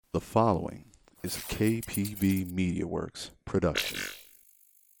The following is a KPB Media Works production.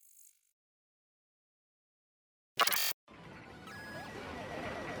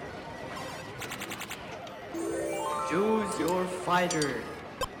 Choose your fighter.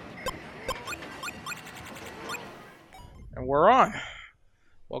 And we're on.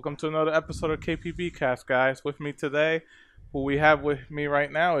 Welcome to another episode of KPB Cast, guys. With me today, who we have with me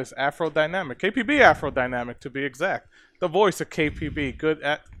right now is Afro Dynamic. KPB Afro Dynamic, to be exact. The voice of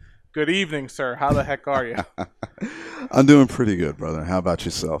KPB. Good evening, sir. How the heck are you? I'm doing pretty good, brother. How about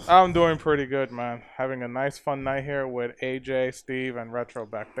yourself? I'm doing pretty good, man. Having a nice, fun night here with AJ, Steve, and Retro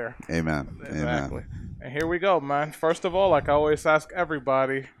back there. Amen. Exactly. Amen. And here we go, man. First of all, like I always ask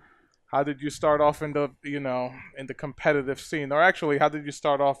everybody, how did you start off in the competitive scene? Or actually, how did you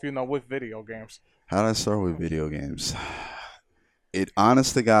start off, with video games? How did I start with video games? It,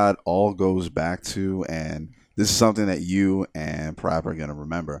 honest to God, all goes back to, and this is something that you and Prap are going to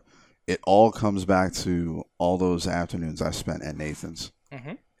remember, it all comes back to all those afternoons I spent at Nathan's.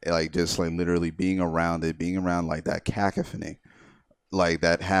 Mm-hmm. Like, just like literally being around it, being around like that cacophony, like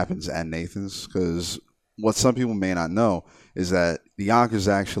that happens at Nathan's. Because what some people may not know is that the Yonkers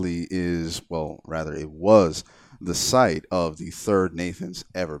actually is, well, rather it was the site of the third Nathan's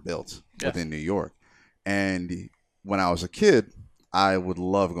ever built within New York. And when I was a kid, I would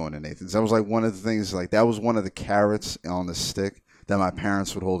love going to Nathan's. That was like one of the things, like that was one of the carrots on the stick that my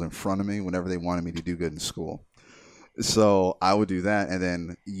parents would hold in front of me whenever they wanted me to do good in school. So I would do that, and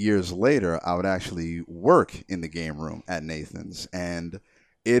then years later, I would actually work in the game room at Nathan's, and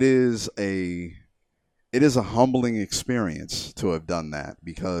it is a humbling experience to have done that,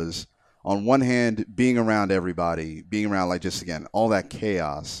 because on one hand, being around everybody, being around like just again all that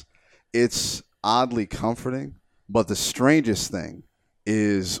chaos, it's oddly comforting. But the strangest thing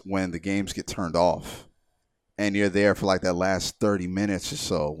is when the games get turned off, and you're there for like that last 30 minutes or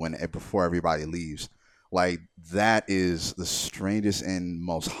so before everybody leaves. Like, that is the strangest and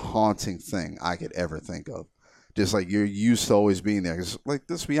most haunting thing I could ever think of. Just like you're used to always being there. Because, like,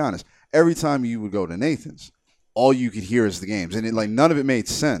 let's be honest, every time you would go to Nathan's, all you could hear is the games. And like none of it made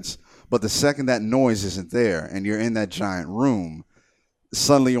sense. But the second that noise isn't there and you're in that giant room,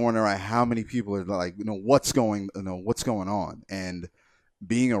 suddenly you're wondering, how many people are like, what's going on? And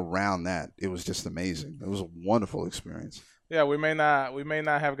being around that, it was just amazing. It was a wonderful experience. Yeah, we may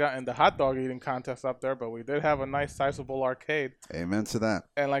not have gotten the hot dog eating contest up there, but we did have a nice sizable arcade. Amen to that.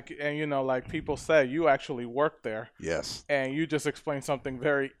 And like people say, you actually worked there. Yes. And you just explained something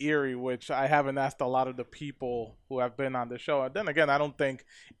very eerie, which I haven't asked a lot of the people who have been on the show. And then again, I don't think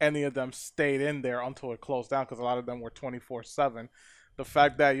any of them stayed in there until it closed down, because a lot of them were 24/7. The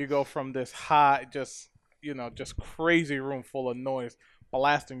fact that you go from this hot, just crazy room full of noise,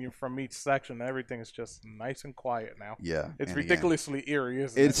 blasting you from each section, and everything is just nice and quiet now. Yeah. It's ridiculously eerie,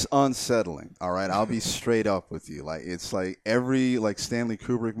 isn't it? It's unsettling, all right? I'll be straight up with you. Like, it's like every Stanley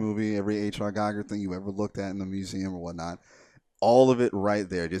Kubrick movie, every H.R. Geiger thing you ever looked at in the museum or whatnot, all of it right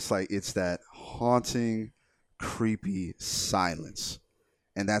there. Just like it's that haunting, creepy silence.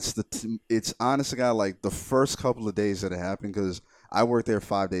 And that's it's honest to God, like the first couple of days that it happened, because I worked there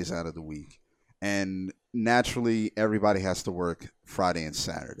 5 days out of the week. And naturally, everybody has to work Friday and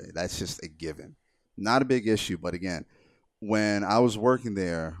Saturday. That's just a given. Not a big issue, but again, when I was working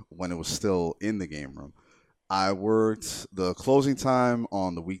there, when it was still in the game room, I worked, the closing time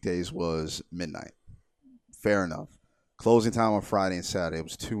on the weekdays was midnight. Fair enough. Closing time on Friday and Saturday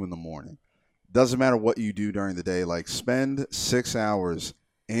was 2 in the morning. Doesn't matter what you do during the day, like spend 6 hours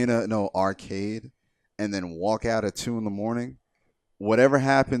in an arcade and then walk out at 2 in the morning. Whatever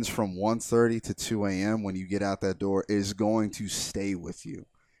happens from 1:30 to 2 a.m. when you get out that door is going to stay with you.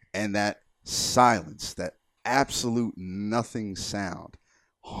 And that silence, that absolute nothing sound,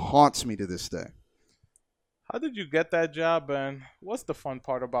 haunts me to this day. How did you get that job, and what's the fun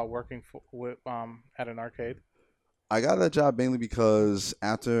part about working at an arcade? I got that job mainly because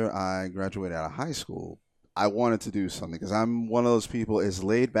after I graduated out of high school, I wanted to do something, because I'm one of those people, as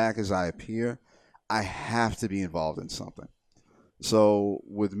laid back as I appear, I have to be involved in something. So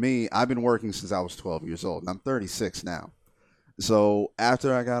with me, I've been working since I was 12 years old, and I'm 36 now. So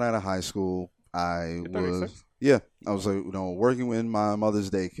after I got out of high school, I was working in my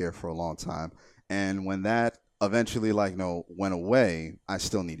mother's daycare for a long time. And when that eventually went away, I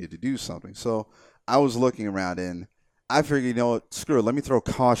still needed to do something. So I was looking around, and I figured, screw it, let me throw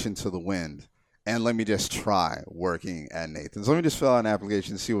caution to the wind. And let me just try working at Nathan's. Let me just fill out an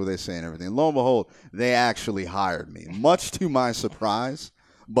application, see what they say and everything. Lo and behold, they actually hired me, much to my surprise,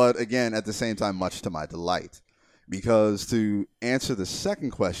 but again, at the same time, much to my delight. Because to answer the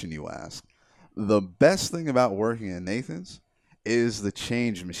second question you asked, the best thing about working at Nathan's is the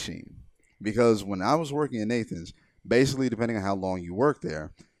change machine. Because when I was working at Nathan's, basically, depending on how long you worked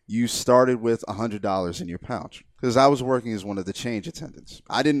there, you started with $100 in your pouch. Because I was working as one of the change attendants.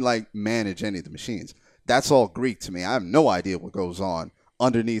 I didn't like manage any of the machines. That's all Greek to me. I have no idea what goes on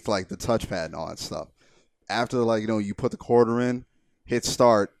underneath like the touchpad and all that stuff. After like you put the quarter in, hit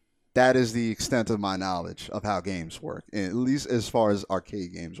start. That is the extent of my knowledge of how games work, at least as far as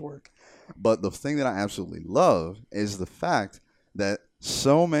arcade games work. But the thing that I absolutely love is the fact that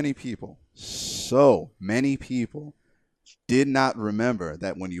so many people did not remember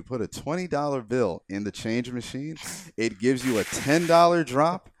that when you put a $20 bill in the change machine, it gives you a $10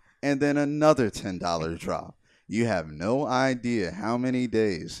 drop and then another $10 drop. You have no idea how many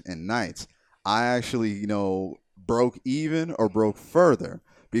days and nights I actually, broke even or broke further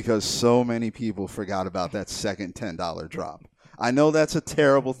because so many people forgot about that second $10 drop. I know that's a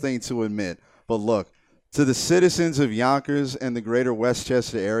terrible thing to admit, but look, to the citizens of Yonkers and the greater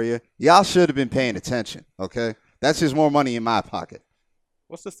Westchester area, y'all should have been paying attention, okay? That's just more money in my pocket.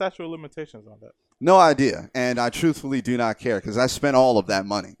 What's the statute of limitations on that? No idea, and I truthfully do not care because I spent all of that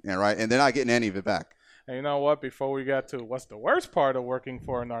money, right? And they're not getting any of it back. And you know what? Before we got to what's the worst part of working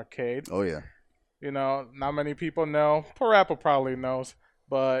for an arcade, Oh, yeah. Not many people know. Parappa probably knows.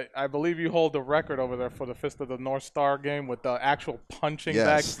 But I believe you hold the record over there for the Fist of the North Star game with the actual punching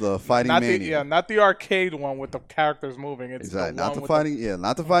back. Yes, the fighting not mania. not the arcade one with the characters moving. It's exactly. the Not one the fighting,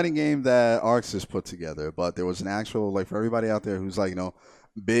 not the fighting game that Arxis put together, but there was an actual, like, for everybody out there who's like,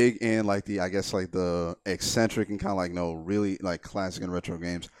 big in like the, I guess, like the eccentric and kind of like, really like classic and retro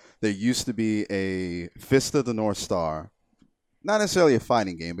games. There used to be a Fist of the North Star, not necessarily a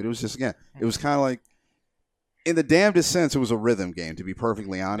fighting game, but it was just, again, it was kind of like, in the damnedest sense, it was a rhythm game, to be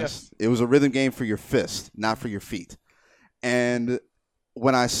perfectly honest. Yes. It was a rhythm game for your fist, not for your feet. And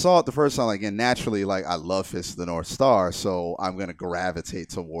when I saw it the first time, again, naturally, like, I love Fist of the North Star, so I'm going to gravitate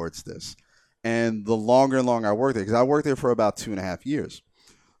towards this. And the longer and longer I worked there, because I worked there for about 2.5 years,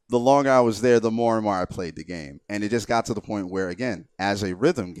 the longer I was there, the more and more I played the game. And it just got to the point where, again, as a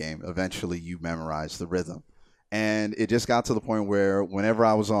rhythm game, eventually you memorize the rhythm. And it just got to the point where whenever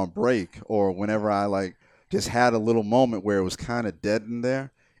I was on break or whenever I, just had a little moment where it was kind of dead in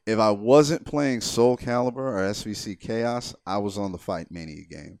there. If I wasn't playing Soul Calibur or SVC Chaos, I was on the Fight Mania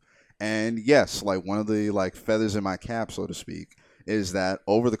game. And yes, like one of the feathers in my cap, so to speak, is that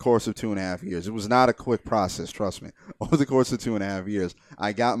over the course of 2.5 years, it was not a quick process, trust me. Over the course of 2.5 years,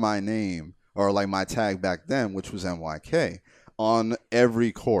 I got my name or like my tag back then, which was NYK, on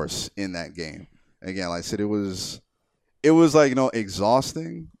every course in that game. Again, like I said, it was like,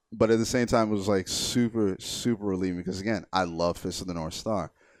 exhausting. But at the same time, it was like super, super relieving because, again, I love Fist of the North Star.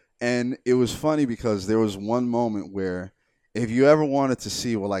 And it was funny because there was one moment where if you ever wanted to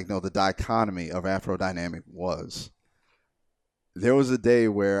see what, the dichotomy of Afro Dynamic was, there was a day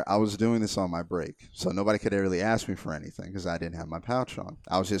where I was doing this on my break. So nobody could really ask me for anything because I didn't have my pouch on.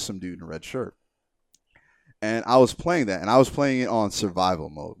 I was just some dude in a red shirt. And I was playing that, and I was playing it on survival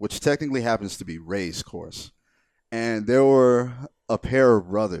mode, which technically happens to be Ray's course. And there were a pair of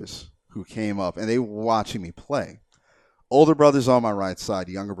brothers who came up, and they were watching me play. Older brother's on my right side,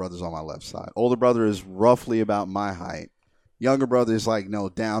 younger brother's on my left side. Older brother is roughly about my height. Younger brother is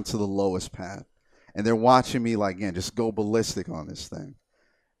down to the lowest path. And they're watching me, again, just go ballistic on this thing.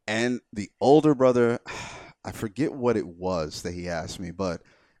 And the older brother, I forget what it was that he asked me, but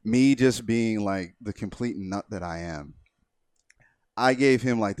me just being the complete nut that I am, I gave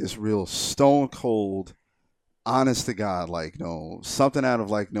him this real stone cold, honest to God, something out of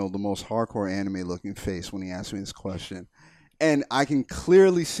the most hardcore anime looking face when he asked me this question. And I can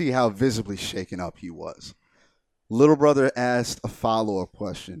clearly see how visibly shaken up he was. Little brother asked a follow-up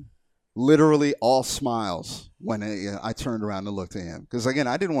question. Literally all smiles when I turned around to look to him. Because, again,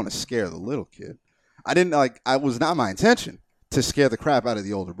 I didn't want to scare the little kid. I was not my intention to scare the crap out of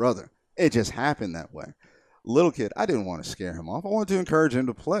the older brother. It just happened that way. Little kid, I didn't want to scare him off. I wanted to encourage him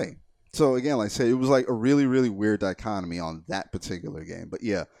to play. So, again, like I say, it was a really, really weird dichotomy on that particular game. But,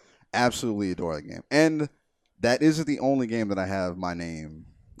 yeah, absolutely adore that game. And that isn't the only game that I have my name,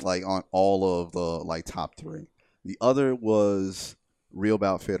 on all of the, top 3. The other was Real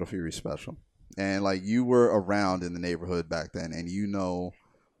Bout Fatal Fury Special. And, you were around in the neighborhood back then, and you know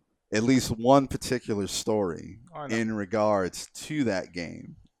at least one particular story in regards to that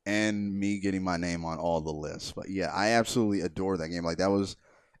game and me getting my name on all the lists. But, yeah, I absolutely adore that game. That was...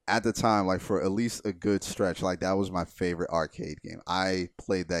 At the time, for at least a good stretch, that was my favorite arcade game. I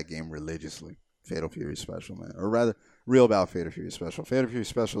played that game religiously. Fatal Fury Special, man. Or rather, Real Bout Fatal Fury Special. Fatal Fury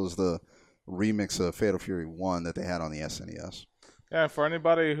Special is the remix of Fatal Fury 1 that they had on the SNES. Yeah, for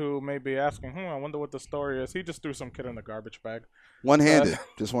anybody who may be asking, I wonder what the story is. He just threw some kid in the garbage bag. One-handed.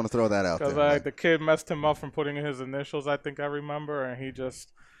 Just want to throw that out Because there. the kid messed him up from putting in his initials, I think I remember, and he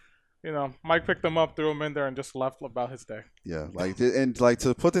just, Mike picked him up, threw him in there, and just left about his day. Yeah, and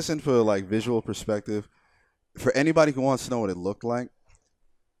to put this into like visual perspective, for anybody who wants to know what it looked like,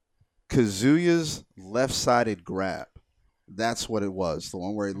 Kazuya's left-sided grab. That's what it was. The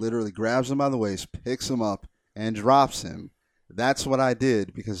one where he literally grabs him by the waist, picks him up, and drops him. That's what I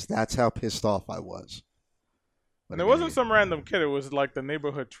did because that's how pissed off I was. But And it wasn't some random kid. It was like the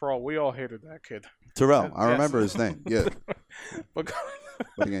neighborhood troll. We all hated that kid. Terrell. I Yes. remember his name. Yeah. But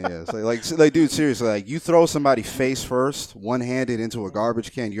But again, yeah. So like, dude, seriously, like, you throw somebody face first, one-handed into a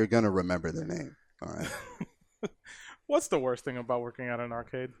garbage can, you're gonna remember their name. All right. what's the worst thing about working at an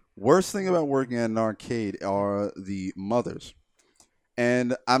arcade? Worst thing about working at an arcade are the mothers.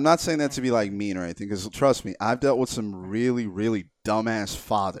 And I'm not saying that to be like mean or anything, because trust me, I've dealt with some really, really dumbass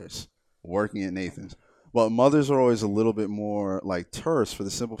fathers working at Nathan's. But mothers are always a little bit more like terse for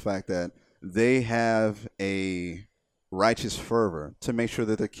the simple fact that they have a righteous fervor to make sure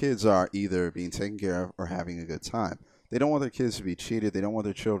that their kids are either being taken care of or having a good time. They don't want their kids to be cheated. They don't want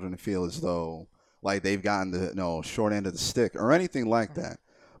their children to feel as though like they've gotten the short end of the stick or anything like that.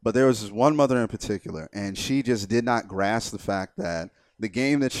 But there was this one mother in particular, and she just did not grasp the fact that the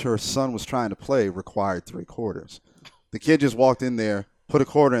game that her son was trying to play required 3 quarters. The kid just walked in there, put a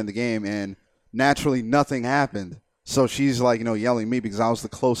quarter in the game, and naturally nothing happened. So she's like, yelling at me because I was the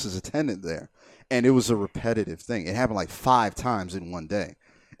closest attendant there. And it was a repetitive thing. It happened like 5 times in one day.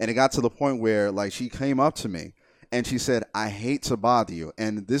 And it got to the point where like she came up to me and she said, "I hate to bother you."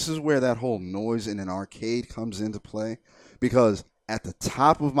 And this is where that whole noise in an arcade comes into play, because at the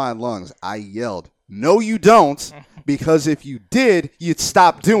top of my lungs, I yelled, "No, you don't," because if you did, you'd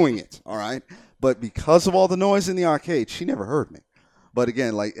stop doing it, all right? But because of all the noise in the arcade, she never heard me. But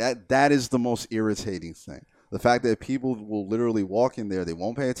again, like that is the most irritating thing. The fact that people will literally walk in there, they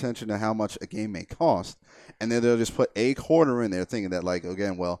won't pay attention to how much a game may cost, and then they'll just put a quarter in there thinking that, like,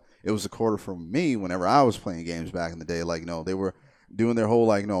 again, well, it was a quarter from me whenever I was playing games back in the day. Like, no, they were doing their whole,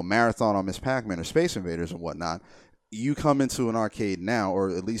 like, marathon on Miss Pac-Man or Space Invaders and whatnot. You come into an arcade now, or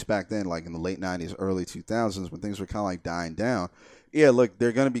at least back then, like in the late 90s, early 2000s, when things were kind of like dying down. Yeah, look, there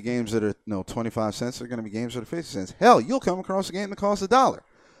are going to be games that are 25 cents. There are going to be games that are 50 cents. Hell, you'll come across a game that costs $1.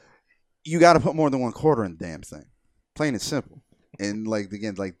 You got to put more than 1 quarter in the damn thing. Plain and simple. And like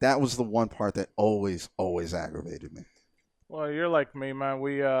again, like that was the one part that always aggravated me. Well, you're like me, man.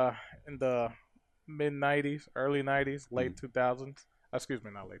 We in the mid '90s, early '90s, late 2000s. Excuse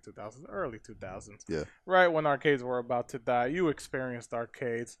me, not late 2000s, early 2000s. Yeah. Right when arcades were about to die, you experienced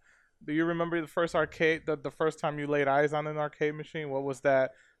arcades. Do you remember the first arcade, the first time you laid eyes on an arcade machine? What was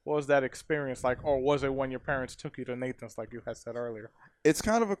that? What was that experience like? Or was it when your parents took you to Nathan's, like you had said earlier? It's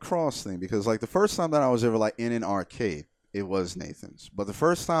kind of a cross thing because like the first time that I was ever like in an arcade, it was Nathan's. But the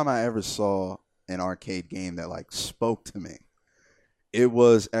first time I ever saw an arcade game that like spoke to me, it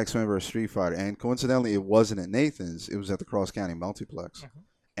was X-Men vs. Street Fighter. And coincidentally, it wasn't at Nathan's. It was at the Cross County Multiplex. Mm-hmm.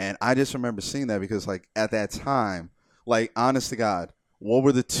 And I just remember seeing that because like at that time, like honest to God, what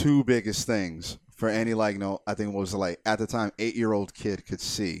were the 2 biggest things for any like, I think it was like at the time 8-year-old kid could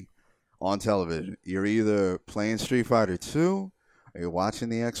see on television? You're either playing Street Fighter 2 or you're watching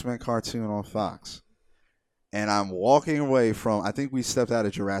the X-Men cartoon on Fox. And I'm walking away from, I think we stepped out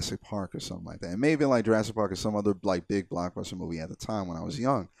of Jurassic Park or something like that. It may have been like Jurassic Park or some other like big blockbuster movie at the time when I was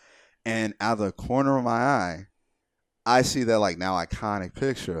young. And out of the corner of my eye, I see that like now iconic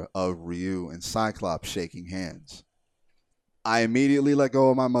picture of Ryu and Cyclops shaking hands. I immediately let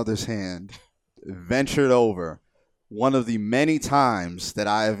go of my mother's hand, ventured over. One of the many times that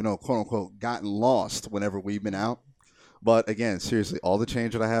I have, quote unquote, gotten lost whenever we've been out. But again, seriously, all the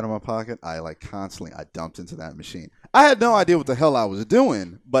change that I had in my pocket, I dumped into that machine. I had no idea what the hell I was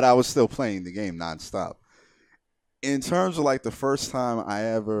doing, but I was still playing the game nonstop. In terms of like the first time I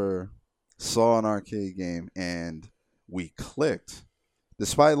ever saw an arcade game and we clicked,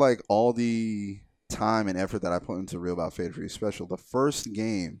 despite like all the time and effort that I put into Real About Fate for You Special, the first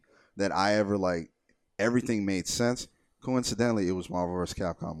game that I ever like everything made sense. Coincidentally, it was Marvel vs.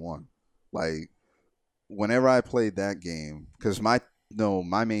 Capcom 1. Like, whenever I played that game, because my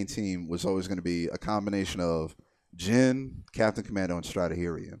main team was always going to be a combination of Jin, Captain Commando, and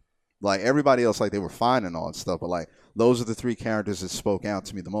Stratahiryu. Like, everybody else, like, they were fine and all that stuff, but, like, those are the 3 characters that spoke out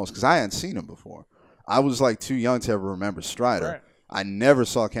to me the most, because I hadn't seen them before. I was, like, too young to ever remember Strider. Right. I never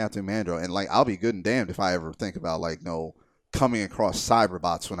saw Captain Commando, and, like, I'll be good and damned if I ever think about, like, coming across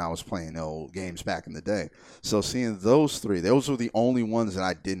Cyberbots when I was playing games back in the day. So seeing those 3, those were the only ones that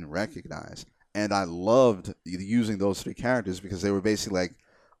I didn't recognize. And I loved using those three characters because they were basically like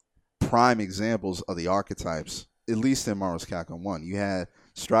prime examples of the archetypes, at least in Marvel's Capcom 1. You had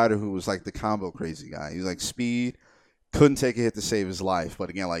Strider, who was like the combo crazy guy. He was like speed, couldn't take a hit to save his life. But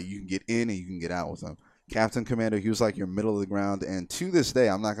again, like you can get in and you can get out with him. Captain Commando, he was like your middle of the ground. And to this day,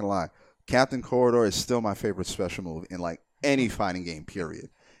 I'm not going to lie, Captain Corridor is still my favorite special move in like any fighting game, period.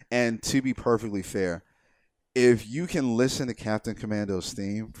 And to be perfectly fair, if you can listen to Captain Commando's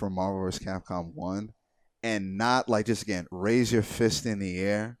theme from Marvel vs. Capcom 1 and not like just again raise your fist in the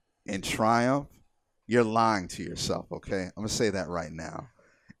air in triumph, you're lying to yourself, okay? I'm going to say that right now.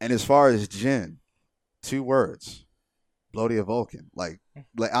 And as far as Jin, 2 words, Bloody a Vulcan. Like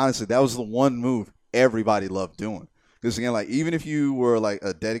honestly, that was the one move everybody loved doing. Because again, like even if you were like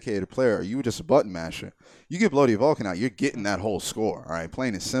a dedicated player, you were just a button masher, you get Bloody Vulcan out, you're getting that whole score, all right?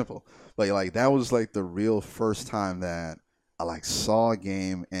 Plain and simple. But like that was like the real first time that I like saw a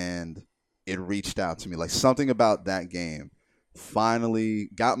game and it reached out to me. Like something about that game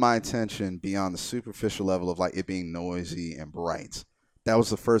finally got my attention beyond the superficial level of like it being noisy and bright. That was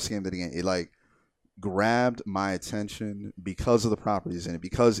the first game that again it like grabbed my attention because of the properties in it,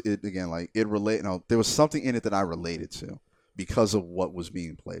 because it again like it there was something in it that I related to because of what was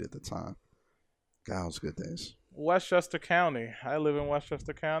being played at the time. God, it was good days. Westchester County. I live in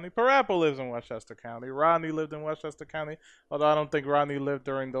Westchester County. Parappa lives in Westchester County. Rodney lived in Westchester County, although I don't think Rodney lived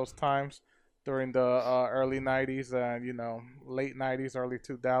during those times, during the early 90s and, late 90s, early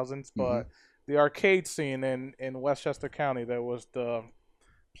 2000s. But the arcade scene in Westchester County, there was the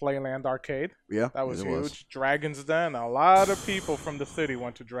Playland Arcade. Yeah, that was huge. Was. Dragon's Den. A lot of people from the city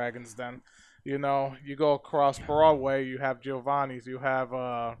went to Dragon's Den. You go across Broadway, you have Giovanni's, you have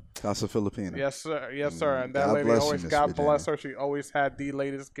Casa Filipina. Yes, sir. Yes, sir. And that lady always, God bless her, she always had the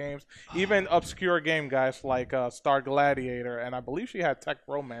latest games, even obscure game guys like Star Gladiator, and I believe she had Tech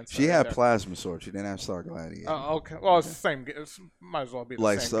Romance. She had Plasma Sword. She didn't have Star Gladiator. Okay. Well, it's the same. Might as well be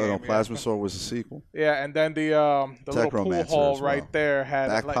the same game. Plasma Sword was a sequel. Yeah, and then the little pool hall right there had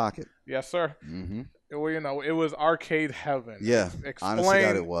Back Pocket. Yes, sir. Mm-hmm. Well, it was arcade heaven. Yeah, honestly,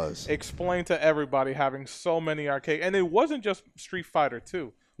 God, it was. Explain to everybody having so many arcade, and it wasn't just Street Fighter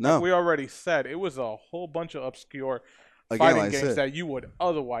 2. No, like we already said it was a whole bunch of obscure fighting games that you would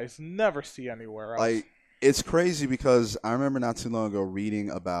otherwise never see anywhere else. Like it's crazy because I remember not too long ago reading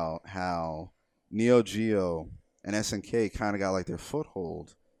about how Neo Geo and SNK kind of got like their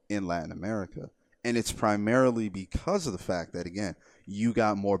foothold in Latin America, and it's primarily because of the fact that again you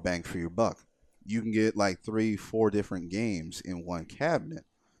got more bang for your buck. You can get like 3-4 different games in one cabinet.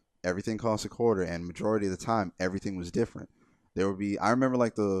 Everything costs $0.25, and majority of the time, everything was different. There would be, I remember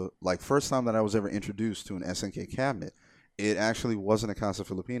like the first time that I was ever introduced to an SNK cabinet, it actually wasn't a Casa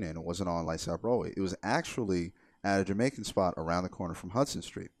Filipina, and it wasn't on Lights Out Broadway. It was actually at a Jamaican spot around the corner from Hudson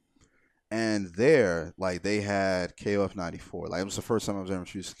Street. And there, like they had KOF 94. Like it was the first time I was ever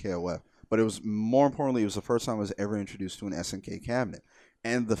introduced to KOF. But it was, more importantly, it was the first time I was ever introduced to an SNK cabinet.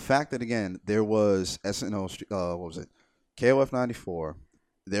 And the fact that, again, there was KOF 94.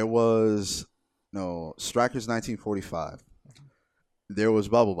 There was, Strikers 1945. There was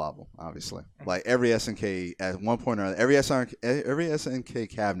Bubble Bobble, obviously. Like every SNK, at one point or another, every SNK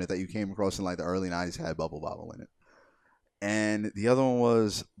cabinet that you came across in like the early 90s had Bubble Bobble in it. And the other one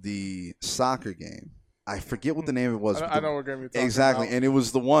was the soccer game. I forget what the name of it was. I know what game you're talking exactly, about. And it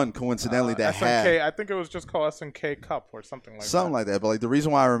was the one coincidentally that SNK, had. I think it was just called SNK Cup or something like that. Something like that. But like the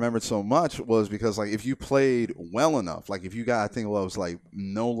reason why I remembered so much was because like if you played well enough, like if you got, I think it was like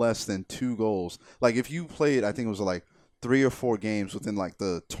no less than 2 goals. Like if you played, I think it was like 3 or 4 games within like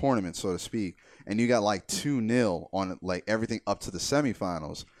the tournament, so to speak, and you got like 2-0 on like everything up to the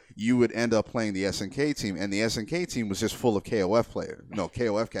semifinals, you would end up playing the SNK team, and the SNK team was just full of KOF players,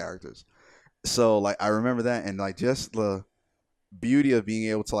 KOF characters. So like I remember that, and like just the beauty of being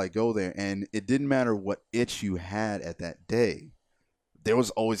able to like go there, and it didn't matter what itch you had at that day, there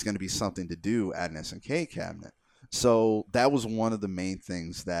was always going to be something to do at an SNK cabinet. So that was one of the main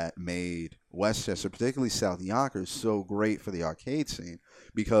things that made Westchester, particularly South Yonkers, so great for the arcade scene,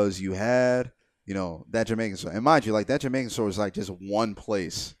 because you had, that Jamaican store. And mind you, like that Jamaican store was like just one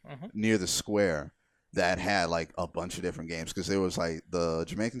place near the square that had like a bunch of different games, because there was like the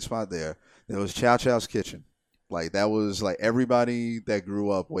Jamaican spot there. There was Chow Chow's Kitchen. Like that was like everybody that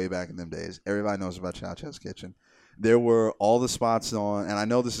grew up way back in them days. Everybody knows about Chow Chow's Kitchen. There were all the spots on, and I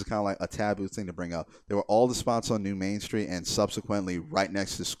know this is kind of like a taboo thing to bring up. There were all the spots on New Main Street and subsequently right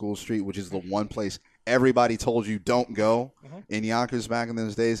next to School Street, which is the one place everybody told you don't go in Yonkers back in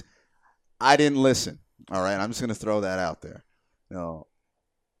those days. I didn't listen. All right, I'm just going to throw that out there.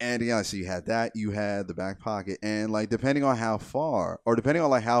 And yeah, so you had that, you had the back pocket, and like depending on how far, or depending on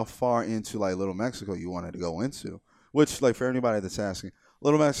like how far into like Little Mexico you wanted to go into, which like for anybody that's asking,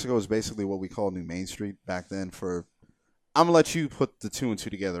 Little Mexico is basically what we call New Main Street back then. For I'm gonna let you put the two and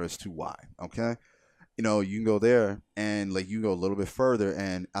two together as to why. Okay, you can go there and like you go a little bit further,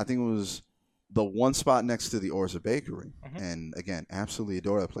 and I think it was the one spot next to the Orza Bakery, and again, absolutely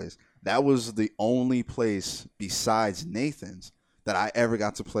adore that place. That was the only place besides Nathan's that I ever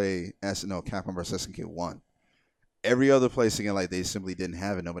got to play Capcom vs SNK 1. Every other place again, like they simply didn't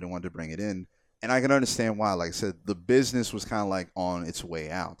have it. Nobody wanted to bring it in, and I can understand why. Like I said, the business was kind of like on its way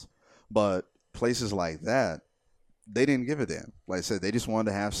out, but places like that, they didn't give a damn. Like I said, they just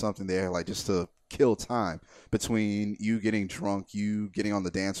wanted to have something there, like just to kill time between you getting drunk, you getting on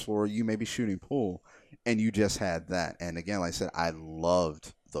the dance floor, you maybe shooting pool, and you just had that. And again, like I said, I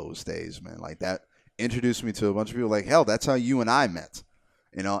loved those days, man. Like that introduced me to a bunch of people. Like hell, that's how you and I met,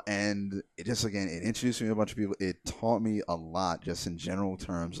 and it just again it introduced me to a bunch of people. It taught me a lot just in general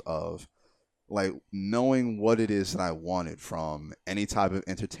terms of like knowing what it is that I wanted from any type of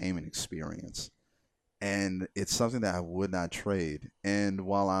entertainment experience. And it's something that I would not trade. And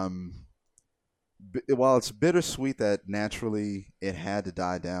while it's bittersweet that naturally it had to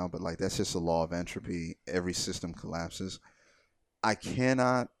die down, but like that's just a law of entropy. Every system collapses. I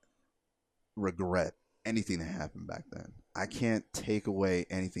cannot regret anything that happened back then. I can't take away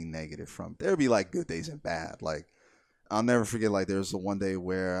anything negative from it. There'd be like good days and bad. Like I'll never forget. Like there was the one day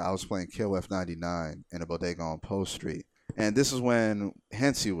where I was playing KOF 99 in a bodega on Post Street, and this is when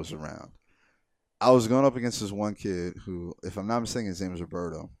Hensy was around. I was going up against this one kid who, if I'm not mistaken, his name was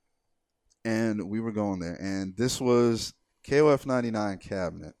Roberto. And we were going there. And this was KOF 99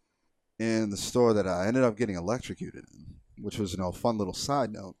 cabinet in the store that I ended up getting electrocuted in, which was, a fun little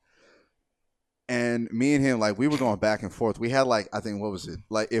side note. And me and him, like, we were going back and forth. We had, like, I think, what was it?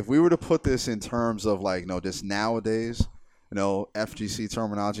 Like, if we were to put this in terms of, like, just nowadays, FGC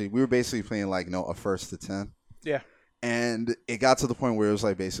terminology, we were basically playing, like, a first to 10. Yeah. And it got to the point where it was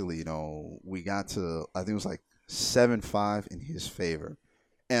like basically, we got to, I think it was like 7-5 in his favor.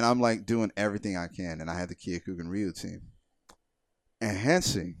 And I'm like doing everything I can. And I had the Kyokugen Ryu team. And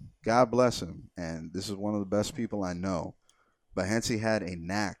Hensy, God bless him, and this is one of the best people I know, but Hensy had a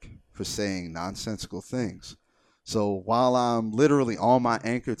knack for saying nonsensical things. So while I'm literally on my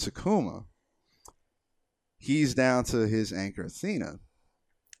anchor Takuma, he's down to his anchor Athena.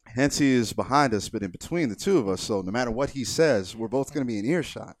 Hensy is behind us, but in between the two of us, so no matter what he says, we're both going to be in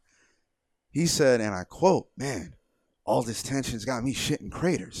earshot. He said, and I quote, "Man, all this tension's got me shitting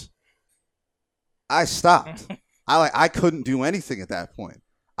craters." I stopped. I couldn't do anything at that point.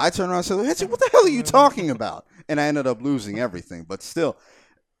 I turned around and said, "Hensy, what the hell are you talking about?" And I ended up losing everything. But still,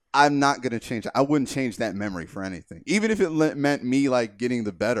 I'm not going to change it. I wouldn't change that memory for anything. Even if it meant me like getting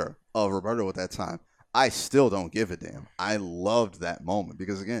the better of Roberto at that time. I still don't give a damn. I loved that moment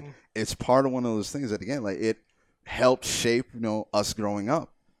because, again, it's part of one of those things that, again, like it helped shape, us growing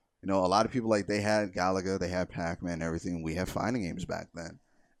up. A lot of people, like, they had Galaga, they had Pac-Man and everything. We had fighting games back then.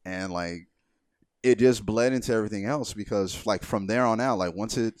 And, like, it just bled into everything else because, like, from there on out, like,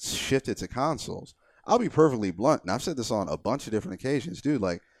 once it shifted to consoles, I'll be perfectly blunt, and I've said this on a bunch of different occasions, dude,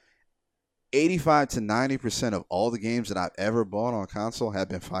 like, 85 to 90% of all the games that I've ever bought on console have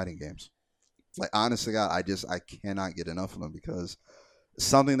been fighting games. Like, honestly, God, I cannot get enough of them because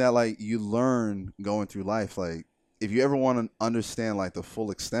something that, like, you learn going through life, like, if you ever want to understand, like, the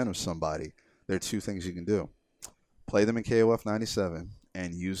full extent of somebody, there are two things you can do. Play them in KOF 97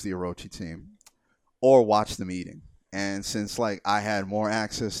 and use the Orochi team, or watch them eating. And since, like, I had more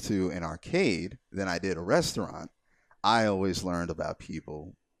access to an arcade than I did a restaurant, I always learned about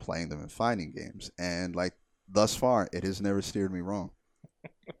people playing them in fighting games. And, like, thus far, it has never steered me wrong.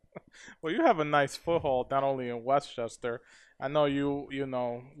 Well, you have a nice foothold not only in Westchester. I know you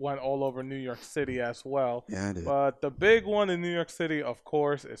went all over New York City as well. Yeah, I did. But the big one in New York City, of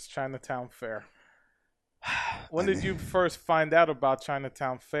course, is Chinatown Fair. When did you first find out about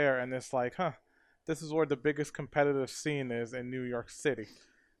Chinatown Fair? And it's like, this is where the biggest competitive scene is in New York City.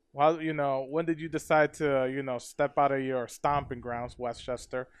 Well, when did you decide to, step out of your stomping grounds,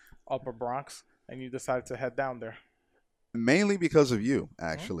 Westchester, Upper Bronx, and you decided to head down there? Mainly because of you,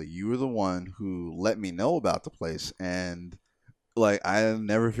 actually. You were the one who let me know about the place. And, like, I'll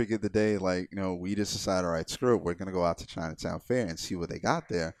never forget the day, like, we just decided, all right, screw it. We're going to go out to Chinatown Fair and see what they got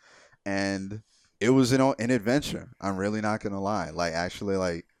there. And it was, an adventure. I'm really not going to lie. Like, actually,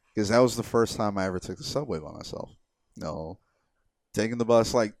 like, because that was the first time I ever took the subway by myself. Taking the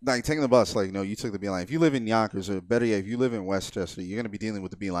bus, you took the Beeline. If you live in Yonkers, or better yet, if you live in Westchester, you're going to be dealing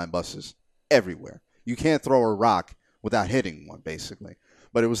with the Beeline buses everywhere. You can't throw a rock without hitting one, basically.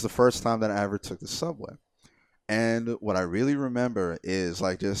 but it was the first time that I ever took the subway. And what I really remember is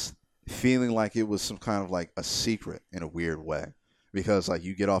like just feeling like it was some kind of like a secret in a weird way. Because like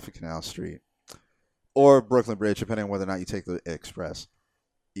you get off of Canal Street or Brooklyn Bridge, depending on whether or not you take the express.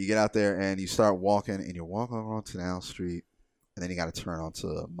 You get out there and you start walking and you're walking on Canal Street and then you got to turn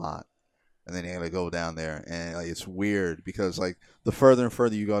onto Mott. And then you got to go down there. And like, it's weird because like the further and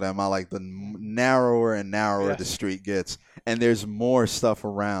further you go down Mott, like the narrower and narrower the street gets. And there's more stuff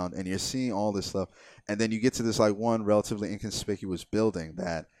around and you're seeing all this stuff. And then you get to this like one relatively inconspicuous building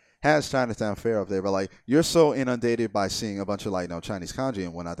that has Chinatown Fair up there, but like you're so inundated by seeing a bunch of like Chinese kanji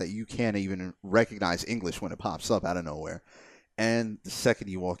and whatnot that you can't even recognize English when it pops up out of nowhere. And the second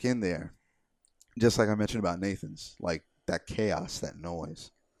you walk in there, just like I mentioned about Nathan's, like that chaos, that noise.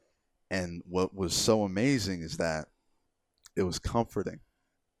 And what was so amazing is that it was comforting.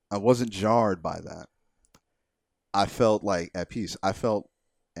 I wasn't jarred by that. I felt like at peace. I felt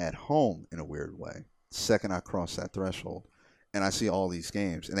at home in a weird way. Second I crossed that threshold. And I see all these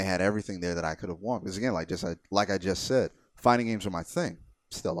games, and they had everything there that I could have wanted. Because again, like I just said, fighting games are my thing,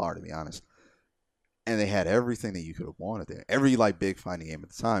 still are to be honest. And they had everything that you could have wanted there, every like big fighting game at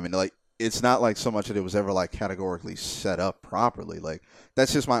the time. And like, it's not like so much that it was ever like categorically set up properly. Like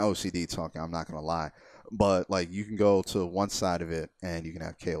that's just my OCD talking. I'm not gonna lie, but like you can go to one side of it and you can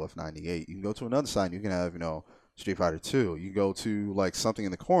have KOF 98. You can go to another side and you can have Street Fighter 2. You go to like something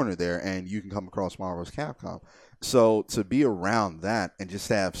in the corner there and you can come across Marvel's Capcom. So to be around that and just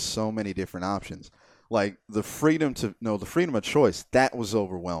have so many different options, like the freedom of choice, that was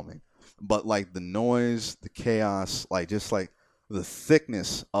overwhelming. But like the noise, the chaos, like just like the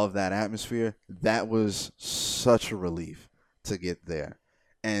thickness of that atmosphere, that was such a relief to get there.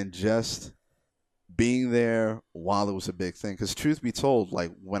 And just being there while it was a big thing. Because truth be told,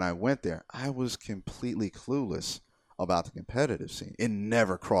 like when I went there, I was completely clueless about the competitive scene. It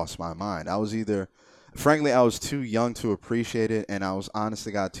never crossed my mind. Frankly, I was too young to appreciate it, and I was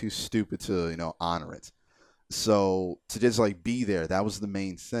honestly got too stupid to, honor it. So to just like be there, that was the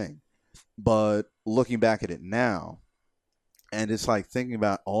main thing. But looking back at it now, and it's like thinking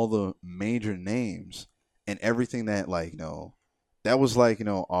about all the major names and everything that that was like,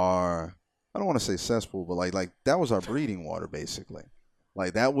 our, I don't want to say cesspool, but like that was our breeding water basically.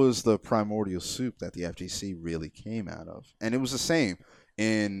 Like that was the primordial soup that the FGC really came out of. And it was the same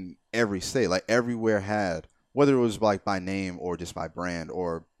in every state. Like everywhere had, whether it was like by name or just by brand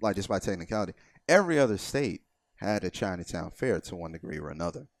or like just by technicality, every other state had a Chinatown Fair to one degree or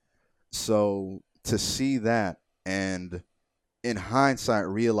another. So to see that and in hindsight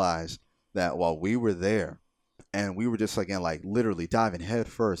realize that while we were there and we were just again like literally diving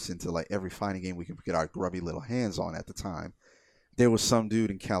headfirst into like every fighting game we could get our grubby little hands on at the time, there was some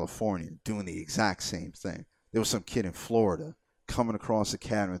dude in California doing the exact same thing. There was some kid in Florida coming across the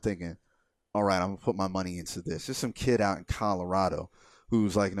academy and thinking, all right, I'm going to put my money into this. There's some kid out in Colorado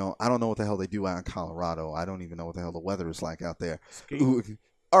who's like, no, I don't know what the hell they do out in Colorado. I don't even know what the hell the weather is like out there.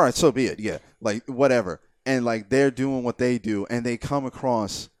 All right, so be it. Yeah, like whatever. And like they're doing what they do and they come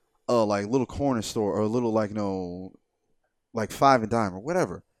across a like little corner store or a little like, like Five and Dime or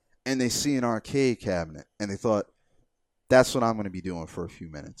whatever. And they see an arcade cabinet and they thought, that's what I'm going to be doing for a few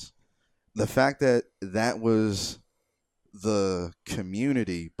minutes. The fact that that was the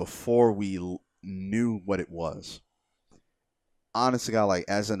community before we knew what it was. Honestly, God, like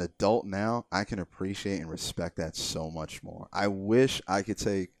as an adult now, I can appreciate and respect that so much more. I wish I could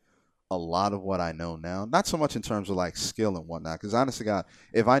take a lot of what I know now, not so much in terms of like skill and whatnot, because honestly, God,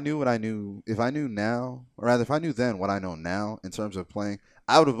 if I knew now, or rather if I knew then what I know now in terms of playing,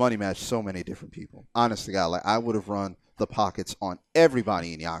 I would have money matched so many different people. Honestly, God, like I would have run the pockets on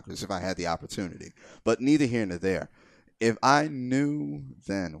everybody in Yonkers if I had the opportunity. But neither here nor there. If I knew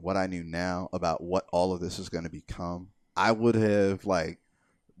then what I knew now about what all of this is going to become, I would have like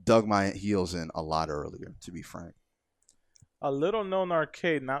dug my heels in a lot earlier, to be frank. A little known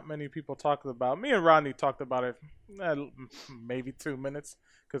arcade, not many people talked about. Me and Rodney talked about it maybe 2 minutes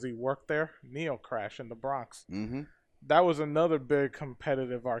because he worked there. Neo Crash in the Bronx. Mm-hmm. That was another big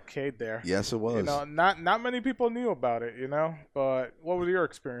competitive arcade there. Yes, it was. Not many people knew about it, But what were your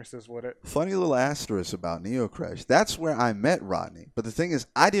experiences with it? Funny little asterisk about Neo Crash. That's where I met Rodney. But the thing is,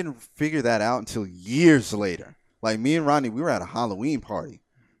 I didn't figure that out until years later. Like me and Rodney, we were at a Halloween party.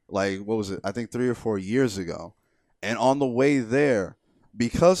 Like, what was it? I think 3 or 4 years ago. And on the way there,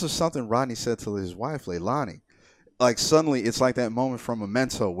 because of something Rodney said to his wife, Leilani, like suddenly it's like that moment from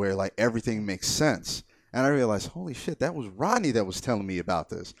Memento where like everything makes sense. And I realized, holy shit, that was Rodney that was telling me about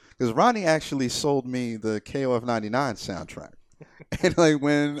this. Because Rodney actually sold me the KOF 99 soundtrack. And like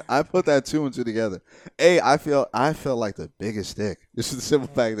when I put that two and two together, I felt like the biggest dick. Just the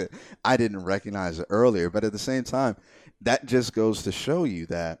simple fact that I didn't recognize it earlier. But at the same time, that just goes to show you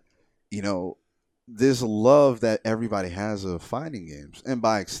that, you know, this love that everybody has of fighting games and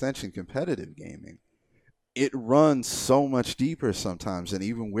by extension competitive gaming, it runs so much deeper sometimes than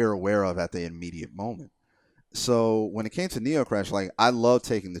even we're aware of at the immediate moment. So when it came to Neo Crash, like I love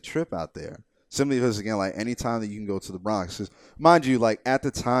taking the trip out there. Simply because again, like anytime that you can go to the Bronx, 'cause mind you, like at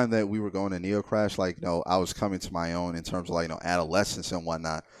the time that we were going to Neo Crash, like I was coming to my own in terms of like adolescence and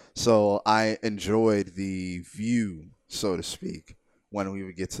whatnot. So I enjoyed the view, so to speak, when we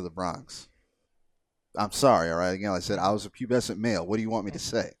would get to the Bronx. I'm sorry, all right. Again, like I said, I was a pubescent male. What do you want me to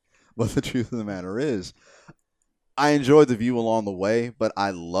say? But the truth of the matter is, I enjoyed the view along the way, but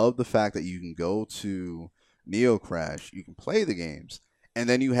I love the fact that you can go to Neo Crash, you can play the games, and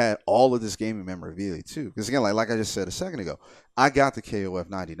then you had all of this gaming memorabilia too. Because again, like I just said a second ago, I got the KOF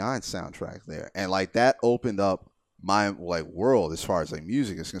 99 soundtrack there, and like that opened up my like world as far as like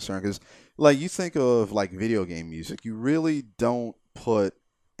music is concerned. Because like you think of like video game music, you really don't put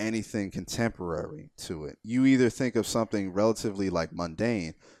anything contemporary to it. You either think of something relatively like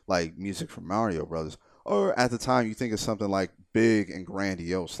mundane, like music from Mario Brothers, or at the time you think of something like big and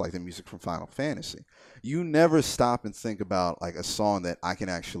grandiose, like the music from Final Fantasy. You never stop and think about like a song that I can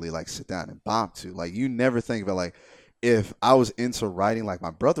actually like sit down and bop to. Like you never think about like if I was into writing like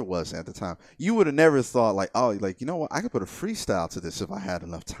my brother was at the time, you would have never thought like, oh, like you know what, I could put a freestyle to this if I had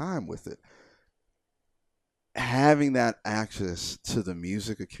enough time with it. Having that access to the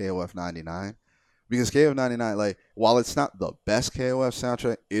music of KOF 99, because KOF 99, like while it's not the best KOF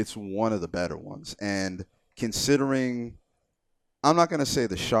soundtrack, it's one of the better ones. And considering, I'm not going to say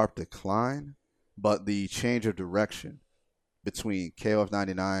the sharp decline, but the change of direction between KOF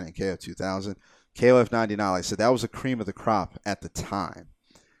 99 and KOF 2000, KOF 99, like I said, that was a cream of the crop at the time.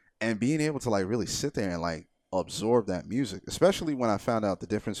 And being able to like really sit there and like absorb that music, especially when I found out the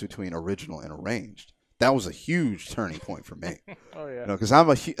difference between original and arranged, that was a huge turning point for me. Oh yeah. Because I'm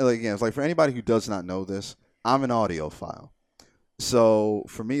like, again, it's like for anybody who does not know this, I'm an audiophile. So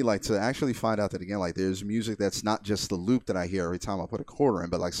for me, like to actually find out that again, like there's music that's not just the loop that I hear every time I put a quarter in,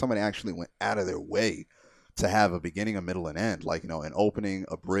 but like somebody actually went out of their way to have a beginning, a middle, and end, like an opening,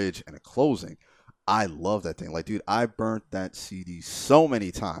 a bridge, and a closing. I love that thing. Like, dude, I burnt that CD so many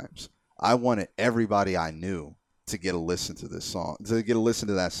times. I wanted everybody I knew to get a listen to this song, to get a listen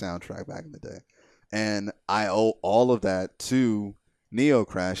to that soundtrack back in the day. And I owe all of that to Neo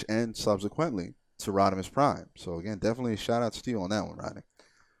Crash and subsequently to Rodimus Prime. So again, definitely a shout out to you on that one, Rodney.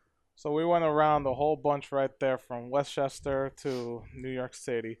 So we went around the whole bunch right there from Westchester to New York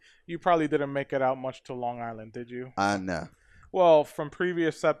City. You probably didn't make it out much to Long Island, did you? I know. Well, from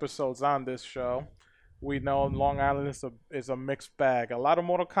previous episodes on this show, we know Long Island is a mixed bag. A lot of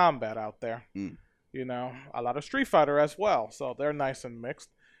Mortal Kombat out there. Mm. A lot of Street Fighter as well. So they're nice and mixed.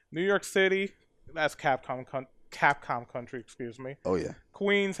 New York City, that's Capcom country, excuse me. Oh yeah.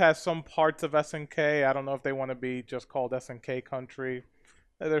 Queens has some parts of SNK. I don't know if they want to be just called SNK country.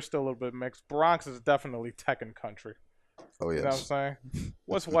 They're still a little bit mixed. Bronx is definitely Tekken country. Oh yes. You know what I'm saying?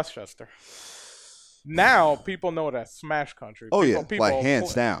 What's Westchester? Now people know that Smash country. Oh yeah, like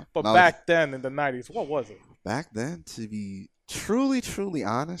hands down. But back then in the 90s, what was it? Back then, to be truly, truly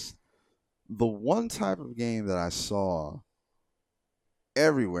honest, the one type of game that I saw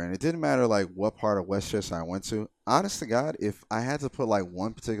everywhere, and it didn't matter like what part of Westchester I went to. Honest to God, if I had to put like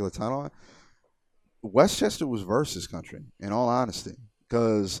one particular title on, Westchester was versus country. In all honesty,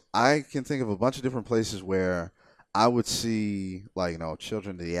 because I can think of a bunch of different places where I would see like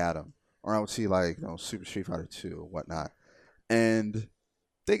Children of the Atom, or I would see like Super Street Fighter 2 or whatnot, and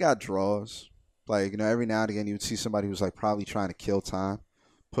they got draws. Like every now and again you would see somebody who's like probably trying to kill time,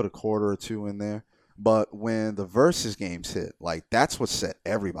 put a quarter or two in there. But when the versus games hit, like that's what set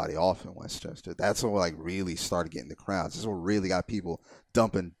everybody off in Westchester. That's what like really started getting the crowds. This is what really got people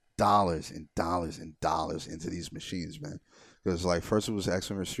dumping dollars and dollars and dollars into these machines, man. Because like first it was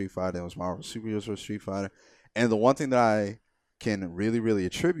X-Men vs Street Fighter, then it was Marvel Superheroes vs Street Fighter, and the one thing that I can really, really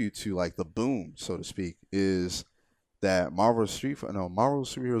attribute to like the boom, so to speak, is that Marvel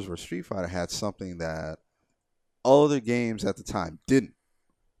Superheroes vs Street Fighter had something that other games at the time didn't: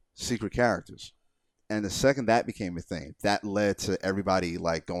 secret characters. And the second that became a thing, that led to everybody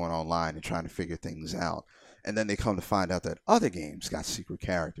like going online and trying to figure things out. And then they come to find out that other games got secret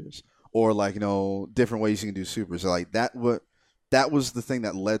characters, or like different ways you can do supers. Like that was the thing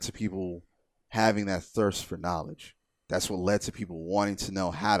that led to people having that thirst for knowledge. That's what led to people wanting to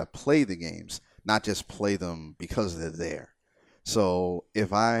know how to play the games, not just play them because they're there. So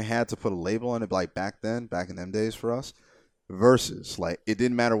if I had to put a label on it, like back in them days for us, versus. Like it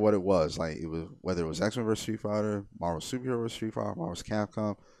didn't matter what it was. Like it was whether it was X Men versus Street Fighter, Marvel Superhero versus Street Fighter, Marvel's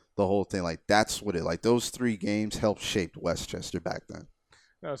Capcom, the whole thing. Like that's what it. Like those three games helped shape Westchester back then.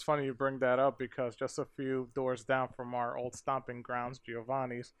 It's funny you bring that up because just a few doors down from our old stomping grounds,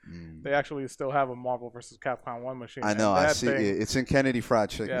 Giovanni's, they actually still have a Marvel vs. Capcom 1 machine. I know. I see it. It's in Kennedy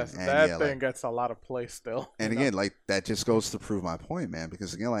Fried Chicken. Yes, and that yeah, thing like, gets a lot of play still. and again, like that just goes to prove my point, man.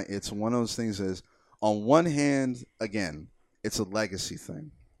 Because again, like it's one of those things. Is on one hand, again, it's a legacy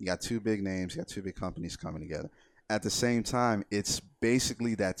thing. You got two big names. You got two big companies coming together. At the same time, it's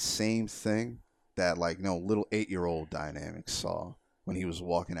basically that same thing that like little 8-year-old Dynamics saw when he was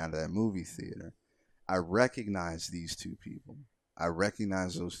walking out of that movie theater. I recognize these two people. I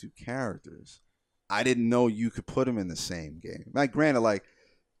recognize those two characters. I didn't know you could put them in the same game. Like, granted, like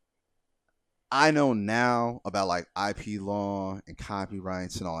I know now about like IP law and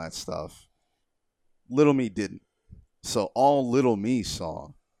copyrights and all that stuff. Little me didn't. So all little me saw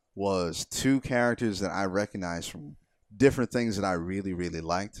was two characters that I recognized from different things that I really, really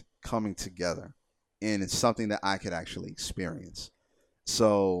liked coming together. And it's something that I could actually experience.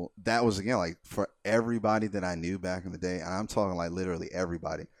 So that was, again, like for everybody that I knew back in the day, and I'm talking like literally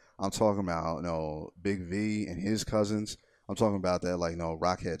everybody. I'm talking about, Big V and his cousins. I'm talking about that, like,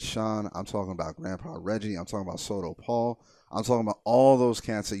 Rockhead Sean. I'm talking about Grandpa Reggie. I'm talking about Soto Paul. I'm talking about all those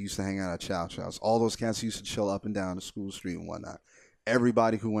cats that used to hang out at Chow Chow's. All those cats who used to chill up and down the school street and whatnot.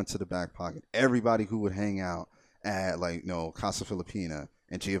 Everybody who went to the back pocket. Everybody who would hang out at, like, Casa Filipina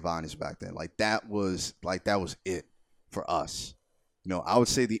and Giovanni's back then. Like, that was it for us. I would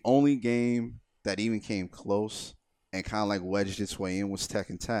say the only game that even came close and kind of like wedged its way in was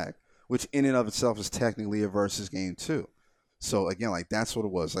Tekken Tag, which in and of itself is technically a versus game too. So again, like that's what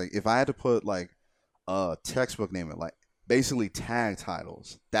it was. Like if I had to put like a textbook name, it like basically tag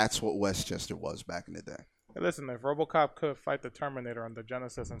titles. That's what Westchester was back in the day. Hey, listen, if RoboCop could fight the Terminator on the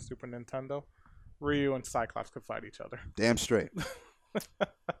Genesis and Super Nintendo, Ryu and Cyclops could fight each other. Damn straight.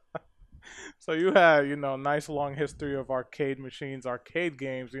 So you had, nice long history of arcade machines, arcade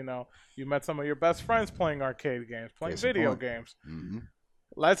games. You met some of your best friends playing arcade games, playing video games. Mm-hmm.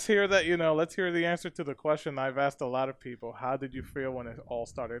 Let's hear that, let's hear the answer to the question I've asked a lot of people. How did you feel when it all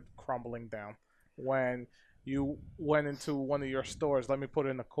started crumbling down? When you went into one of your stores, let me put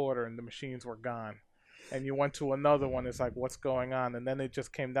in a quarter, and the machines were gone. And you went to another one, it's like, what's going on? And then it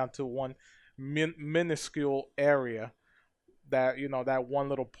just came down to one minuscule area that that one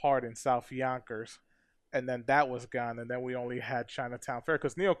little part in South Yonkers, and then that was gone, and then we only had Chinatown Fair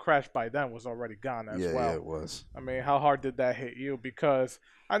because Neo Crash by then was already gone as well. Yeah, it was. I mean, how hard did that hit you? Because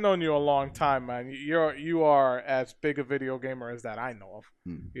I've known you a long time, man. You are as big a video gamer as that I know of.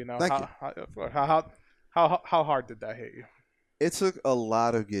 Thank you. How hard did that hit you? It took a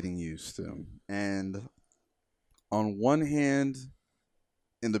lot of getting used to, and on one hand,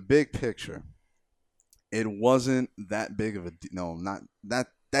 in the big picture, it wasn't that big of a not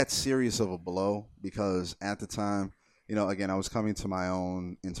that serious of a blow because at the time, again, I was coming to my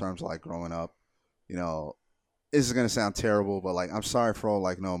own in terms of like growing up. This is gonna sound terrible, but like I'm sorry for all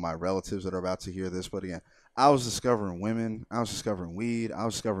like my relatives that are about to hear this, but again, I was discovering women, I was discovering weed, I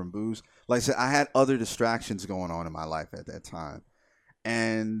was discovering booze. Like I said, I had other distractions going on in my life at that time,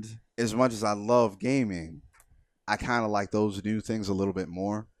 and as much as I love gaming, I kind of like those new things a little bit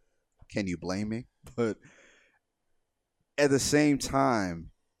more. Can you blame me? But at the same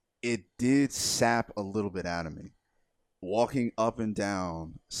time, it did sap a little bit out of me. Walking up and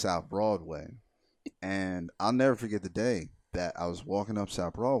down South Broadway, and I'll never forget the day that I was walking up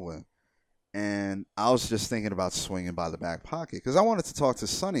South Broadway, and I was just thinking about swinging by the back pocket because I wanted to talk to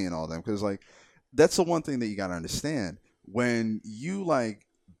Sonny and all them because like that's the one thing that you got to understand when you like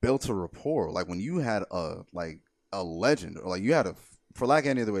built a rapport, like when you had a legend or like you had a, for lack of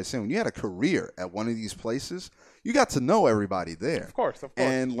any other way of saying, when you had a career at one of these places, you got to know everybody there. Of course.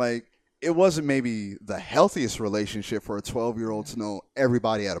 And like, it wasn't maybe the healthiest relationship for a 12-year-old to know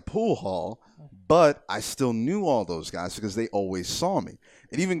everybody at a pool hall, but I still knew all those guys because they always saw me.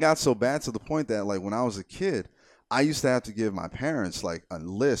 It even got so bad to the point that like when I was a kid, I used to have to give my parents like a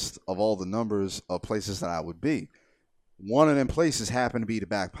list of all the numbers of places that I would be. One of them places happened to be the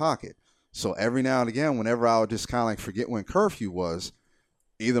back pocket. So every now and again, whenever I would just kind of like forget when curfew was,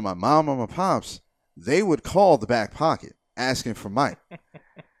 either my mom or my pops, they would call the back pocket asking for Mike.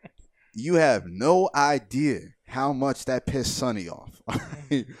 You have no idea how much that pissed Sonny off.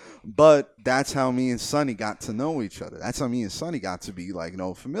 But that's how me and Sonny got to know each other. That's how me and Sonny got to be like,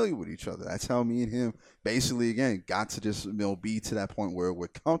 familiar with each other. That's how me and him basically, again, got to just, be to that point where we're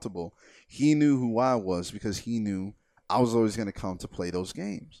comfortable. He knew who I was because he knew I was always going to come to play those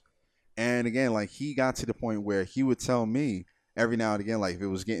games. And again, like he got to the point where he would tell me every now and again, like if it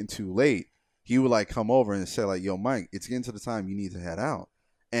was getting too late, he would like come over and say like, "Yo, Mike, it's getting to the time you need to head out."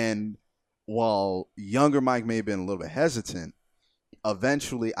 And while younger Mike may have been a little bit hesitant,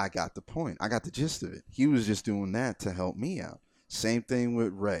 eventually I got the point. I got the gist of it. He was just doing that to help me out. Same thing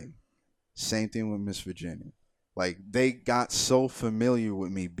with Ray. Same thing with Miss Virginia. Like they got so familiar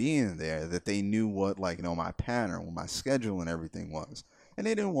with me being there that they knew what like my pattern, what my schedule and everything was. And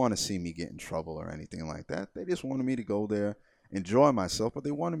they didn't want to see me get in trouble or anything like that. They just wanted me to go there, enjoy myself, but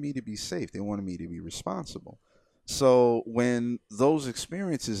they wanted me to be safe. They wanted me to be responsible. So when those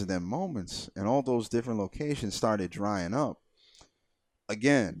experiences and then moments and all those different locations started drying up,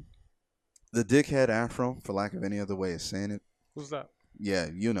 again, the dickhead Afro, for lack of any other way of saying it. Who's that? Yeah,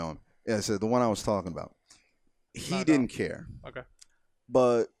 you know him. Yeah, so the one I was talking about. He No, didn't care. Okay.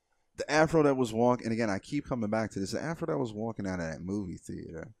 But the Afro that was walking, and again, I keep coming back to this, the Afro that was walking out of that movie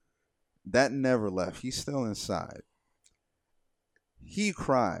theater, that never left. He's still inside. He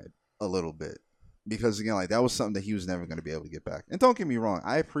cried a little bit because, again, like that was something that he was never going to be able to get back. And don't get me wrong,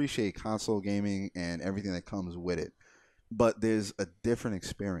 I appreciate console gaming and everything that comes with it. But there's a different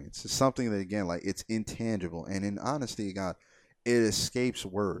experience. It's something that, again, like it's intangible. And in honesty, God, it escapes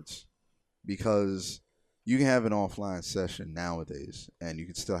words because you can have an offline session nowadays and you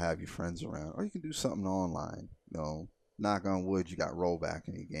can still have your friends around, or you can do something online. Knock on wood, you got rollback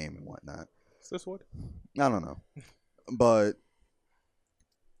in your game and whatnot. Is this wood? I don't know. But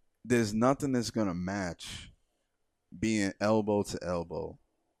there's nothing that's going to match being elbow to elbow,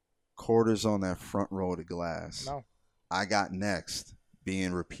 quarters on that front row of the glass. No. I got next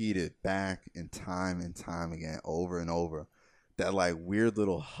being repeated back and time again, over and over. That like weird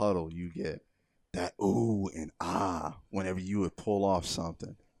little huddle you get, that ooh and ah whenever you would pull off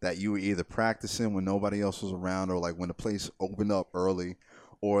something that you were either practicing when nobody else was around, or like when the place opened up early,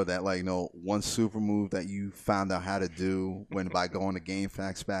 or that like one super move that you found out how to do when by going to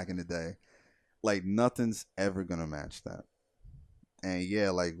GameFAQs back in the day. Like nothing's ever gonna match that. And yeah,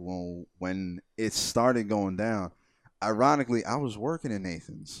 like when it started going down, ironically, I was working in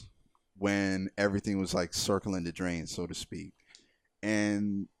Nathan's when everything was like circling the drain, so to speak.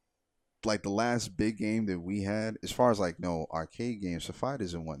 And like the last big game that we had, as far as like arcade games for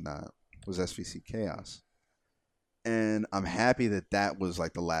fighters and whatnot, was SVC Chaos. And I'm happy that was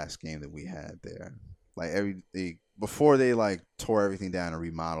like the last game that we had there. Like before they like tore everything down and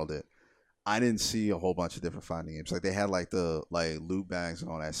remodeled it, I didn't see a whole bunch of different fighting games. Like they had like the like loot bags and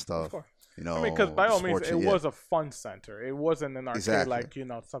all that stuff. I mean, because by all means, it was a fun center. It wasn't an arcade like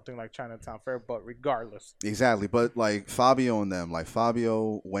something like Chinatown Fair. But regardless, exactly. But like Fabio and them, like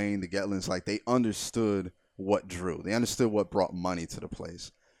Fabio, Wayne, the Getlins, like they understood what drew. They understood what brought money to the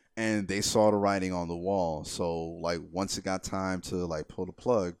place, and they saw the writing on the wall. So like once it got time to like pull the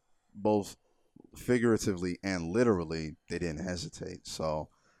plug, both figuratively and literally, they didn't hesitate. So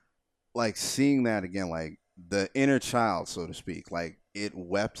like seeing that again, like the inner child, so to speak, like it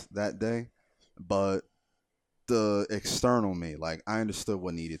wept that day, but the external me, like I understood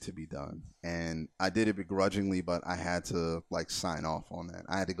what needed to be done, and I did it begrudgingly, but I had to like sign off on that.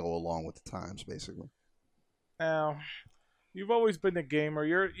 I had to go along with the times, basically. Now, you've always been a gamer.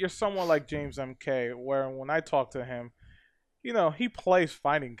 You're someone like James MK, where when I talk to him, he plays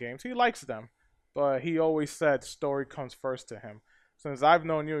fighting games. He likes them, but he always said story comes first to him. Since I've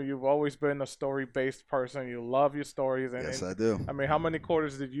known you, you've always been a story-based person. You love your stories. And, yes, I do. I mean, how many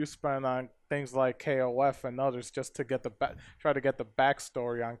quarters did you spend on things like KOF and others just to get try to get the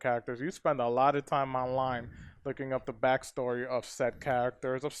backstory on characters? You spend a lot of time online looking up the backstory of said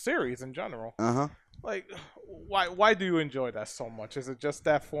characters, of series in general. Like, why do you enjoy that so much? Is it just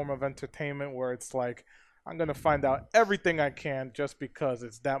that form of entertainment where it's like, I'm going to find out everything I can just because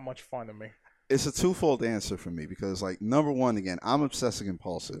it's that much fun to me? It's a twofold answer for me because, like, number one, again, I'm obsessive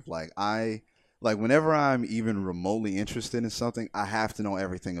compulsive. Like whenever I'm even remotely interested in something, I have to know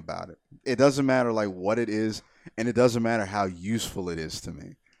everything about it. It doesn't matter like what it is, and it doesn't matter how useful it is to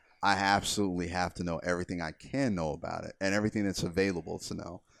me. I absolutely have to know everything I can know about it and everything that's available to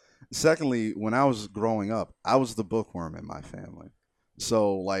know. Secondly, when I was growing up, I was the bookworm in my family.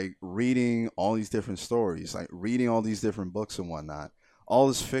 So like reading all these different stories, like reading all these different books and whatnot, all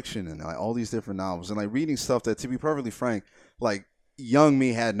this fiction and like all these different novels, and like reading stuff that, to be perfectly frank, like young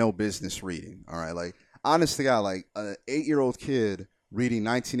me had no business reading. All right, like honest to God, like an 8-year-old kid reading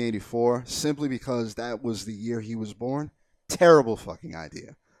 1984 simply because that was the year he was born. Terrible fucking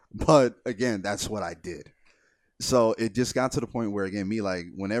idea. But again, that's what I did. So it just got to the point where, again, me, like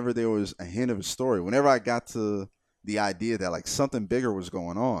whenever there was a hint of a story, whenever I got to the idea that like something bigger was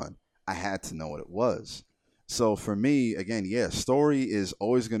going on, I had to know what it was. So for me, again, yeah, story is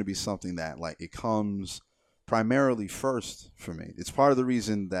always going to be something that like it comes primarily first for me. It's part of the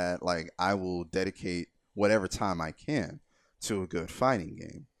reason that like I will dedicate whatever time I can to a good fighting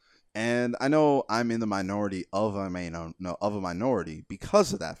game. And I know I'm in the minority of of a minority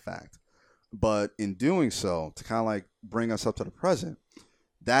because of that fact. But in doing so, to kind of like bring us up to the present,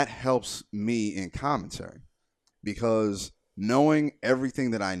 that helps me in commentary because knowing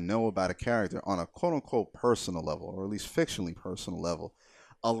everything that I know about a character on a quote unquote personal level, or at least fictionally personal level,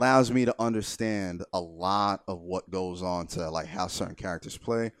 allows me to understand a lot of what goes on to like how certain characters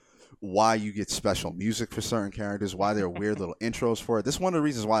play, why you get special music for certain characters, why there are weird little intros for it. This is one of the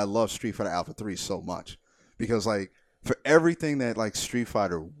reasons why I love Street Fighter Alpha 3 so much. Because like for everything that like Street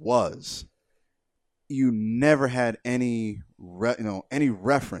Fighter was, you never had any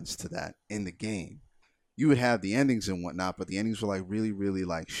reference to that in the game. You would have the endings and whatnot, but the endings were like really, really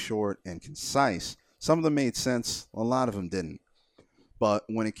like short and concise. Some of them made sense, a lot of them didn't. But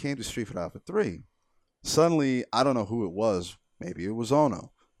when it came to Street Fighter Alpha 3, suddenly I don't know who it was. Maybe it was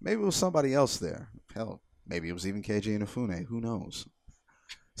Ono. Maybe it was somebody else there. Hell, maybe it was even KJ Inafune. Who knows?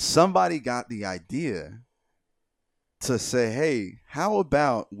 Somebody got the idea to say, hey, how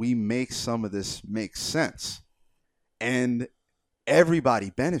about we make some of this make sense? And everybody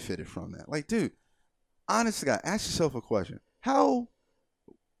benefited from that. Like, dude, honest to God, ask yourself a question. How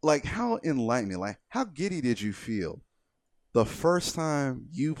enlightening, like, how giddy did you feel the first time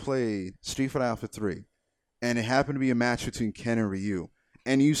you played Street Fighter Alpha 3 and it happened to be a match between Ken and Ryu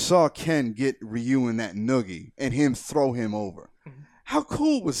and you saw Ken get Ryu in that noogie and him throw him over? How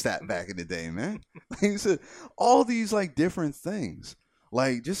cool was that back in the day, man? Like you said, all these like different things.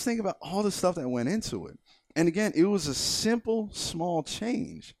 Like just think about all the stuff that went into it. And again, it was a simple, small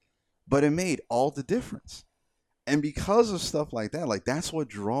change, but it made all the difference. And because of stuff like that, like that's what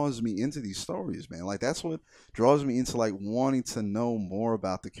draws me into these stories, man. Like that's what draws me into like wanting to know more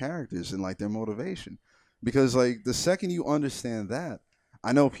about the characters and like their motivation. Because like the second you understand that,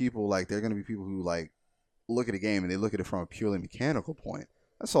 I know people like there are gonna be people who like look at a game and they look at it from a purely mechanical point.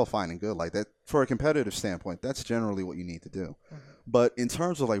 That's all fine and good. Like that for a competitive standpoint, that's generally what you need to do. But in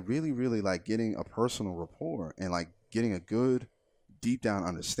terms of like really, really like getting a personal rapport and like getting a good deep down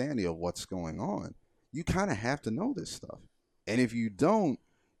understanding of what's going on, you kind of have to know this stuff. And if you don't,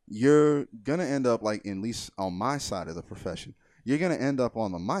 you're gonna end up like, at least on my side of the profession, you're gonna end up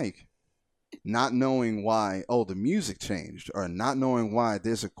on the mic not knowing why, oh, the music changed, or not knowing why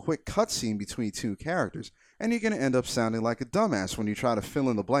there's a quick cutscene between two characters, and you're going to end up sounding like a dumbass when you try to fill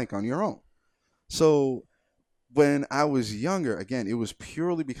in the blank on your own. So when I was younger, again, it was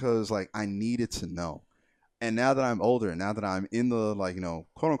purely because like I needed to know. And now that I'm older, and now that I'm in the like,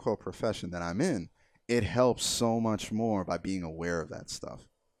 quote unquote profession that I'm in, it helps so much more by being aware of that stuff.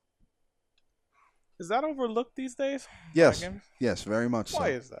 Is that overlooked these days? Yes. Yes, very much Why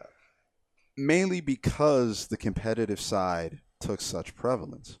so. is that? Mainly because the competitive side took such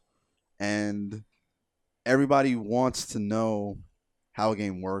prevalence. And everybody wants to know how a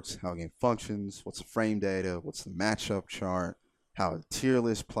game works, how a game functions, what's the frame data, what's the matchup chart, how a tier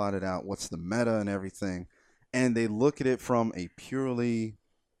list plotted out, what's the meta and everything. And they look at it from a purely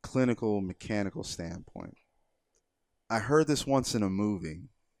clinical, mechanical standpoint. I heard this once in a movie.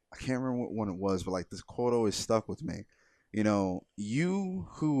 I can't remember what one it was, but like this quote always stuck with me. You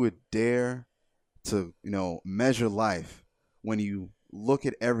who would dare to, measure life when you look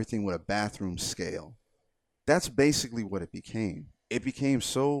at everything with a bathroom scale. That's basically what it became. It became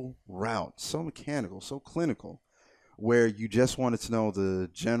so route, so mechanical, so clinical, where you just wanted to know the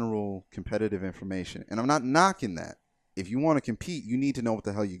general competitive information. And I'm not knocking that. If you want to compete, you need to know what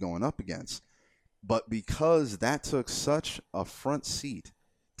the hell you're going up against. But because that took such a front seat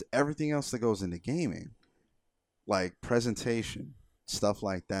to everything else that goes into gaming, like presentation, stuff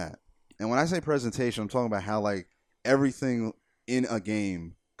like that. And when I say presentation, I'm talking about how like everything in a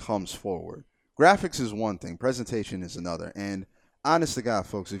game comes forward. Graphics is one thing, presentation is another. And honest to God,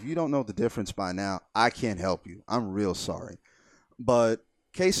 folks, if you don't know the difference by now, I can't help you. I'm real sorry. But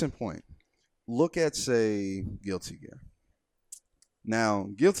case in point, look at, say, Guilty Gear. Now,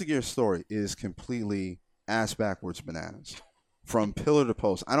 Guilty Gear's story is completely ass backwards bananas. From pillar to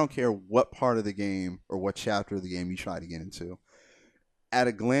post. I don't care what part of the game or what chapter of the game you try to get into. At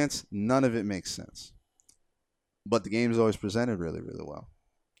a glance, none of it makes sense. But the game is always presented really, really well.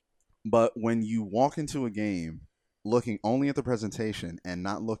 But when you walk into a game looking only at the presentation and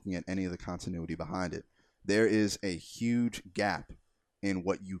not looking at any of the continuity behind it, there is a huge gap in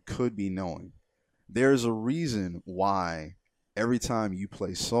what you could be knowing. There's a reason why every time you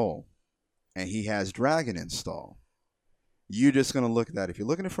play Soul and he has Dragon installed, you're just going to look at that. If you're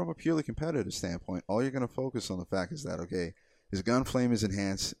looking at it from a purely competitive standpoint, all you're going to focus on the fact is that, okay, his gun flame is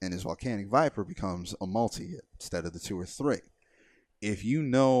enhanced and his volcanic viper becomes a multi-hit instead of the 2 or 3. If you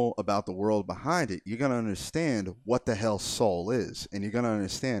know about the world behind it, you're going to understand what the hell Soul is, and you're going to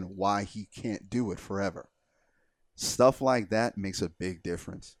understand why he can't do it forever. Stuff like that makes a big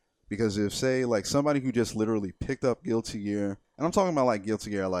difference. Because if, say, like somebody who just literally picked up Guilty Gear, and I'm talking about like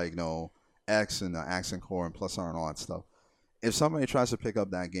Guilty Gear, like, X and Accent Core and Plus R and all that stuff. If somebody tries to pick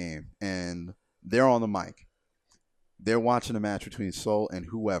up that game and they're on the mic, they're watching a match between Soul and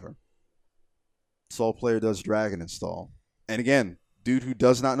whoever. Soul player does Dragon Install. And again, dude who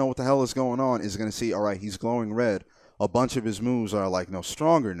does not know what the hell is going on is going to see, all right, he's glowing red. A bunch of his moves are like,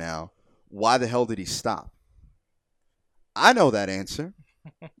 stronger now. Why the hell did he stop? I know that answer.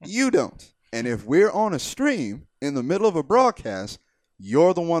 You don't. And if we're on a stream in the middle of a broadcast,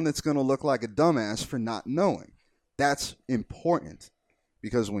 you're the one that's going to look like a dumbass for not knowing. That's important.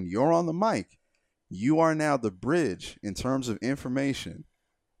 Because when you're on the mic, you are now the bridge in terms of information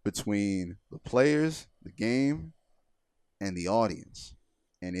between the players, the game, and the audience.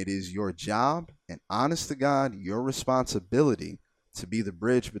 And it is your job, and honest to God, your responsibility to be the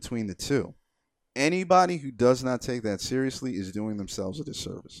bridge between the two. Anybody who does not take that seriously is doing themselves a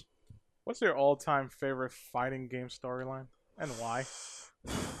disservice. What's your all-time favorite fighting game storyline, and why?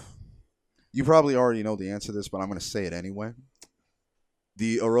 You probably already know the answer to this, but I'm going to say it anyway.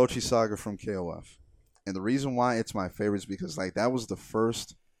 The Orochi Saga from KOF. And the reason why it's my favorite is because that was the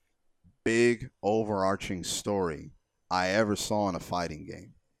first big overarching story I ever saw in a fighting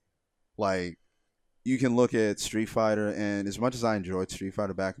game. You can look at Street Fighter, and as much as I enjoyed Street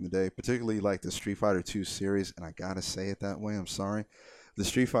Fighter back in the day, particularly the Street Fighter 2 series, and I gotta say it that way, I'm sorry, the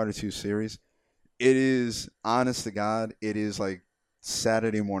Street Fighter 2 series, it is, honest to God, it is like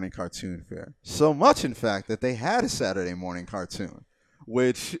Saturday morning cartoon fare. So much, in fact, that they had a Saturday morning cartoon,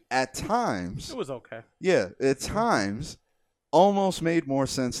 which at times... It was okay. Yeah, at times, almost made more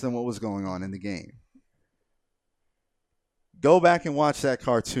sense than what was going on in the game. Go back and watch that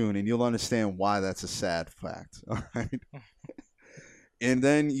cartoon, and you'll understand why that's a sad fact. All right. And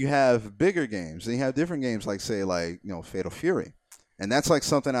then you have bigger games, and you have different games like Fatal Fury, and that's like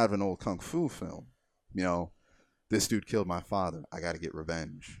something out of an old kung fu film. This dude killed my father. I got to get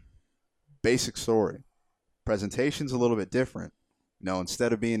revenge. Basic story. Presentation's a little bit different.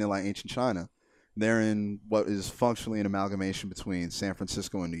 Instead of being in like ancient China, they're in what is functionally an amalgamation between San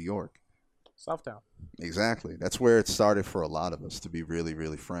Francisco and New York. Southtown. Exactly. That's where it started for a lot of us, to be really,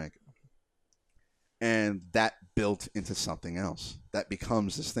 really frank. And that built into something else. That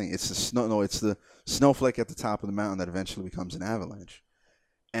becomes this thing. It's the snowflake at the top of the mountain that eventually becomes an avalanche.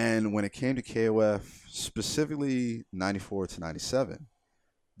 And when it came to KOF, specifically 94 to 97,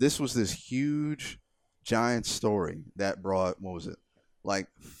 this was this huge, giant story that brought, 4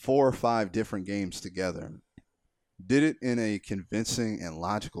 or 5 different games together. Did it in a convincing and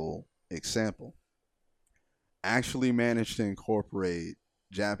logical example. Actually managed to incorporate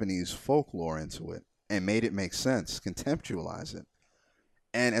Japanese folklore into it and made it make sense, contextualize it,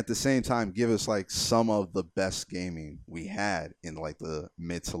 and at the same time give us some of the best gaming we had in the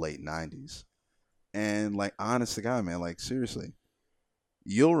mid to late 90s. And honest to God, man, seriously,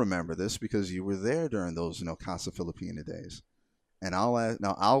 you'll remember this because you were there during those Casa Filipina days. And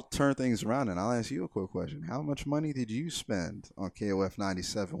I'll turn things around and I'll ask you a quick question. How much money did you spend on KOF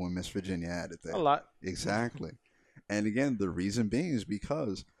 97 when Miss Virginia had it there? A lot. Exactly. And again, the reason being is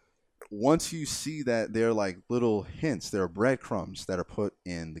because once you see that they're little hints, there are breadcrumbs that are put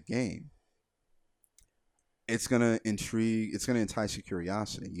in the game, it's going to intrigue, it's going to entice your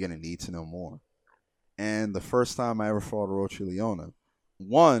curiosity. You're going to need to know more. And the first time I ever fought Orochi Leona,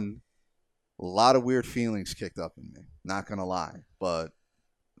 one, a lot of weird feelings kicked up in me. Not going to lie. But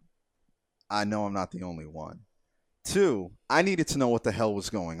I know I'm not the only one. 2, I needed to know what the hell was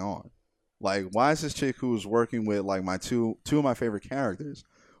going on. Why is this chick who was working with my two of my favorite characters,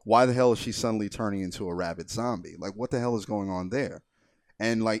 why the hell is she suddenly turning into a rabid zombie? What the hell is going on there?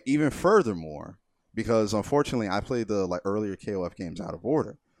 And even furthermore, because unfortunately I played the earlier KOF games out of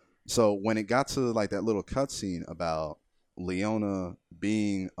order. So when it got to that little cutscene about Leona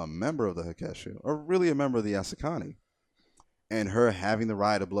being a member of the Hakeshu, or really a member of the Asakani, and her having the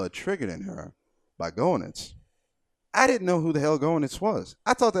Riot of Blood triggered in her by Goenitz, I didn't know who the hell Goenitz was.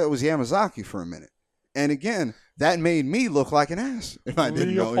 I thought that was Yamazaki for a minute. And again, that made me look like an ass if I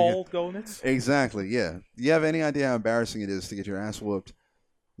didn't know. Leopold Goenitz? Exactly, yeah. Do you have any idea how embarrassing it is to get your ass whooped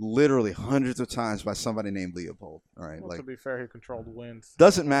literally hundreds of times by somebody named Leopold? All right, well, to be fair, he controlled winds.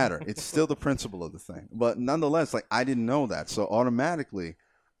 Doesn't matter. It's still the principle of the thing. But nonetheless, I didn't know that. So automatically,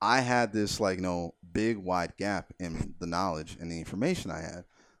 I had this like big wide gap in the knowledge and the information I had.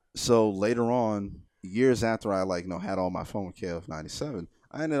 So later on, years after I like had all my fun with KOF 97,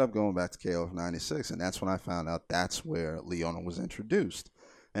 I ended up going back to KOF 96, and that's when I found out that's where Leona was introduced.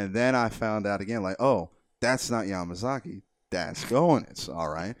 And then I found out again, like, oh, that's not Yamazaki, that's Goenitz, all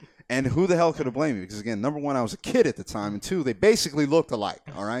right. And who the hell could have blamed me? Because again, number one, I was a kid at the time, and two, they basically looked alike,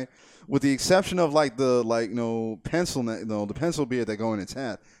 all right. With the exception of like the pencil, the pencil beard that Goenitz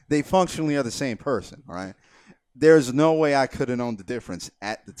had, they functionally are the same person, all right. There's no way I could have known the difference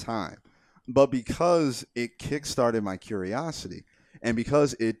at the time, but because it kickstarted my curiosity, and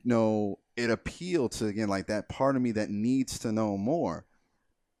because it appealed to again like that part of me that needs to know more,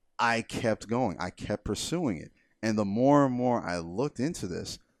 I kept going. I kept pursuing it. And the more and more I looked into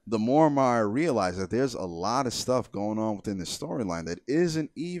this, the more and more I realized that there's a lot of stuff going on within the storyline that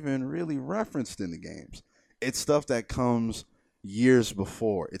isn't even really referenced in the games. It's stuff that comes years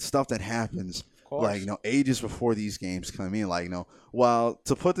before. It's stuff that happens like ages before these games come in. Like while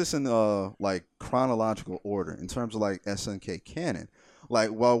to put this in like chronological order in terms of like SNK canon, like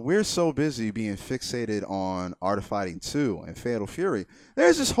while we're so busy being fixated on Art of Fighting 2 and Fatal Fury,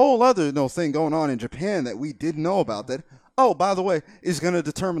 there's this whole other thing going on in Japan that we didn't know about that, oh, by the way, is going to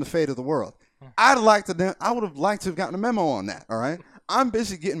determine the fate of the world. I would have liked to have gotten a memo on that, all right? I'm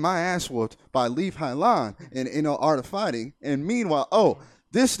busy getting my ass whooped by Leaf Hailan in Art of Fighting, and meanwhile, oh,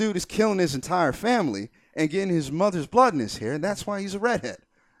 this dude is killing his entire family and getting his mother's blood in his hair, and that's why he's a redhead.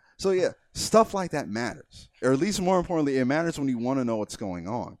 So yeah, stuff like that matters. Or at least more importantly, it matters when you want to know what's going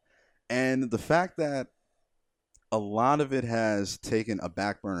on. And the fact that a lot of it has taken a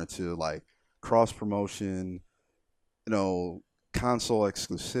back burner to like cross promotion, console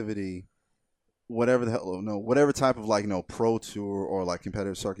exclusivity, whatever the hell, whatever type of like pro tour or like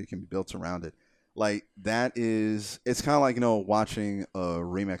competitive circuit can be built around it. Like that is, it's kind of like watching a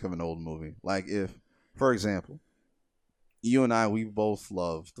remake of an old movie. Like if, for example, you and I, we both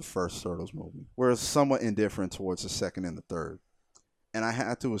love the first Turtles movie. We're somewhat indifferent towards the second and the third. And I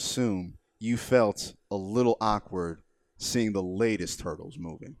had to assume you felt a little awkward seeing the latest Turtles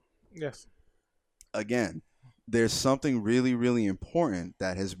movie. Yes. Again, there's something really, really important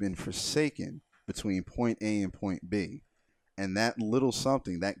that has been forsaken between point A and point B. And that little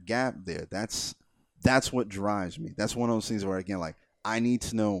something, that gap there, that's what drives me. That's one of those things where, again, like, I need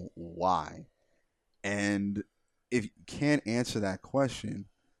to know why. And if you can't answer that question,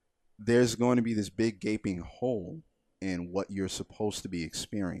 there's going to be this big gaping hole in what you're supposed to be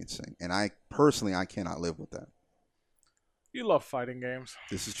experiencing. And I cannot live with that. You love fighting games.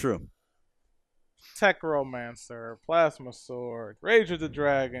 This is true. Tech Romancer, Plasma Sword, Rage of the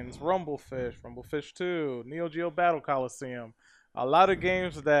Dragons, Rumblefish, Rumblefish 2, Neo Geo Battle Coliseum. A lot of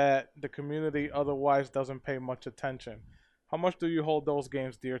games that the community otherwise doesn't pay much attention. How much do you hold those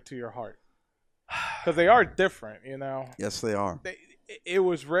games dear to your heart? Because they are different, Yes, they are. It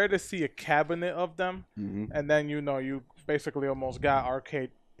was rare to see a cabinet of them, and then you basically almost got arcade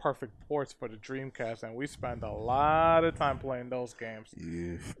perfect ports for the Dreamcast, and we spent a lot of time playing those games.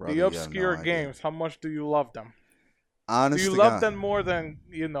 Brother, the obscure games, how much do you love them? Honestly, do you love them more than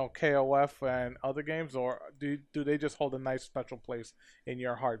KOF and other games, or do they just hold a nice special place in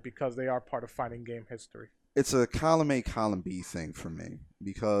your heart because they are part of fighting game history? It's a column A, column B thing for me,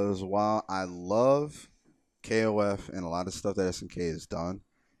 because while I love KOF and a lot of stuff that SNK has done,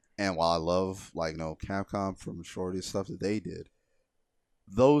 and while I love Capcom for majority of stuff that they did,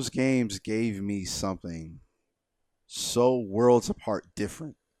 those games gave me something so worlds apart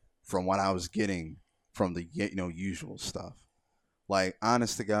different from what I was getting from the usual stuff. Like,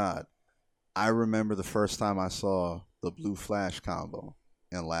 honest to God, I remember the first time I saw the Blue Flash combo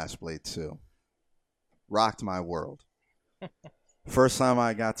in Last Blade 2. Rocked my world. First time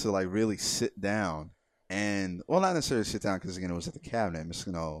I got to really sit down and, well, not necessarily sit down because again it was at the cabinet. Miss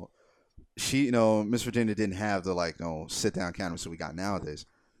Virginia didn't have the sit down cabinet that we got nowadays.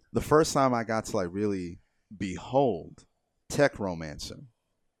 The first time I got to really behold Tech Romancer,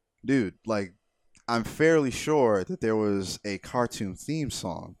 dude, I'm fairly sure that there was a cartoon theme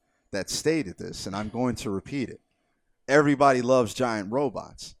song that stated this, and I'm going to repeat it. Everybody loves giant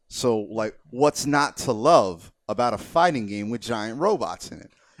robots. So, what's not to love about a fighting game with giant robots in it?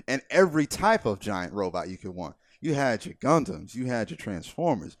 And every type of giant robot you could want. You had your Gundams, you had your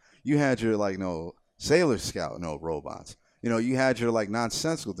Transformers, you had your, Sailor Scout, robots. You had your,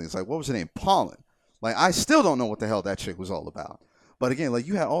 nonsensical things. What was her name? Pollen. I still don't know what the hell that chick was all about. But again,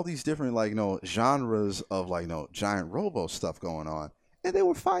 you had all these different, genres of, giant robo stuff going on. And they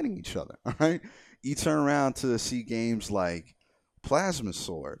were fighting each other, all right? You turn around to see games like Plasma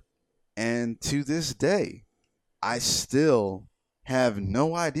Sword. And to this day, I still have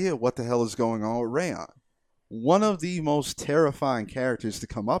no idea what the hell is going on with Rayon. One of the most terrifying characters to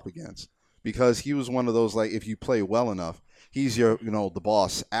come up against because he was one of those, like, if you play well enough, he's your, the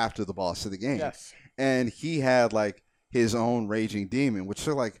boss after the boss of the game. Yes. And he had like his own raging demon, which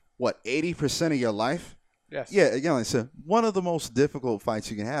are like, what, 80% of your life? Yes. Yeah, again, like I said, one of the most difficult fights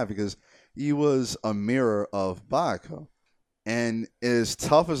you can have because he was a mirror of Baiko. And as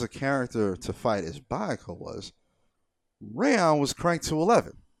tough as a character to fight as Baiko was, Rayon was cranked to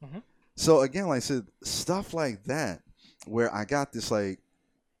 11. Mm-hmm. So again, like I said, stuff like that, where I got this like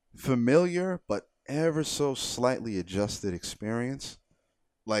familiar but ever so slightly adjusted experience,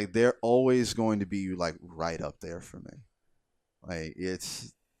 like they're always going to be like right up there for me. Like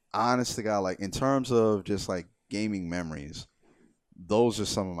it's honest to God, like in terms of just like gaming memories, those are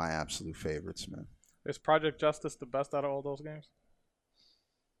some of my absolute favorites, man. Is Project Justice the best out of all those games?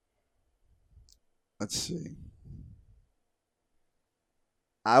 Let's see.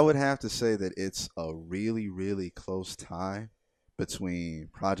 I would have to say that it's a really, really close tie between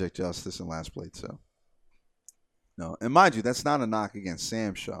Project Justice and Last Blade 2. No, and mind you, that's not a knock against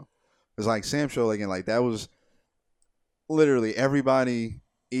Sam Show. Because like Sam Show, again, like that was literally everybody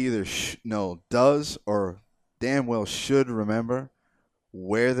either does or damn well should remember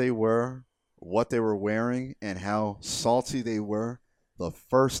where they were, what they were wearing, and how salty they were the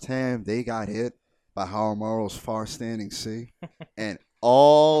first time they got hit by Harumaru's far-standing sea, and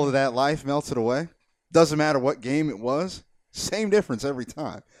all of that life melted away. Doesn't matter what game it was, same difference every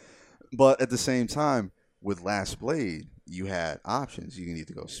time. But at the same time, with Last Blade, you had options. You can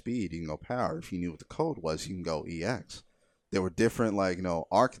either go speed, you can go power. If you knew what the code was, you can go EX. There were different, like,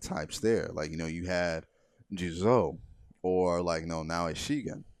 archetypes there. Like, you had Juzo or, like, now it's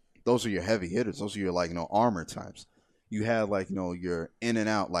Shigen. Those are your heavy hitters. Those are your, like, armor types. You had, like, your in and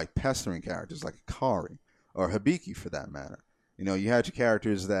out, like, pestering characters, like Akari or Hibiki for that matter. You had your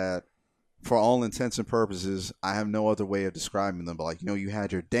characters that, for all intents and purposes, I have no other way of describing them, but, like, you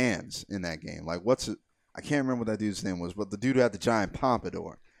had your Dans in that game. Like, I can't remember what that dude's name was, but the dude who had the giant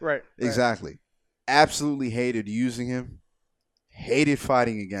pompadour. Right. Exactly. Absolutely hated using him. Hated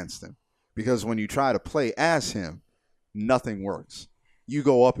fighting against him. Because when you try to play as him, nothing works. You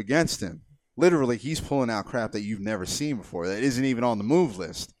go up against him. Literally, he's pulling out crap that you've never seen before that isn't even on the move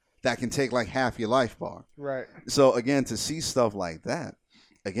list that can take like half your life bar. Right. So, again, to see stuff like that,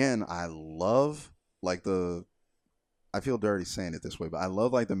 again, I love like I feel dirty saying it this way, but I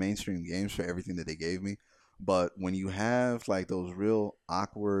love like the mainstream games for everything that they gave me. But when you have like those real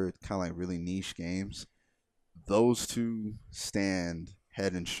awkward, kind of like really niche games, those two stand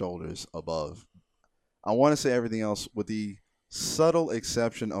head and shoulders above. I want to say everything else with the subtle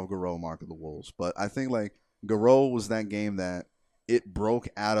exception of Garou Mark of the Wolves. But I think like Garou was that game that it broke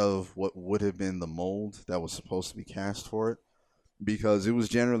out of what would have been the mold that was supposed to be cast for it. Because it was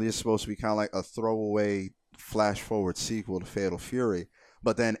generally supposed to be kind of like a throwaway flash forward sequel to Fatal Fury,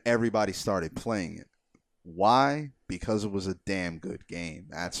 but then everybody started playing it. Why? Because it was a damn good game.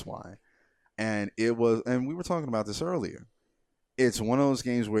 That's why. And we were talking about this earlier. It's one of those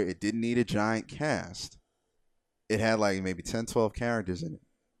games where it didn't need a giant cast. It had like maybe 10, 12 characters in it.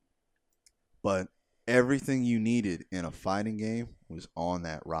 But everything you needed in a fighting game was on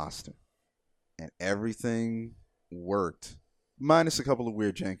that roster. And everything worked. Minus a couple of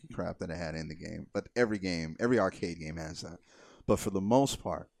weird janky crap that it had in the game. But every arcade game has that. But for the most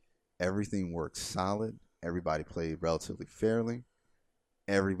part, everything worked solid. Everybody played relatively fairly.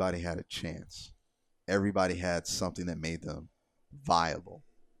 Everybody had a chance. Everybody had something that made them viable.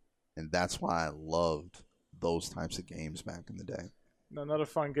 And that's why I loved those types of games back in the day. Another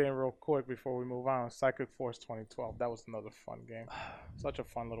fun game real quick before we move on. Psychic Force 2012. That was another fun game. Such a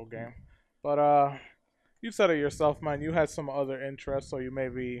fun little game. But you said it yourself, man. You had some other interests, so you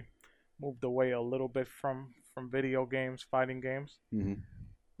maybe moved away a little bit from video games, fighting games. Mm-hmm.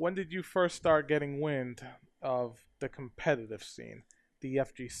 When did you first start getting wind of the competitive scene, the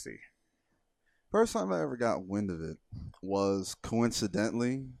FGC? First time I ever got wind of it was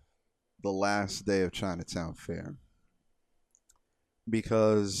coincidentally the last day of Chinatown Fair.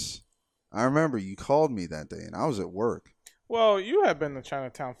 Because I remember you called me that day and I was at work. Well, you had been to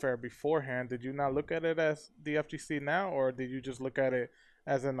Chinatown Fair beforehand. Did you not look at it as the FGC now, or did you just look at it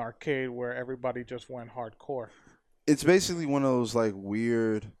as an arcade where everybody just went hardcore? It's basically one of those like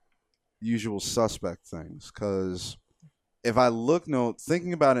weird usual suspect things. Because if I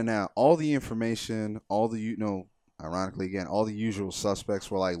thinking about it now, all the information, ironically again, all the usual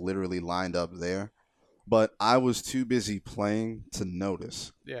suspects were like literally lined up there. But I was too busy playing to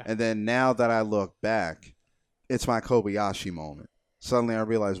notice. Yeah. And then now that I look back, it's my Kobayashi moment. Suddenly I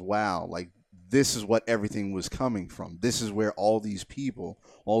realize, wow, like this is what everything was coming from. This is where all these people,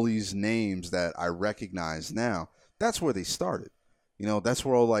 all these names that I recognize now, that's where they started. That's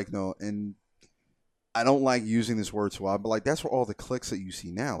where all like no, and I don't like using this word too often, but like that's where all the clicks that you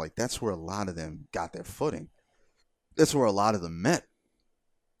see now, like that's where a lot of them got their footing. That's where a lot of them met.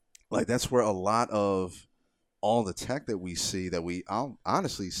 Like that's where a lot of all the tech that we see that I'll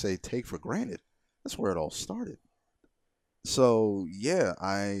honestly say take for granted. That's where it all started. So yeah,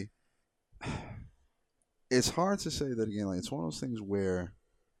 it's hard to say that again. Like it's one of those things where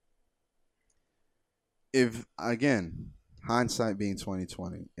if again, hindsight being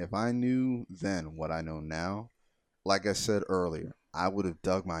 2020, if I knew then what I know now, like I said earlier, I would have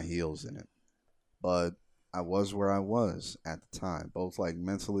dug my heels in it. But I was where I was at the time, both like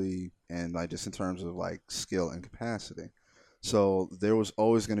mentally and like just in terms of like skill and capacity. So there was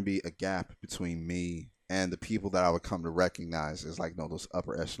always going to be a gap between me and the people that I would come to recognize as like those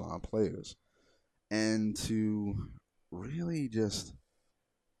upper echelon players. And to really just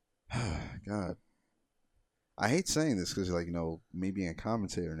God, I hate saying this because like me being a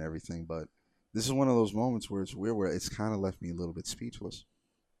commentator and everything, but this is one of those moments where it's weird where it's kind of left me a little bit speechless.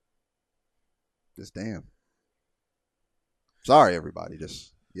 Just damn. Sorry, everybody.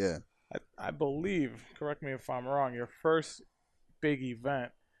 Just yeah. I believe, correct me if I'm wrong, your first big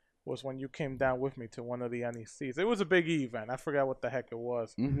event was when you came down with me to one of the NECs. It was a big event. I forgot what the heck it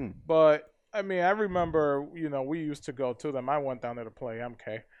was. Mm-hmm. But, I mean, I remember, we used to go to them. I went down there to play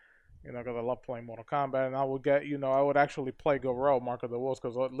MK, because I love playing Mortal Kombat. And I would get, I would actually play Goro, Mark of the Wolves,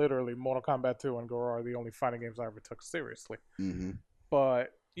 because literally Mortal Kombat 2 and Goro are the only fighting games I ever took seriously. Mm-hmm.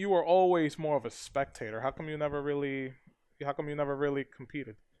 But you were always more of a spectator. How come you never really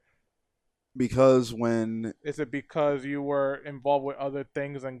competed? Because when Is it because you were involved with other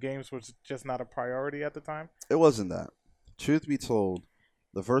things and games was just not a priority at the time? it wasn't that, truth be told,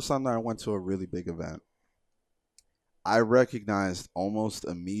 the first time that I went to a really big event, I recognized almost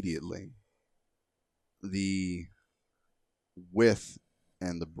immediately the width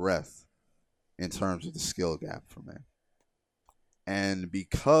and the breadth in terms of the skill gap for me. And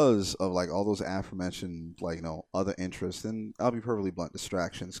because of like all those aforementioned like other interests, and I'll be perfectly blunt,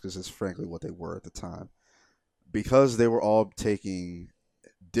 distractions, because it's frankly what they were at the time, because they were all taking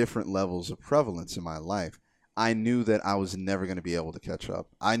different levels of prevalence in my life, I knew that I was never going to be able to catch up.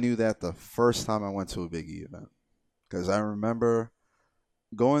 I knew that the first time I went to a Big E event, because I remember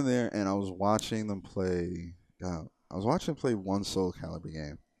going there and I was watching them play. I was watching them play one Soul Calibur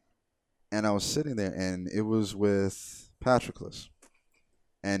game, and I was sitting there, and it was with Patroclus,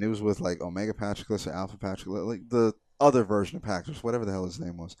 and it was with like Omega Patroclus or Alpha Patroclus, like the other version of Patroclus, whatever the hell his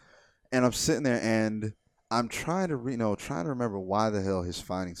name was. And I'm sitting there, and I'm trying to trying to remember why the hell his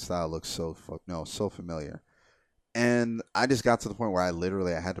fighting style looks so familiar. And I just got to the point where I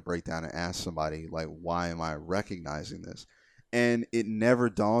had to break down and ask somebody like, why am I recognizing this? And it never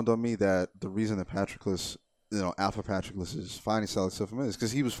dawned on me that the reason that Patroclus, Alpha Patroclus's fighting style is so familiar is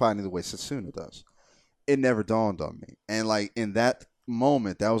because he was fighting the way Setsuna does. It never dawned on me. And like in that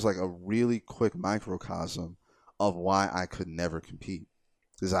moment, that was like a really quick microcosm of why I could never compete.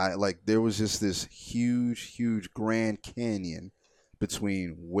 Because there was just this huge, huge Grand Canyon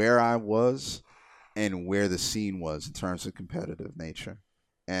between where I was and where the scene was in terms of competitive nature.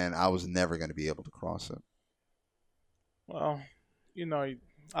 And I was never going to be able to cross it. Well,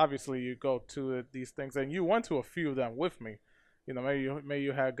 obviously you go to these things, and you went to a few of them with me. Maybe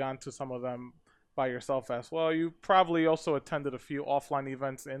you had gone to some of them by yourself as well. You probably also attended a few offline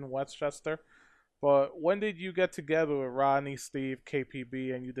events in Westchester. But when did you get together with Rodney, Steve,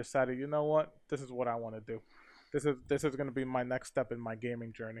 KPB, and you decided, you know what, this is what I want to do? This is going to be my next step in my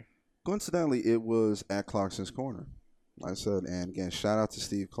gaming journey. Coincidentally, it was at Clarkson's Corner. Like I said, and again, shout out to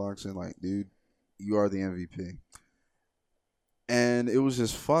Steve Clarkson. Like, dude, you are the MVP. And it was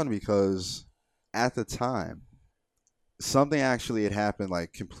just fun because at the time, something actually had happened,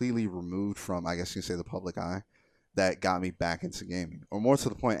 like completely removed from, I guess you could say, the public eye, that got me back into gaming, or more to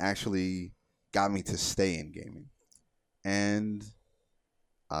the point, actually got me to stay in gaming. And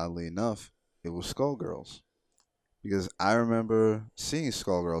oddly enough, it was Skullgirls. Because I remember seeing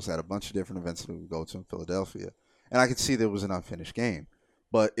Skullgirls at a bunch of different events that we would go to in Philadelphia. And I could see there was an unfinished game.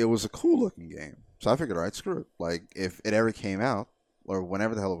 But it was a cool looking game. So I figured, all right, screw it. Like, if it ever came out, or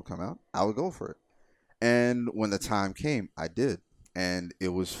whenever the hell it would come out, I would go for it. And when the time came, I did. And it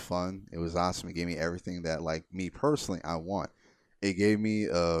was fun. It was awesome. It gave me everything that, like, me personally, I want. It gave me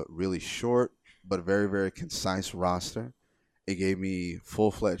a really short, but very, very concise roster. It gave me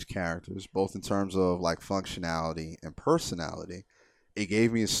full-fledged characters, both in terms of like functionality and personality. It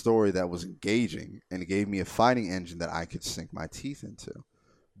gave me a story that was engaging, and it gave me a fighting engine that I could sink my teeth into.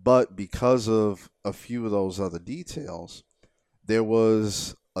 But because of a few of those other details, there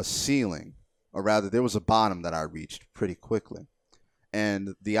was a ceiling, or rather, there was a bottom that I reached pretty quickly.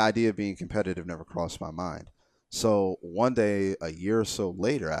 And the idea of being competitive never crossed my mind. So one day, a year or so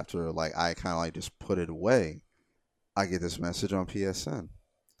later, after like I kind of like just put it away, I get this message on PSN,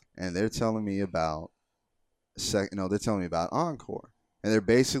 and they're telling me about they're telling me about Encore, and they're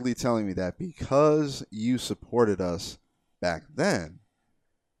basically telling me that because you supported us back then,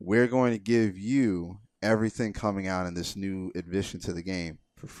 we're going to give you everything coming out in this new addition to the game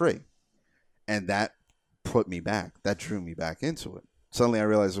for free. And that put me back. That drew me back into it. Suddenly I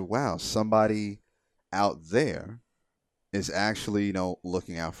realized, wow, somebody out there is actually,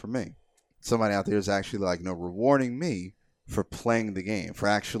 looking out for me. Somebody out there is actually like, rewarding me for playing the game, for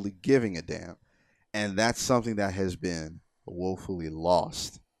actually giving a damn. And that's something that has been woefully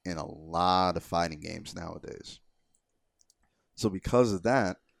lost in a lot of fighting games nowadays. So because of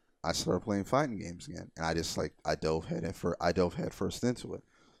that, I started playing fighting games again, and I dove head first into it.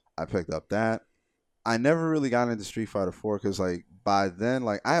 I picked up that. I never really got into Street Fighter 4 because like by then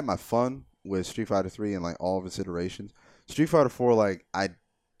like I had my fun with Street Fighter 3 and like all of its iterations. Street Fighter 4 like I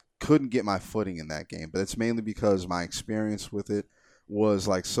couldn't get my footing in that game, but it's mainly because my experience with it was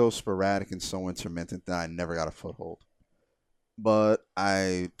like so sporadic and so intermittent that I never got a foothold. But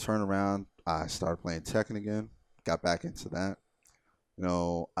I turned around, I started playing Tekken again, got back into that.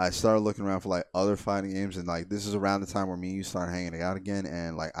 I started looking around for like other fighting games, and like this is around the time where me and you started hanging out again,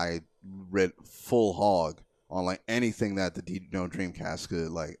 and like I read full hog on like anything that the Dreamcast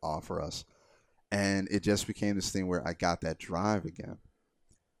could like offer us, and it just became this thing where I got that drive again.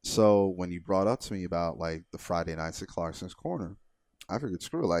 So when you brought up to me about like the Friday nights at Clarkson's Corner, I figured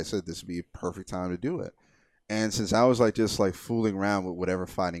screw it. Like I said, this would be a perfect time to do it. And since I was like just like fooling around with whatever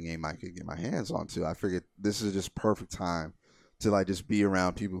fighting game I could get my hands onto, I figured this is just perfect time to like just be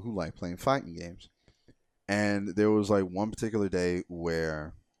around people who like playing fighting games. And there was like one particular day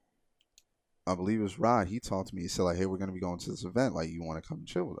where I believe it was Rod. He talked to me. He said like, "Hey, we're gonna be going to this event. Like, you want to come and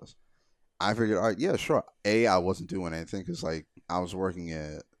chill with us?" I figured, all right, yeah, sure. I wasn't doing anything because like I was working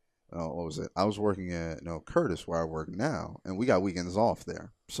at what was it? I was working at Curtis where I work now, and we got weekends off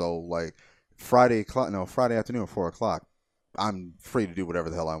there. So like Friday afternoon, 4 o'clock, I'm free to do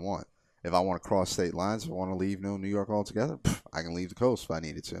whatever the hell I want. If I want to cross state lines, if I want to leave New York altogether, I can leave the coast if I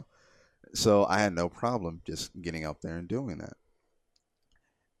needed to. So I had no problem just getting up there and doing that.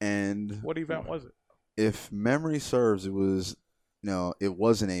 And What event was it? if memory serves, it was it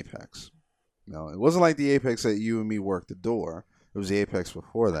was an Apex. No, it wasn't like the Apex that you and me worked the door. It was the Apex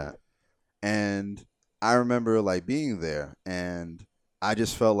before that. And I remember like being there, and I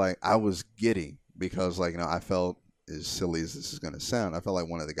just felt like I was giddy because like I felt, as silly as this is gonna sound, I felt like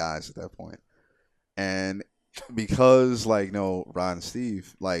one of the guys at that point. And because like Ron and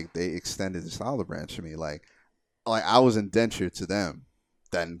Steve, like they extended this olive branch to me, like I was indentured to them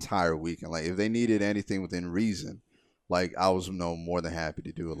that entire week, and like if they needed anything within reason, like I was more than happy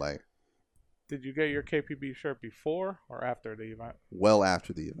to do it. Like, Did you get your KPB shirt before or after the event? well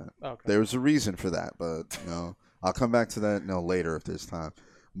after the event. Okay. There was a reason for that, but I'll come back to that later if there's time.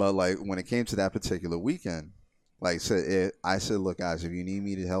 But like when it came to that particular weekend, like I said, look guys, if you need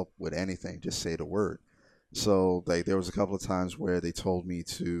me to help with anything, just say the word. So like there was a couple of times where they told me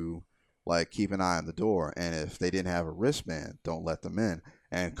to like keep an eye on the door, and if they didn't have a wristband, don't let them in.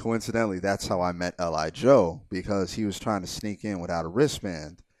 And coincidentally, that's how I met Li Joe, because he was trying to sneak in without a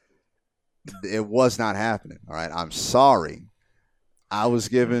wristband. It was not happening. All right, I'm sorry. I was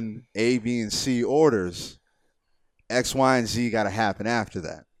given A, B, and C orders. X, Y, and Z got to happen after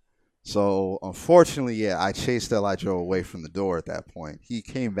that. So unfortunately, yeah, I chased Li Joe away from the door at that point. He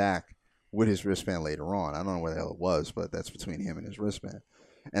came back with his wristband later on. I don't know where the hell it was, but that's between him and his wristband.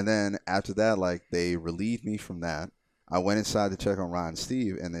 And then after that, like they relieved me from that. I went inside to check on Ron and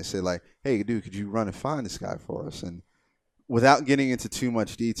Steve, and they said like, "Hey, dude, could you run and find this guy for us?" And without getting into too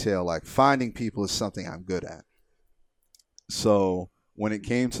much detail, like finding people is something I'm good at. So when it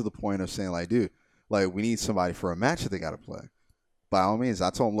came to the point of saying like, dude, like we need somebody for a match that they got to play, by all means,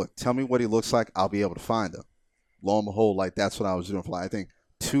 I told him, look, tell me what he looks like. I'll be able to find him. Lo and behold, like that's what I was doing for like, I think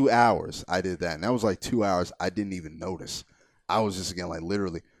 2 hours. I did that, and that was like 2 hours I didn't even notice. I was just again like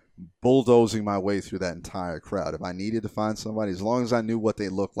literally bulldozing my way through that entire crowd. If I needed to find somebody, as long as I knew what they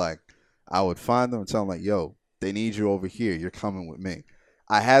looked like, I would find them and tell them like, yo, they need you over here. You're coming with me.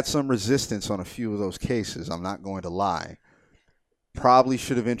 I had some resistance on a few of those cases. I'm not going to lie. Probably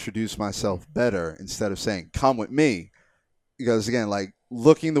should have introduced myself better instead of saying, come with me. Because again, like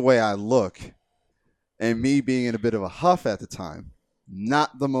looking the way I look and me being in a bit of a huff at the time,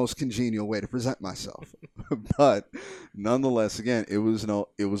 Not the most congenial way to present myself, but nonetheless, again, it was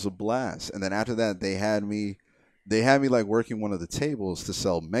a blast. And then after that, they had me like working one of the tables to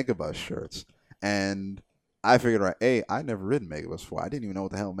sell Megabus shirts, and I figured, right, hey, I'd never ridden Megabus before. I didn't even know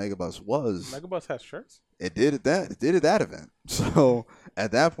what the hell Megabus was. Megabus has shirts. It did at that event. So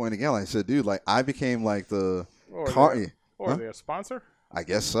at that point, again, like I said, dude, like I became like the Or car. are they a sponsor? I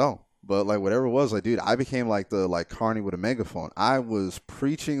guess so. But like whatever it was, like dude, I became like the like Carney with a megaphone. I was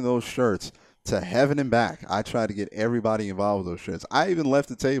preaching those shirts to heaven and back. I tried to get everybody involved with those shirts. I even left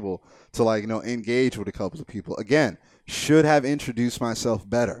the table to like, engage with a couple of people. Again, should have introduced myself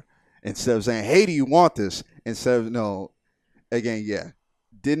better instead of saying, "Hey, do you want this?" Instead of no. Again, yeah,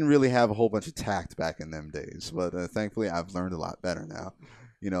 didn't really have a whole bunch of tact back in them days. But thankfully, I've learned a lot better now.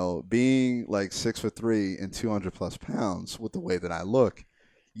 Being like 6'3" and 200 plus pounds with the way that I look,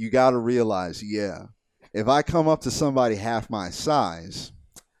 you got to realize, yeah, if I come up to somebody half my size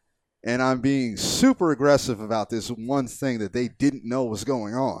and I'm being super aggressive about this one thing that they didn't know was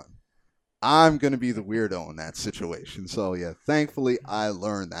going on, I'm going to be the weirdo in that situation. So, yeah, thankfully, I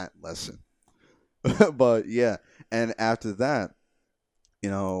learned that lesson. But, yeah, and after that,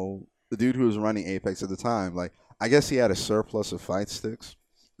 the dude who was running Apex at the time, like, I guess he had a surplus of fight sticks.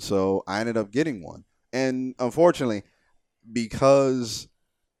 So I ended up getting one. And unfortunately, because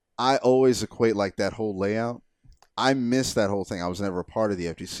I always equate like that whole layout, I missed that whole thing. I was never a part of the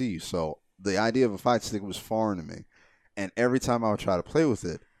FGC. So the idea of a fight stick was foreign to me. And every time I would try to play with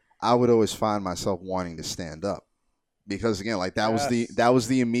it, I would always find myself wanting to stand up. Because again, like Yes. that was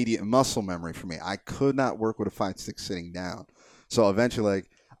the immediate muscle memory for me. I could not work with a fight stick sitting down. So eventually, like,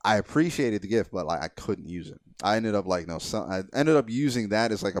 I appreciated the gift, but like I couldn't use it. I ended up like I ended up using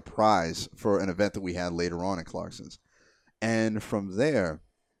that as like a prize for an event that we had later on in Clarkson's. And from there,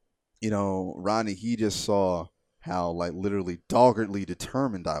 Ronnie, he just saw how like literally doggedly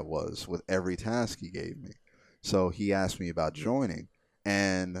determined I was with every task he gave me. So he asked me about joining,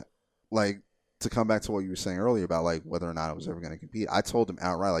 and like, to come back to what you were saying earlier about like whether or not I was ever going to compete, I told him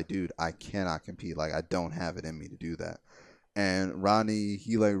outright, like, dude, I cannot compete. Like, I don't have it in me to do that. And Ronnie,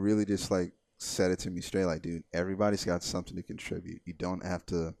 he like really just like said it to me straight, like, dude, everybody's got something to contribute. You don't have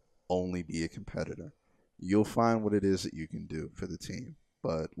to only be a competitor. You'll find what it is that you can do for the team.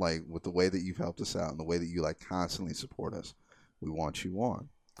 But like with the way that you've helped us out and the way that you like constantly support us, we want you on.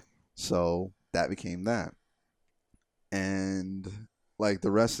 So that became that. And like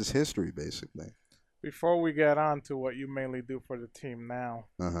the rest is history, basically. Before we get on to what you mainly do for the team now,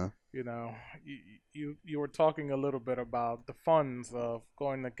 Uh huh. you know, you were talking a little bit about the funds of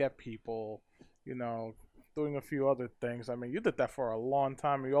going to get people, you know, doing a few other things. I mean, you did that for a long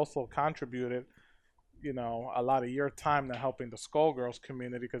time. You also contributed, a lot of your time to helping the Skullgirls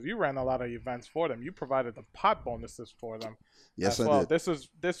community because you ran a lot of events for them. You provided the pot bonuses for them Yes, as I well. did.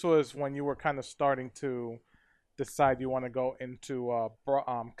 This was when you were kind of starting to decide you want to go into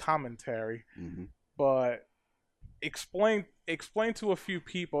commentary, Hmm. but explain to a few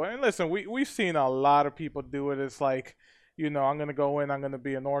people. And listen, we've seen a lot of people do it. It's like, I'm gonna go in, I'm gonna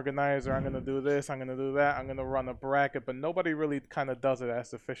be an organizer, I'm gonna do this, I'm gonna do that, I'm gonna run a bracket, but nobody really kind of does it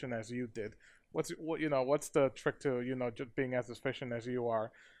as efficient as you did. What's the trick to just being as efficient as you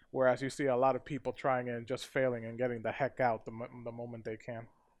are, whereas you see a lot of people trying it and just failing and getting the heck out the moment they can.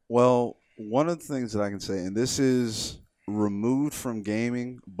 Well, one of the things that I can say, and this is removed from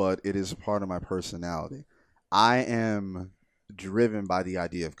gaming, but it is a part of my personality. I am driven by the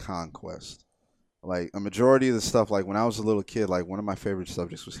idea of conquest. Like a majority of the stuff, like when I was a little kid, like one of my favorite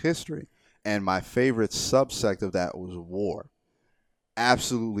subjects was history, and my favorite subsect of that was war.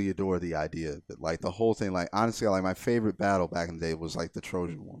 Absolutely adore the idea of it. Like the whole thing, like honestly, like my favorite battle back in the day was like the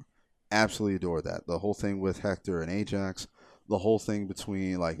Trojan War. Absolutely adore that. The whole thing with Hector and Ajax, the whole thing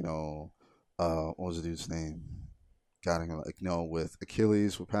between like, what was the dude's name? Got him like, with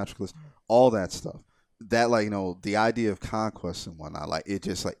Achilles, with Patroclus, all that stuff. That like, the idea of conquest and whatnot, like it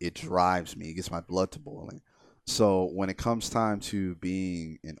just like it drives me. It gets my blood to boiling. So when it comes time to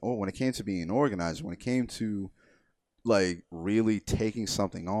being when it came to being an organizer, when it came to like really taking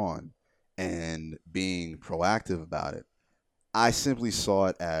something on and being proactive about it, I simply saw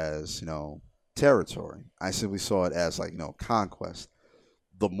it as, territory. I simply saw it as like, conquest.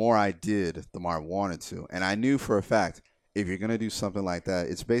 The more I did, the more I wanted to. And I knew for a fact, if you're going to do something like that,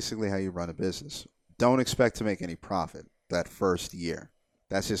 it's basically how you run a business. Don't expect to make any profit that first year.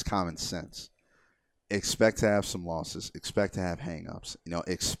 That's just common sense. Expect to have some losses, expect to have hangups,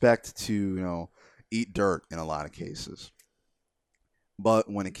 expect to, eat dirt in a lot of cases.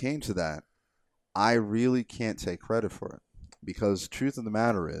 But when it came to that, I really can't take credit for it because truth of the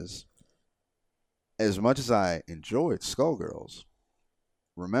matter is, as much as I enjoyed Skullgirls,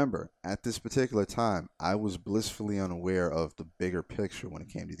 remember, at this particular time, I was blissfully unaware of the bigger picture when it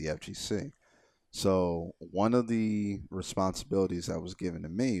came to the FGC. So one of the responsibilities that was given to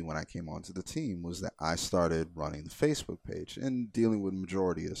me when I came onto the team was that I started running the Facebook page and dealing with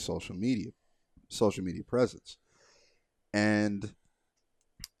majority of social media presence. And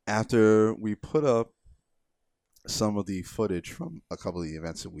after we put up some of the footage from a couple of the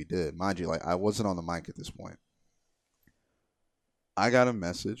events that we did, mind you, like I wasn't on the mic at this point. I got a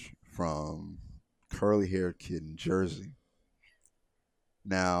message from curly haired kid in Jersey.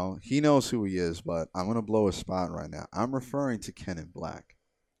 Now, he knows who he is, but I'm going to blow a spot right now. I'm referring to Kenan Black.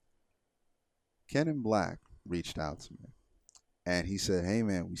 Kenan Black reached out to me and he said, "Hey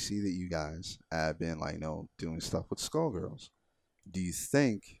man, we see that you guys have been like, doing stuff with Skullgirls. Do you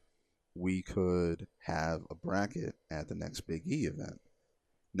think we could have a bracket at the next Big E event?"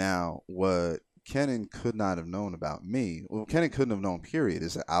 Now, what Kenan could not have known about me, well, Kenan couldn't have known, period,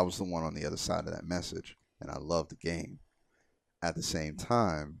 is that I was the one on the other side of that message, and I love the game. At the same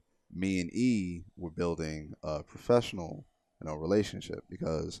time, me and E were building a professional, relationship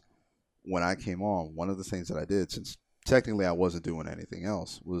because when I came on, one of the things that I did, since technically I wasn't doing anything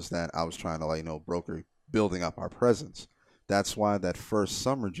else, was that I was trying to broker building up our presence. That's why that first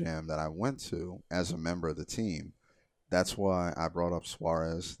summer jam that I went to as a member of the team, that's why I brought up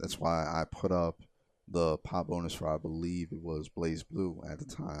Suarez. That's why I put up the pop bonus for, I believe it was Blaze Blue at the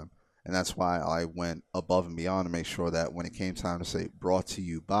time. And that's why I went above and beyond to make sure that when it came time to say brought to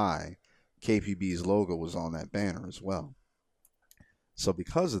you by, KPB's logo was on that banner as well. So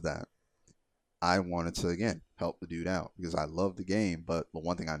because of that, I wanted to, again, help the dude out because I love the game. But the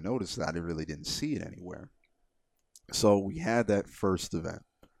one thing I noticed is that I really didn't see it anywhere. So we had that first event.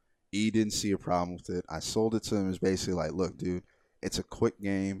 E didn't see a problem with it. I sold it to him as basically like, look, dude, it's a quick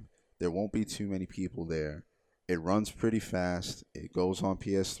game. There won't be too many people there. It runs pretty fast. It goes on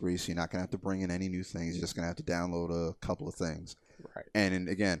PS3, so you're not going to have to bring in any new things. You're just going to have to download a couple of things. Right. And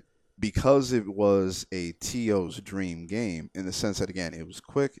again, because it was a TO's dream game, in the sense that, again, it was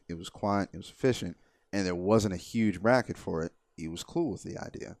quick, it was quiet, it was efficient, and there wasn't a huge bracket for it, he was cool with the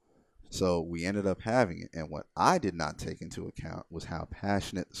idea. So we ended up having it. And what I did not take into account was how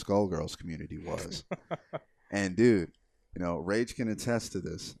passionate the Skullgirls community was. And dude, Rage can attest to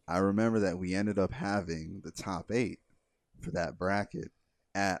this. I remember that we ended up having the top 8 for that bracket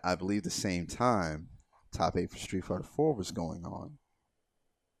at, I believe, the same time top 8 for Street Fighter 4 was going on.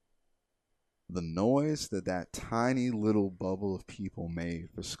 The noise that tiny little bubble of people made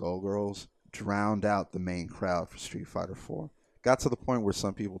for Skullgirls drowned out the main crowd for Street Fighter 4. Got to the point where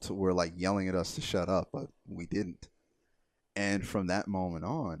some people were like yelling at us to shut up, but we didn't. And from that moment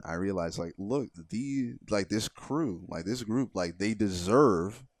on, I realized, like, look, this crew, like this group, like they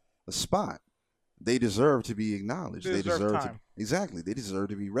deserve a spot. They deserve to be acknowledged. They deserve time. Exactly. They deserve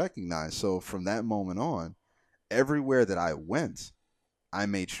to be recognized. So from that moment on, everywhere that I went, I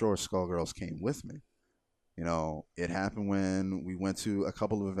made sure Skullgirls came with me. It happened when we went to a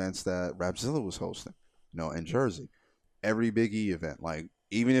couple of events that Rapzilla was hosting, in Jersey. Every Big E event, like,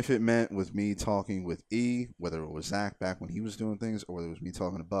 even if it meant with me talking with E, whether it was Zach back when he was doing things, or whether it was me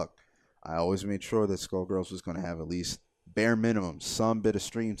talking to Buck, I always made sure that Skullgirls was going to have at least bare minimum some bit of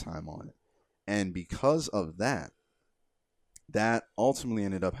stream time on it. And because of that, that ultimately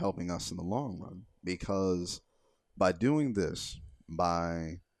ended up helping us in the long run. Because by doing this,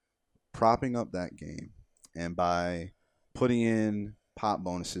 by propping up that game, and by putting in pop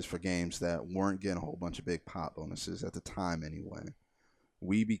bonuses for games that weren't getting a whole bunch of big pop bonuses at the time anyway,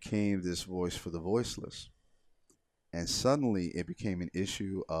 we became this voice for the voiceless. And suddenly it became an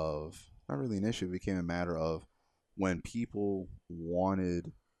issue of, not really an issue, it became a matter of when people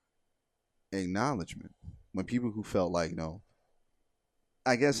wanted acknowledgement, when people who felt like,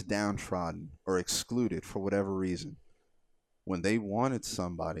 I guess downtrodden or excluded for whatever reason, when they wanted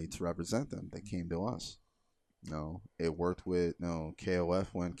somebody to represent them, they came to us. It worked with KOF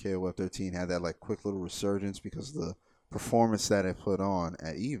when KOF 13 had that like quick little resurgence because of the performance that it put on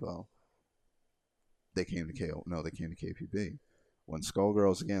at Evo. They came to KPB. When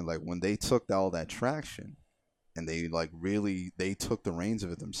Skullgirls, again, like when they took all that traction and they they took the reins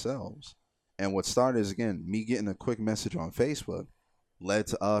of it themselves. And what started is, again, me getting a quick message on Facebook led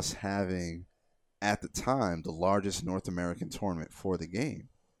to us having, at the time, the largest North American tournament for the game.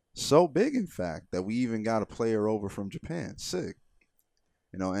 So big, in fact, that we even got a player over from Japan. Sick.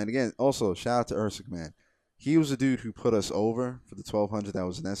 And again, also, shout out to Ursik, man. He was a dude who put us over for the 1200 that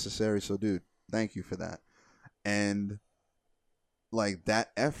was necessary. So, dude, thank you for that. And, like,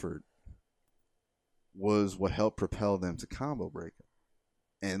 that effort was what helped propel them to Combo Breaker.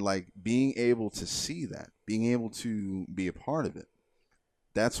 And, like, being able to see that, being able to be a part of it,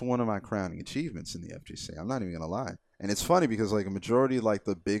 That's one of my crowning achievements in the FGC. I'm not even gonna lie. And it's funny because like a majority of like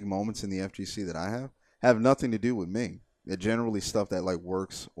the big moments in the FGC that I have nothing to do with me. They're generally stuff that like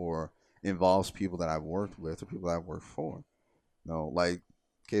works or involves people that I've worked with or people that I've worked for. No, like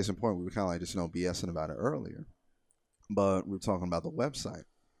case in point, we were kind of like just BSing about it earlier, but we were talking about the website,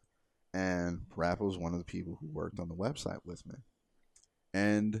 and Rappa was one of the people who worked on the website with me,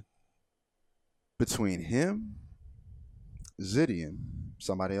 and between him, Zidian,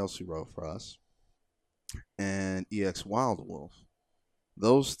 somebody else who wrote for us, and EX Wild Wolf,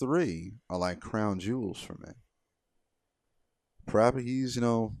 those three are like crown jewels for me. Rappa,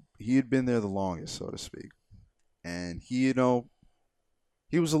 he had been there the longest, so to speak, and he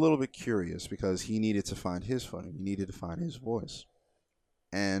was a little bit curious because he needed to find his footing. He needed to find his voice.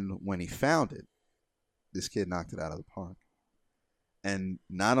 And when he found it, this kid knocked it out of the park. And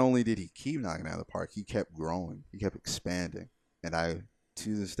not only did he keep knocking it out of the park, he kept growing. He kept expanding. And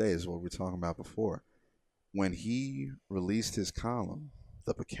to this day, is what we were talking about before. When he released his column,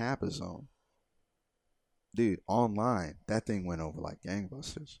 The Pacapa Zone, dude, online, that thing went over like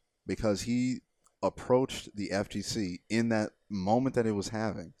gangbusters. Because he approached the FGC in that moment that it was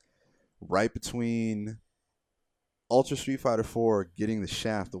having, right between Ultra Street Fighter 4 getting the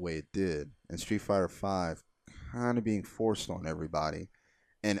shaft the way it did, and Street Fighter 5 kind of being forced on everybody,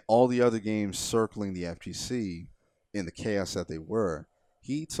 and all the other games circling the FGC in the chaos that they were.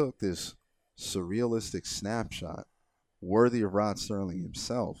 He took this surrealistic snapshot worthy of Rod Sterling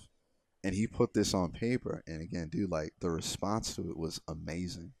himself, and he put this on paper. And again, dude, like the response to it was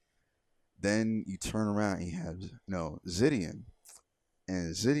amazing. Then you turn around and you have Zidian.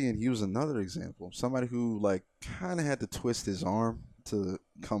 And Zidian, he was another example. Somebody who like kind of had to twist his arm to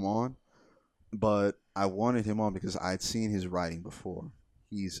come on. But I wanted him on because I'd seen his writing before.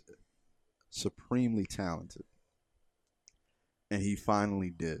 He's supremely talented. And he finally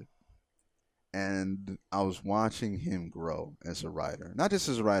did. And I was watching him grow as a writer. Not just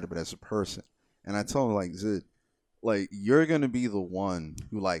as a writer, but as a person. And I told him, like, Zid, like, you're going to be the one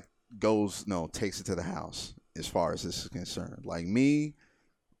who, like, takes it to the house as far as this is concerned. Like me,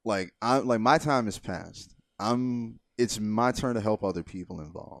 my time has passed. It's my turn to help other people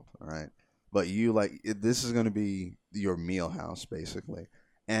involved. All right. But this is going to be your mealhouse basically.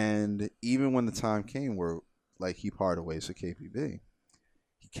 And even when the time came where like he parted ways with KPB,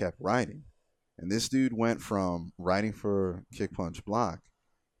 he kept writing. And this dude went from writing for Kick Punch Block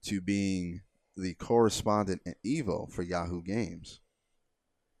to being the correspondent at Evo for Yahoo Games.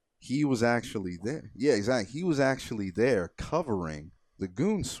 He was actually there. Yeah, exactly. He was actually there covering the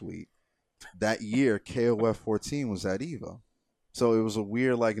Goon Suite that year. KOF 14 was at Evo. So it was a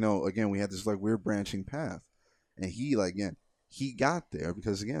weird, again, we had this weird branching path. And he got there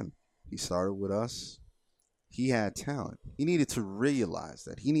because, again, he started with us. He had talent. He needed to realize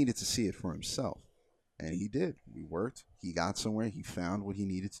that. He needed to see it for himself. And he did. We worked. He got somewhere. He found what he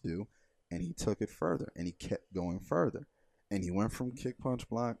needed to do. And he took it further. And he kept going further. And he went from Kick Punch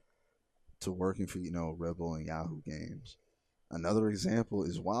Block to working for, Red Bull and Yahoo Games. Another example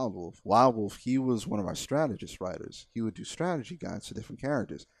is Wild Wolf. Wild Wolf, he was one of our strategist writers. He would do strategy guides to different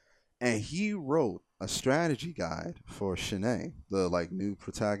characters. And he wrote a strategy guide for Shanae, the new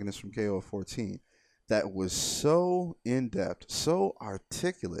protagonist from KOF 14, that was so in-depth, so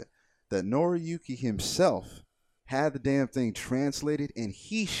articulate, that Noriyuki himself had the damn thing translated and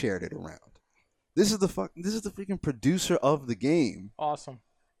he shared it around. This is the freaking producer of the game. Awesome.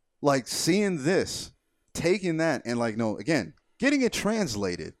 Like seeing this, taking that and again, getting it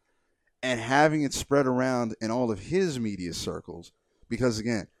translated and having it spread around in all of his media circles. Because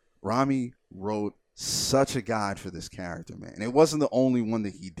again, Rami wrote such a guide for this character, man. And it wasn't the only one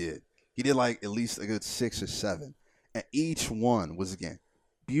that he did. He did at least a good 6 or 7. And each one was, again,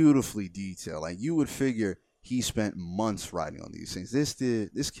 beautifully detailed. Like you would figure he spent months writing on these things.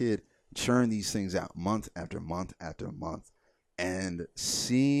 This kid churned these things out month after month after month. And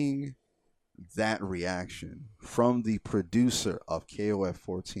seeing that reaction from the producer of KOF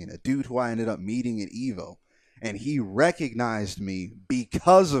 14, a dude who I ended up meeting at Evo, and he recognized me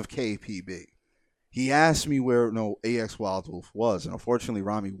because of KPB. He asked me where AX Wild Wolf was, and unfortunately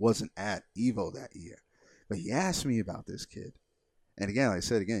Rami wasn't at Evo that year. But he asked me about this kid. And again, like I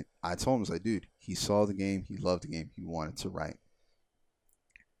said, I told him, I was like, dude, he saw the game, he loved the game, he wanted to write.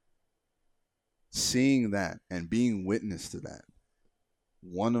 Seeing that and being witness to that,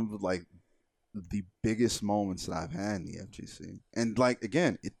 one of the biggest moments that I've had in the FGC. And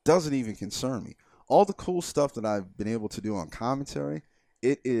again, it doesn't even concern me. All the cool stuff that I've been able to do on commentary,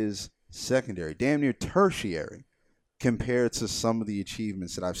 it is secondary, damn near tertiary, compared to some of the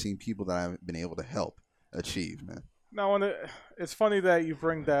achievements that I've seen people that I've been able to help achieve, man. Now, it's funny that you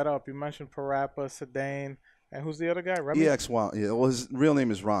bring that up. You mentioned Parappa, Sedaine, and who's the other guy? Remy. EX Wild. Yeah, well, his real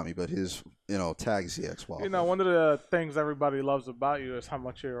name is Rami, but his tag is EX You Wild. know, one of the things everybody loves about you is how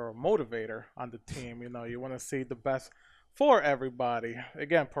much you're a motivator on the team. You know, you want to see the best for everybody.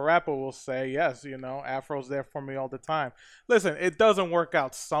 Again, Parappa will say, yes, Afro's there for me all the time. Listen, it doesn't work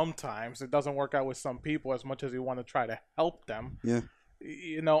out sometimes. It doesn't work out with some people as much as you want to try to help them. Yeah.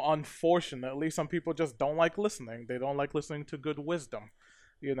 Unfortunately, some people just don't like listening. They don't like listening to good wisdom.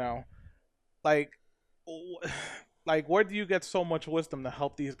 You know, like like where do you get so much wisdom to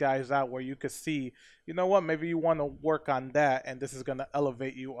help these guys out where you could see, you know what, maybe you want to work on that and this is going to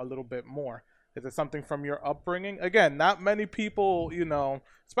elevate you a little bit more? Is it something from your upbringing? Again, not many people,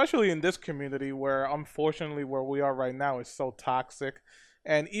 especially in this community where unfortunately where we are right now is so toxic.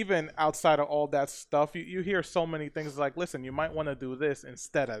 And even outside of all that stuff, you hear so many things like, listen, you might want to do this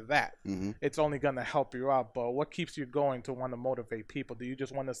instead of that. Hmm. It's only going to help you out. But what keeps you going to want to motivate people? Do you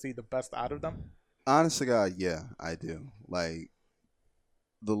just want to see the best out of them? Honest to God, yeah, I do. Like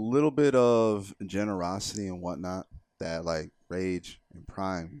the little bit of generosity and whatnot that like Rage and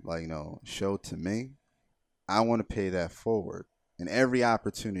Prime showed to me. I want to pay that forward, and every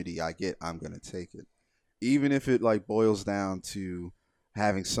opportunity I get, I'm gonna take it, even if it like boils down to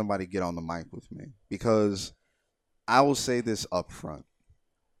having somebody get on the mic with me. Because I will say this up front: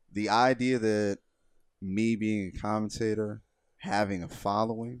 the idea that me being a commentator, having a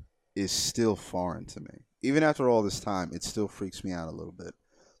following, is still foreign to me. Even after all this time, it still freaks me out a little bit.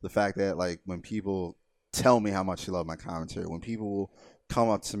 The fact that like when people tell me how much they love my commentary, when people will come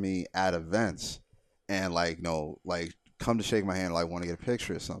up to me at events and like come to shake my hand, like want to get a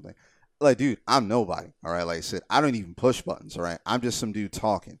picture or something. Like, dude, I'm nobody. All right, like I said, I don't even push buttons. All right, I'm just some dude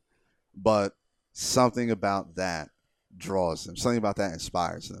talking. But something about that draws them. Something about that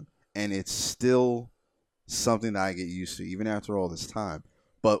inspires them, and it's still something that I get used to even after all this time.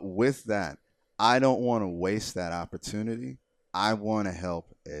 But with that, I don't want to waste that opportunity. I want to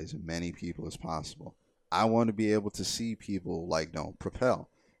help as many people as possible. I want to be able to see people propel.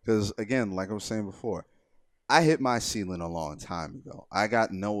 Because again, like I was saying before, I hit my ceiling a long time ago. I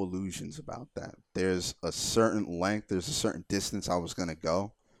got no illusions about that. There's a certain length, there's a certain distance I was going to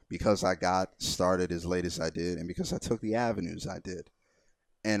go because I got started as late as I did and because I took the avenues I did.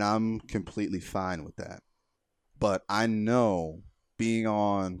 And I'm completely fine with that. But I know being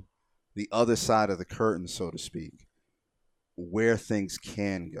on the other side of the curtain, so to speak, where things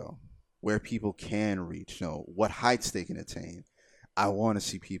can go, where people can reach, what heights they can attain. I want to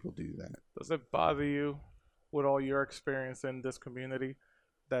see people do that. Does it bother you with all your experience in this community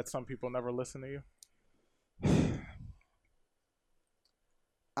that some people never listen to you?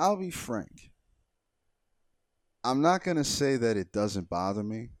 I'll be frank. I'm not going to say that it doesn't bother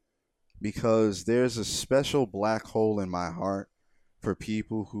me because there's a special black hole in my heart for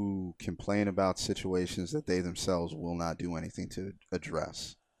people who complain about situations that they themselves will not do anything to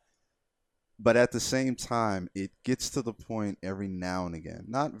address. But at the same time, it gets to the point every now and again,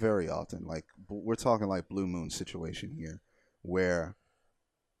 not very often, like we're talking like Blue Moon situation here, where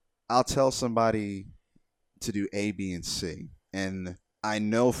I'll tell somebody to do A, B, and C, and I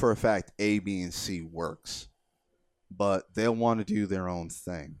know for a fact A, B, and C works, but they'll want to do their own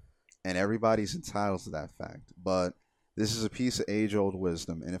thing, and everybody's entitled to that fact. But this is a piece of age-old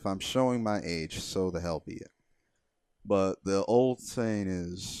wisdom, and if I'm showing my age, so the hell be it. But the old saying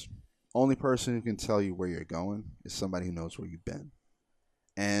is, only person who can tell you where you're going is somebody who knows where you've been.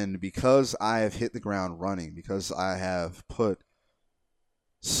 And because I have hit the ground running, because I have put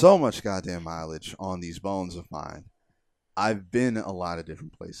so much goddamn mileage on these bones of mine, I've been a lot of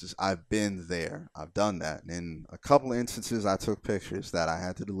different places. I've been there. I've done that. And in a couple of instances, I took pictures that I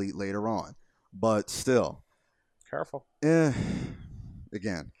had to delete later on. But still, Careful.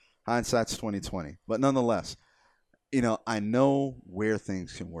 again, hindsight's 2020. But nonetheless, I know where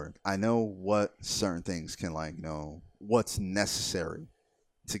things can work. I know what certain things can what's necessary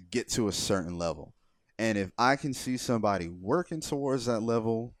to get to a certain level. And if I can see somebody working towards that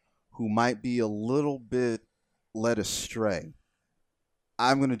level who might be a little bit led astray,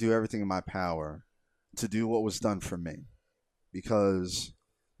 I'm going to do everything in my power to do what was done for me. Because,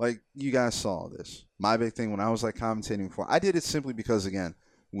 like, you guys saw this. My big thing when I was commentating before, I did it simply because, again,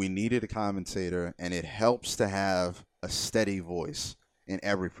 we needed a commentator, and it helps to have a steady voice in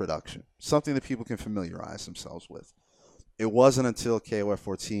every production, something that people can familiarize themselves with. It wasn't until KOF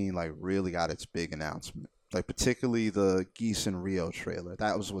 14 really got its big announcement, particularly the Geese and Rio trailer.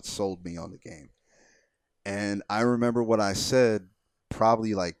 That was what sold me on the game. And I remember what I said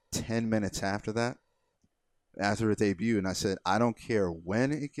probably 10 minutes after that, after it debuted, and I said, I don't care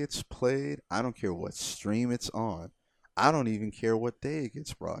when it gets played, I don't care what stream it's on. I don't even care what day it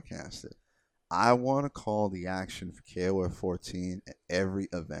gets broadcasted. I want to call the action for KOF 14 at every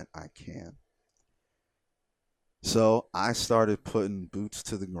event I can. So I started putting boots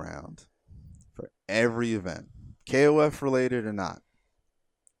to the ground for every event, KOF related or not.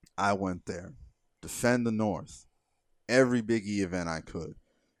 I went there, defend the North, every Big E event I could,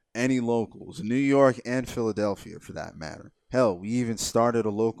 any locals, New York and Philadelphia for that matter. Hell, we even started a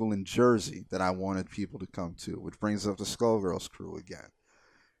local in Jersey that I wanted people to come to, which brings up the Skullgirls crew again.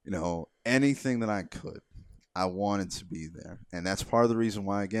 You know, anything that I could, I wanted to be there. And that's part of the reason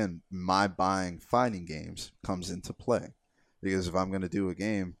why, again, my buying fighting games comes into play. Because if I'm going to do a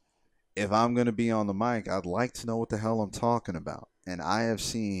game, if I'm going to be on the mic, I'd like to know what the hell I'm talking about. And I have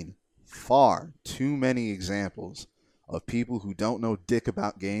seen far too many examples of people who don't know dick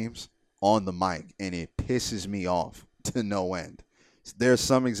about games on the mic, and it pisses me off to no end. There's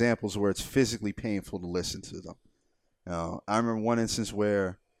some examples where it's physically painful to listen to them. I remember one instance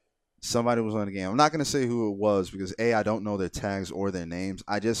where somebody was on a game. I'm not going to say who it was because A, I don't know their tags or their names.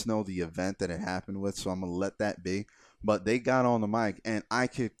 I just know the event that it happened with, so I'm going to let that be. But they got on the mic, and I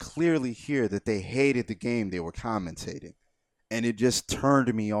could clearly hear that they hated the game they were commentating. And it just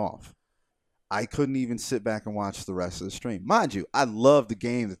turned me off. I couldn't even sit back and watch the rest of the stream. Mind you, I love the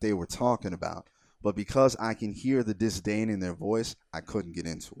game that they were talking about. But because I can hear the disdain in their voice, I couldn't get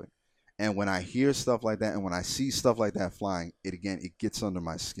into it. And when I hear stuff like that and when I see stuff like that flying, it gets under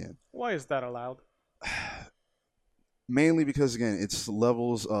my skin. Why is that allowed? Mainly because, again, it's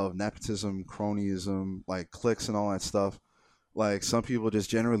levels of nepotism, cronyism, like cliques and all that stuff. Like, some people are just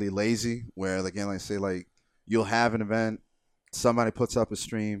generally lazy, where, again, like, say, like, you'll have an event, somebody puts up a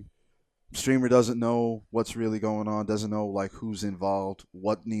stream, streamer doesn't know what's really going on, doesn't know, like, who's involved,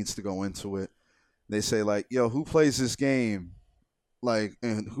 what needs to go into it. They say, like, yo, who plays this game? Like,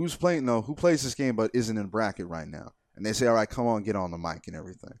 and who plays this game but isn't in bracket right now? And they say, all right, come on, get on the mic and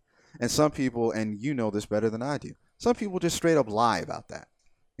everything. And some people, and you know this better than I do, some people just straight up lie about that.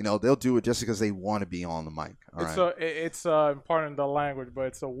 You know, they'll do it just because they want to be on the mic. It's pardon the language, but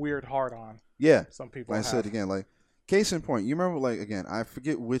it's a weird hard on. Yeah. Some people Like I said again, like, case in point, you remember, like, again, I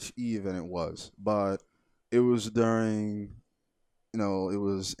forget which E event it was, but it was during, it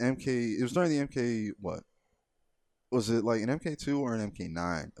was MK, it was during the MK, what? Was it like an MK2 or an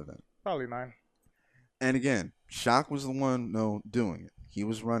MK9 event? Probably 9. And again, Shock was the one doing it. He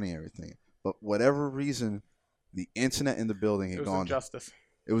was running everything. But whatever reason, the internet in the building had gone. Injustice.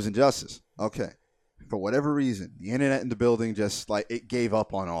 It was injustice. Okay. For whatever reason, the internet in the building just, like, it gave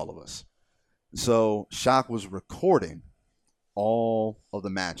up on all of us. So Shock was recording all of the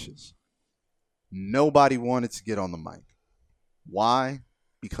matches. Nobody wanted to get on the mic. Why?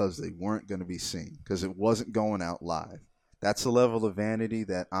 Because they weren't going to be seen. Because it wasn't going out live. That's a level of vanity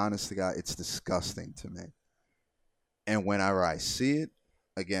that, honest to God, it's disgusting to me. And whenever I see it,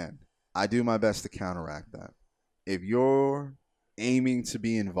 again, I do my best to counteract that. If you're aiming to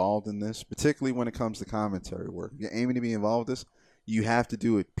be involved in this, particularly when it comes to commentary work, if you're aiming to be involved in this, you have to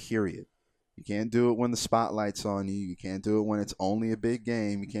do it, period. You can't do it when the spotlight's on you. You can't do it when it's only a big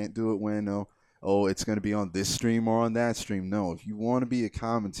game. You can't do it when, it's going to be on this stream or on that stream. No, if you want to be a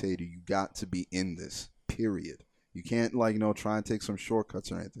commentator, you got to be in this, period. You can't, try and take some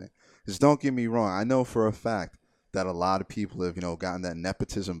shortcuts or anything. Because don't get me wrong, I know for a fact that a lot of people have, gotten that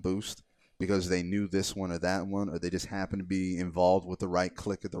nepotism boost because they knew this one or that one, or they just happened to be involved with the right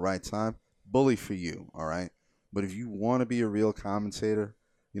click at the right time. Bully for you, all right? But if you want to be a real commentator,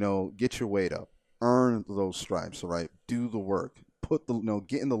 get your weight up. Earn those stripes, all right? Do the work.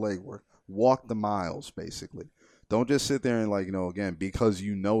 Get in the legwork. Walk the miles, basically. Don't just sit there and, again, because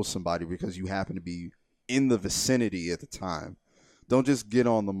you know somebody, because you happen to be in the vicinity at the time. Don't just get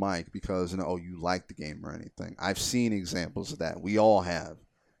on the mic because, you like the game or anything. I've seen examples of that. We all have.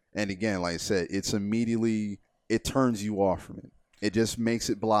 And again, like I said, it turns you off from it. It just makes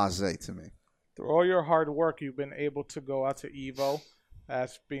it blasé to me. Through all your hard work, you've been able to go out to EVO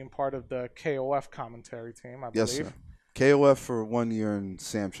as being part of the KOF commentary team, I believe. Yes, sir. KOF for 1 year and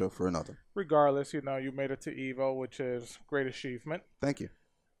Sam Show for another. Regardless, you made it to EVO, which is great achievement. Thank you.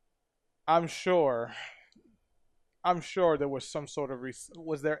 I'm sure there was some sort of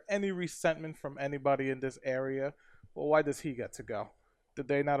was there any resentment from anybody in this area? Well, why does he get to go? Did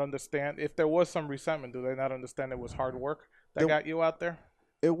they not understand? If there was some resentment, do they not understand it was hard work that got you out there?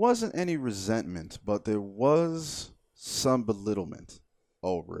 It wasn't any resentment, but there was some belittlement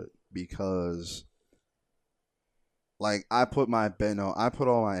over it because, I put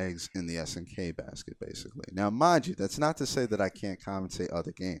all my eggs in the SNK basket, basically. Now, mind you, that's not to say that I can't commentate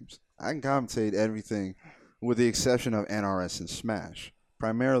other games. I can commentate everything with the exception of NRS and Smash,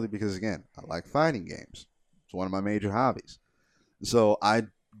 primarily because, again, I like fighting games. It's one of my major hobbies. So I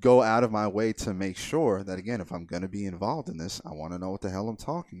go out of my way to make sure that, again, if I'm going to be involved in this, I want to know what the hell I'm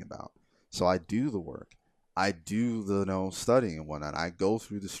talking about. So I do the work. I do the studying and whatnot. I go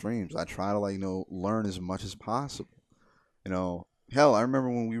through the streams. I try to learn as much as possible. Hell, I remember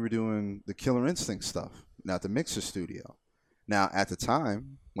when we were doing the Killer Instinct stuff at the Mixer Studio. Now, at the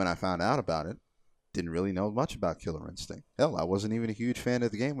time when I found out about it, didn't really know much about Killer Instinct. Hell, I wasn't even a huge fan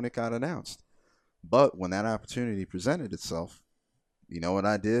of the game when it got announced. But when that opportunity presented itself, you know what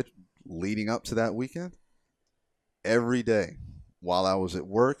I did leading up to that weekend? Every day while I was at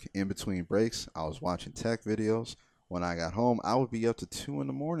work, in between breaks, I was watching tech videos. When I got home, I would be up to 2 in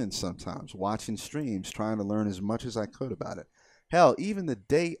the morning sometimes watching streams, trying to learn as much as I could about it. Hell, even the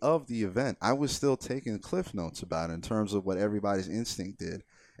day of the event, I was still taking cliff notes about it in terms of what everybody's instinct did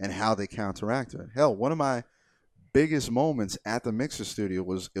and how they counteracted it. Hell, one of my biggest moments at the Mixer Studio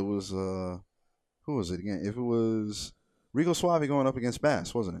was who was it again? If it was Rico Suave going up against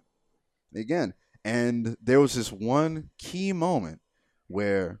Bass, wasn't it? Again, and there was this one key moment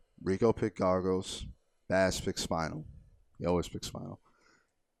where Rico picked Gargos, Bass picked Spinal. He always picks Spinal.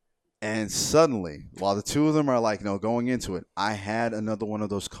 And suddenly, while the two of them are going into it, I had another one of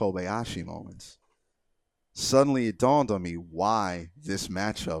those Kobayashi moments. Suddenly it dawned on me why this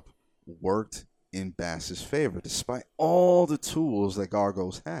matchup worked in Bass's favor, despite all the tools that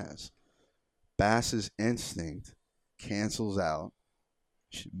Gargos has. Bass's instinct cancels out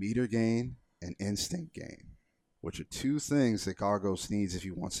meter gain and instinct gain, which are two things that Gargos needs if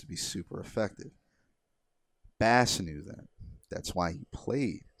he wants to be super effective. Bass knew that. That's why he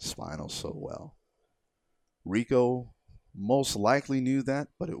played Spinal so well. Rico most likely knew that,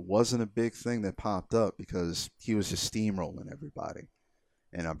 but it wasn't a big thing that popped up because he was just steamrolling everybody.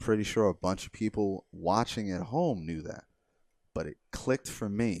 And I'm pretty sure a bunch of people watching at home knew that. But it clicked for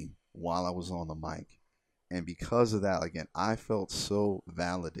me while I was on the mic. And because of that, again, I felt so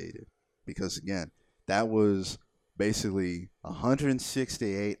validated. Because, again, that was basically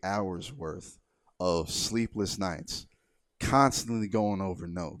 168 hours worth of sleepless nights, constantly going over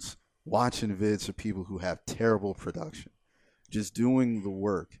notes, watching vids of people who have terrible production, just doing the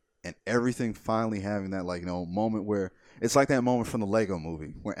work, and everything finally having that moment where it's like that moment from the Lego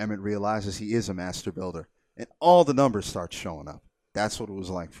movie where Emmett realizes he is a master builder and all the numbers start showing up. That's what it was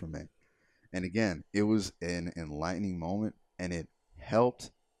like for me. And again, it was an enlightening moment, and it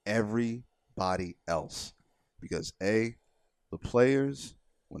helped everybody else because the players,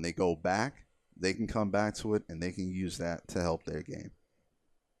 when they go back, they can come back to it and they can use that to help their game.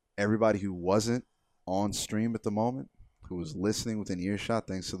 Everybody who wasn't on stream at the moment, who was listening with an earshot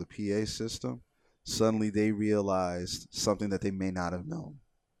thanks to the PA system, suddenly they realized something that they may not have known.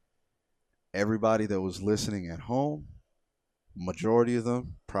 Everybody that was listening at home, majority of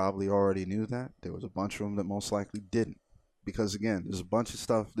them probably already knew that. There was a bunch of them that most likely didn't. Because again, there's a bunch of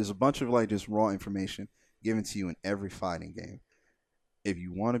stuff, there's a bunch of just raw information given to you in every fighting game. If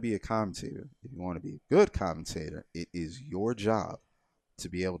you want to be a commentator, if you want to be a good commentator, it is your job to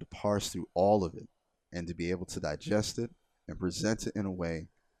be able to parse through all of it and to be able to digest it and present it in a way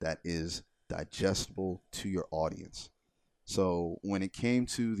that is digestible to your audience. So when it came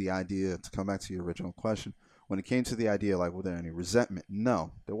to the idea, to come back to your original question, when it came to the idea, were there any resentment?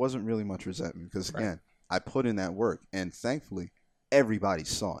 No, there wasn't really much resentment because, again, I put in that work, and thankfully, everybody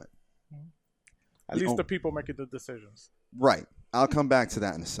saw it. At least the people making the decisions. Right. I'll come back to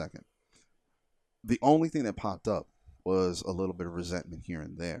that in a second. The only thing that popped up was a little bit of resentment here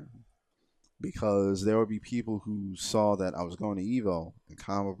and there because there would be people who saw that I was going to Evo and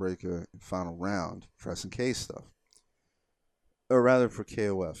Combo Breaker and Final Round for SNK stuff. Or rather for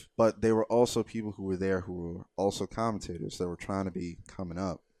KOF. But there were also people who were there who were also commentators that were trying to be coming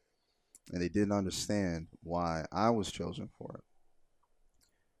up. And they didn't understand why I was chosen for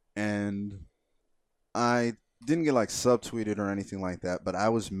it. And I didn't get subtweeted or anything like that, but I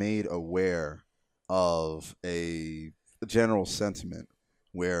was made aware of a general sentiment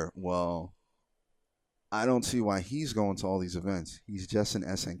where, well, I don't see why he's going to all these events. He's just an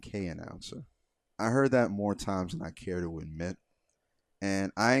SNK announcer. I heard that more times than I care to admit.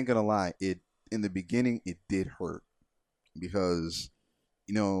 And I ain't gonna lie, in the beginning it did hurt because,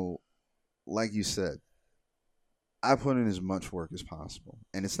 like you said, I put in as much work as possible.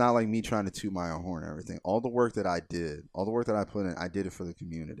 And it's not like me trying to toot my own horn and everything. All the work that I did, all the work that I put in, I did it for the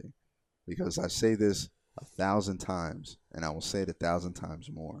community. Because I say this 1,000 times, and I will say it 1,000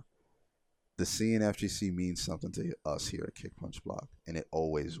 times more. The CNFGC means something to us here at Kick Punch Block, and it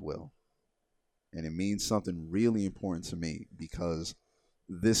always will. And it means something really important to me because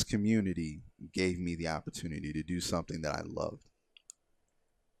this community gave me the opportunity to do something that I loved.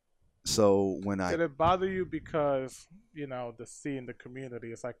 So when I Did it bother you because the scene, the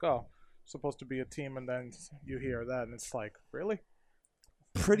community? It's like, oh, supposed to be a team, and then you hear that, and it's like, really?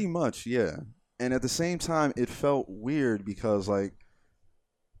 pretty much, yeah. And at the same time, it felt weird because like,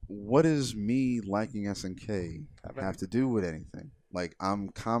 what does me liking SNK have to do with anything? Like, I'm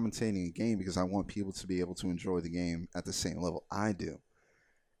commentating a game because I want people to be able to enjoy the game at the same level I do.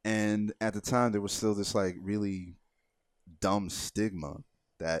 And at the time, there was still this like really dumb stigma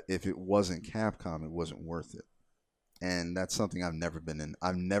that if it wasn't Capcom, it wasn't worth it. And that's something I've never been in.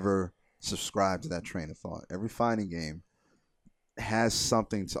 I've never subscribed to that train of thought. Every fighting game has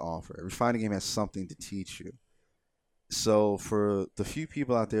something to offer. Every fighting game has something to teach you. So for the few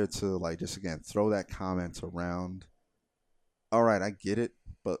people out there to like just again throw that comment around, all right, I get it,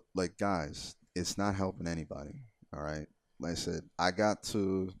 but like guys, it's not helping anybody. All right. Like I said, I got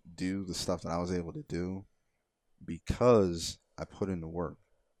to do the stuff that I was able to do because I put in the work.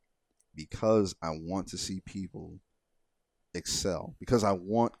 Because I want to see people excel. Because I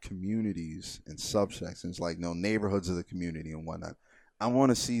want communities and subsections like neighborhoods of the community and whatnot. I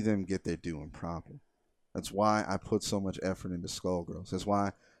want to see them get their due and proper. That's why I put so much effort into Skullgirls. That's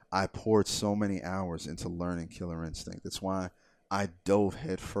why I poured so many hours into learning Killer Instinct. That's why I dove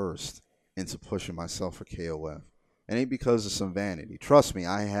headfirst into pushing myself for KOF. It ain't because of some vanity. Trust me,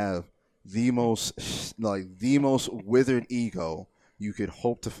 I have the most withered ego you could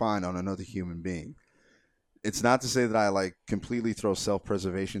hope to find on another human being. It's not to say that I like completely throw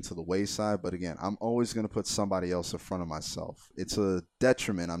self-preservation to the wayside, but again, I'm always going to put somebody else in front of myself. It's a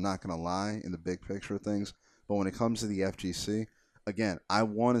detriment, I'm not going to lie, in the big picture of things, but when it comes to the FGC, again, I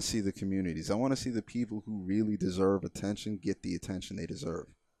want to see the communities. I want to see the people who really deserve attention get the attention they deserve.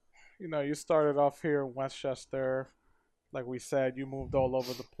 You started off here in Westchester. Like we said, you moved all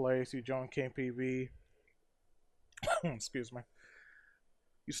over the place. You joined KPB. Excuse me.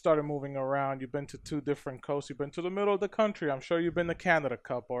 You started moving around. You've been to 2 different coasts. You've been to the middle of the country. I'm sure you've been to Canada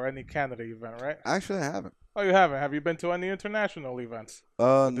Cup or any Canada event, right? Actually, I haven't. Oh, you haven't? Have you been to any international events with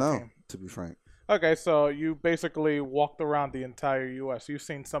the No, team? to be frank. Okay, so you basically walked around the entire U.S. You've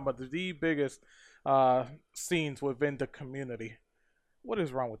seen some of the biggest scenes within the community. What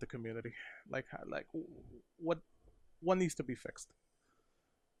is wrong with the community? Like what needs to be fixed?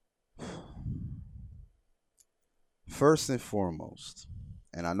 First and foremost,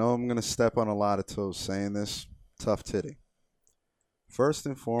 and I know I'm going to step on a lot of toes saying this, tough titty. First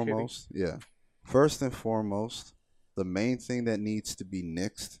and foremost, yeah. First and foremost, the main thing that needs to be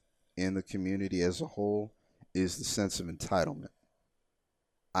nixed in the community as a whole is the sense of entitlement.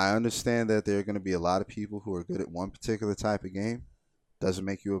 I understand that there are going to be a lot of people who are good at one particular type of game. Doesn't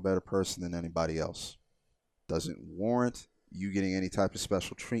make you a better person than anybody else. Doesn't warrant you getting any type of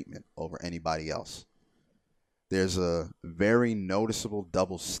special treatment over anybody else. There's a very noticeable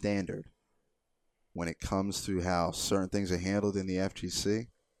double standard when it comes to how certain things are handled in the FGC.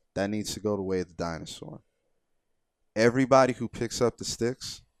 That needs to go the way of the dinosaur. Everybody who picks up the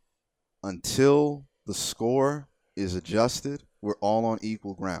sticks, until the score is adjusted, we're all on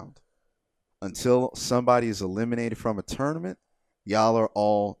equal ground. Until somebody is eliminated from a tournament, y'all are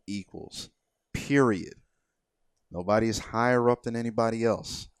all equals. Period. Nobody is higher up than anybody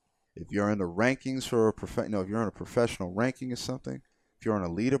else. If you're in the rankings for if you're in a professional ranking or something, if you're on a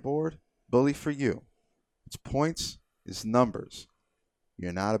leaderboard, bully for you. It's points, it's numbers.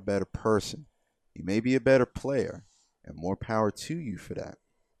 You're not a better person. You may be a better player, and more power to you for that.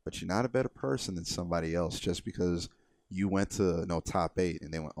 But you're not a better person than somebody else just because you went to top 8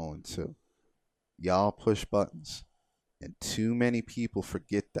 and they went 0-2. Y'all push buttons, and too many people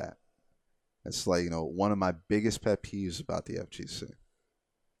forget that. That's like one of my biggest pet peeves about the FGC.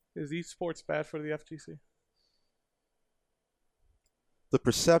 Is esports bad for the FGC? The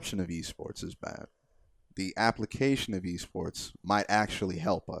perception of esports is bad. The application of esports might actually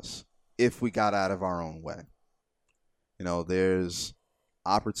help us if we got out of our own way. There's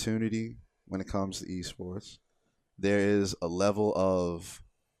opportunity when it comes to esports. There is a level of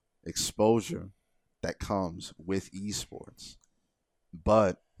exposure that comes with esports.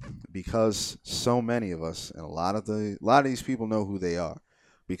 But because so many of us, and a lot of these people know who they are,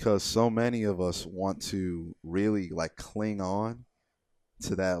 because so many of us want to really cling on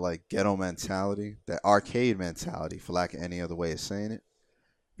to that ghetto mentality, that arcade mentality, for lack of any other way of saying it.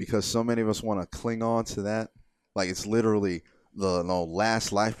 Because so many of us want to cling on to that, like it's literally the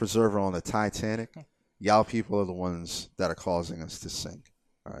last life preserver on the Titanic. Y'all people are the ones that are causing us to sink.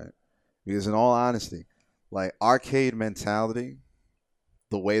 All right, because in all honesty, arcade mentality,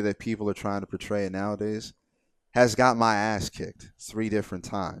 the way that people are trying to portray it nowadays, has got my ass kicked 3 different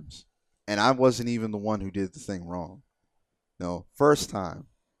times. And I wasn't even the one who did the thing wrong. First time,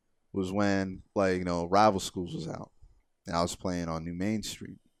 was when like Rival Schools was out, and I was playing on New Main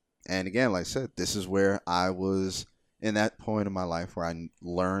Street. And again, like I said, this is where I was in that point in my life where I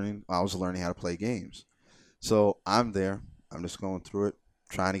was learning how to play games. So I'm there. I'm just going through it,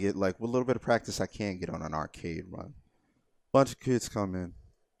 trying to get like what little bit of practice I can get on an arcade run. Bunch of kids come in.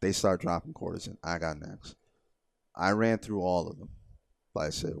 They start dropping quarters in. I got next. I ran through all of them. Like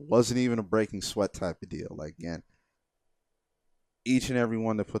I said, it wasn't even a breaking sweat type of deal. Like again, each and every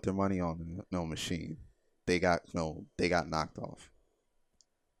one that put their money on the machine, they got they got knocked off.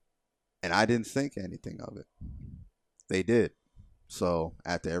 And I didn't think anything of it. They did. So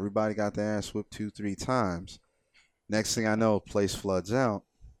after everybody got their ass whipped 2-3 times, next thing I know, place floods out.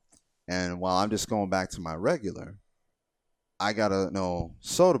 And while I'm just going back to my regular, I got a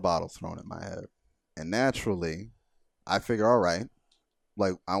soda bottle thrown at my head. And naturally, I figure, all right,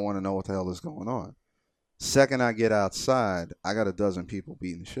 like I want to know what the hell is going on. Second I get outside, I got a dozen people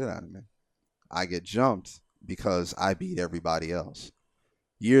beating the shit out of me. I get jumped because I beat everybody else.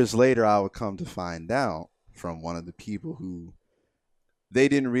 Years later, I would come to find out from one of the people who they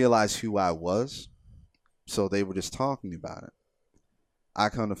didn't realize who I was, so they were just talking about it. I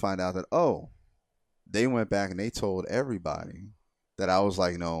come to find out that, oh, they went back and they told everybody that I was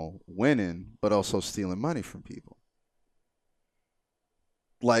like, winning, but also stealing money from people.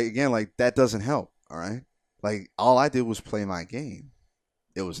 Like, again, like that doesn't help, all right? Like, all I did was play my game.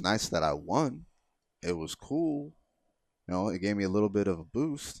 It was nice that I won. It was cool. It gave me a little bit of a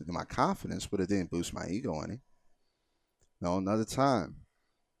boost in my confidence, but it didn't boost my ego any. Another time,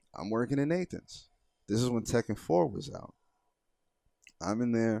 I'm working in Nathan's. This is when Tekken 4 was out. I'm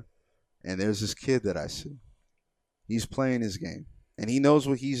in there, and there's this kid that I see. He's playing his game, and he knows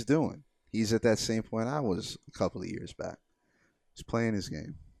what he's doing. He's at that same point I was a couple of years back. He's playing his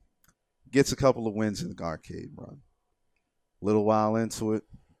game. Gets a couple of wins in the arcade run. A little while into it,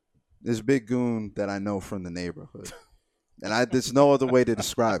 this big goon that I know from the neighborhood. And there's no other way to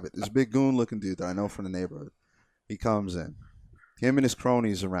describe it. This big goon-looking dude that I know from the neighborhood. He comes in. Him and his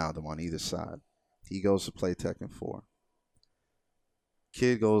cronies around him on either side. He goes to play Tekken 4.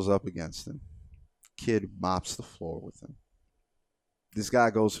 Kid goes up against him. Kid mops the floor with him. This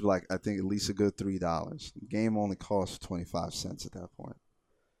guy goes for like, I think at least a good $3. The game only costs 25 cents at that point.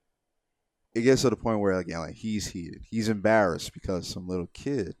 It gets to the point where, again, like he's heated. He's embarrassed because some little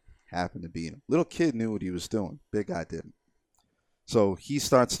kid happened to beat him. Little kid knew what he was doing. Big guy didn't. So he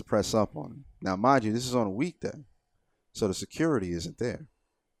starts to press up on him. Now, mind you, this is on a weekday, so the security isn't there.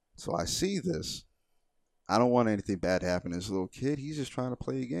 So I see this. I don't want anything bad to happen to this little kid. He's just trying to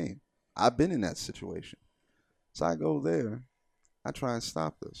play a game. I've been in that situation. So I go there. I try and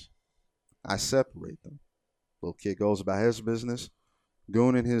stop this. I separate them. Little kid goes about his business.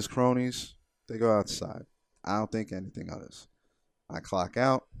 Goon and his cronies, they go outside. I don't think anything of this. I clock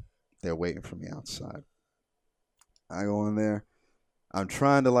out. They're waiting for me outside. I go in there. I'm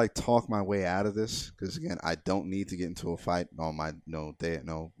trying to like talk my way out of this because again, I don't need to get into a fight on my day,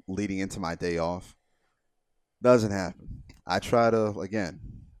 leading into my day off. Doesn't happen. I try to again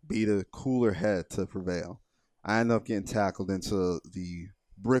be the cooler head to prevail. I end up getting tackled into the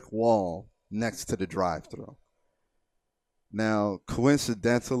brick wall next to the drive-thru. Now,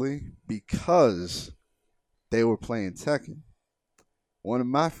 coincidentally, because they were playing Tekken, one of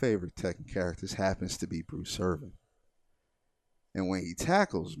my favorite Tekken characters happens to be Bruce Irvin. And when he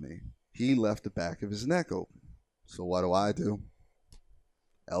tackles me, he left the back of his neck open. So what do?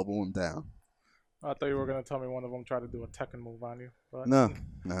 Elbow him down. I thought you were going to tell me one of them tried to do a Tekken move on you. But... No.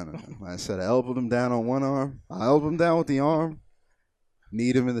 I said I elbowed him down on one arm. I elbowed him down with the arm.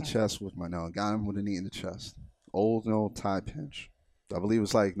 Kneed him in the chest with my got him with a knee in the chest. Old tie pinch. I believe it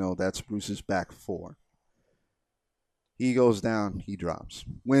was like, that's Bruce's back 4. He goes down, he drops.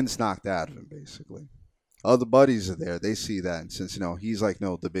 Wind's knocked out of him, basically. Other buddies are there. They see that. And since, he's like,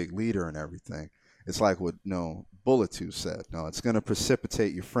 the big leader and everything, it's like what, Bullet 2 said. It's going to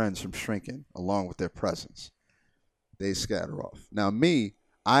precipitate your friends from shrinking along with their presence. They scatter off. Now, me,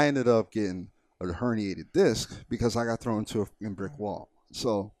 I ended up getting a herniated disc because I got thrown into a brick wall.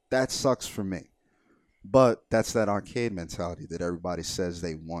 So that sucks for me. But that's that arcade mentality that everybody says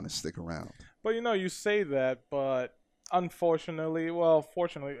they want to stick around. But, you say that, but unfortunately,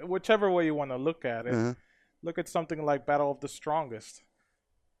 fortunately, whichever way you want to look at it, look at something like Battle of the Strongest.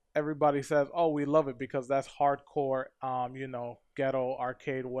 Everybody says, oh, we love it because that's hardcore, ghetto,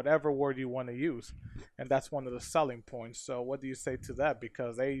 arcade, whatever word you want to use. And that's one of the selling points. So what do you say to that?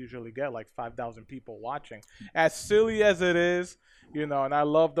 Because they usually get like 5,000 people watching. As silly as it is, and I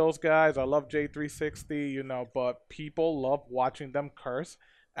love those guys. I love J360, but people love watching them curse,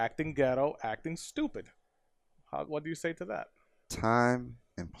 acting ghetto, acting stupid. What do you say to that? Time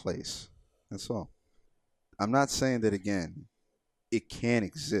in place. That's all. I'm not saying that again, it can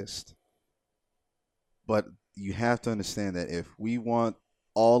exist, but you have to understand that if we want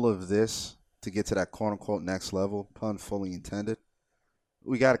all of this to get to that quote unquote next level, pun fully intended,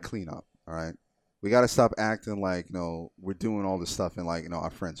 we got to clean up. All right. We got to stop acting like, we're doing all this stuff in like, our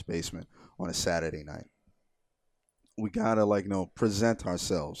friend's basement on a Saturday night. We got to like, present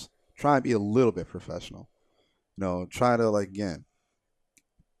ourselves. Try and be a little bit professional. Try to like, again,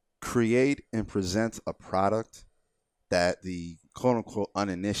 create and present a product that the quote unquote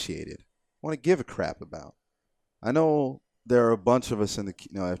uninitiated want to give a crap about. I know there are a bunch of us in the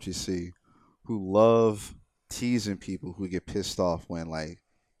FGC who love teasing people who get pissed off when like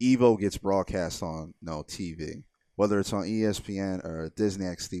Evo gets broadcast on TV, whether it's on ESPN or Disney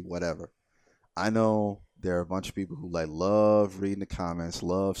XD, whatever. I know there are a bunch of people who like love reading the comments,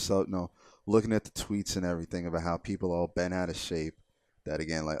 love looking at the tweets and everything about how people all bent out of shape. That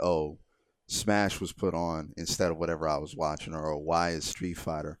again, like, oh, Smash was put on instead of whatever I was watching, or why is Street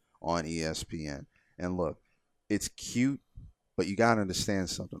Fighter on ESPN? And look, it's cute, but you gotta understand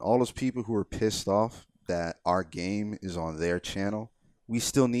something. All those people who are pissed off that our game is on their channel, we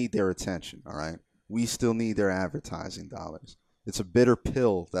still need their attention, all right? We still need their advertising dollars. It's a bitter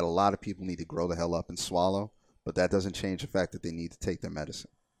pill that a lot of people need to grow the hell up and swallow, but that doesn't change the fact that they need to take their medicine.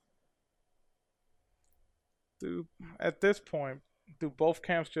 At this point, do both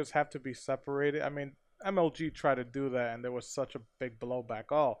camps just have to be separated? I mean, MLG tried to do that, and there was such a big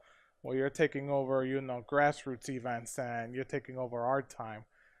blowback. Oh, well, you're taking over, grassroots events, and you're taking over our time.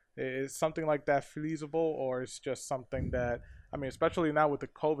 Is something like that feasible, or is just something that, I mean, especially now with the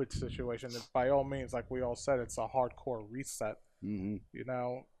COVID situation, that by all means, like we all said, it's a hardcore reset.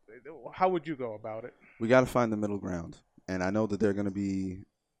 How would you go about it? We got to find the middle ground. And I know that there are going to be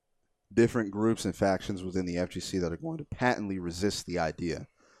different groups and factions within the FGC that are going to patently resist the idea.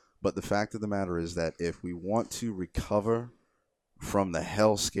 But the fact of the matter is that if we want to recover from the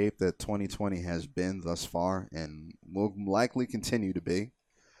hellscape that 2020 has been thus far and will likely continue to be,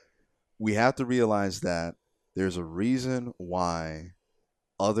 we have to realize that there's a reason why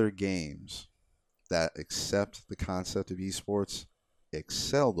other games that accept the concept of esports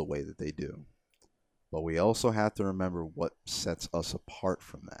excel the way that they do. But we also have to remember what sets us apart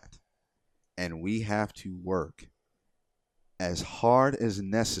from that. And we have to work as hard as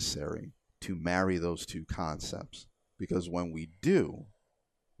necessary to marry those two concepts. Because when we do,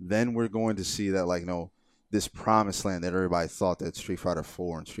 then we're going to see that, like, this promised land that everybody thought that Street Fighter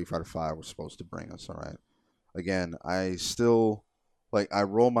 4 and Street Fighter 5 were supposed to bring us, all right? Again, I still, I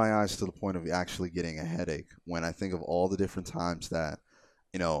roll my eyes to the point of actually getting a headache when I think of all the different times that,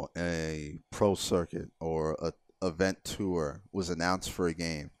 a pro circuit or a event tour was announced for a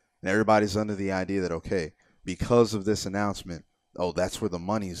game. And everybody's under the idea that, okay, because of this announcement, oh, that's where the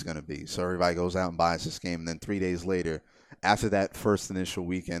money is going to be. So everybody goes out and buys this game. And then 3 days later, after that first initial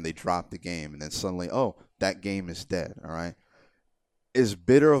weekend, they drop the game. And then suddenly, oh, that game is dead. All right. As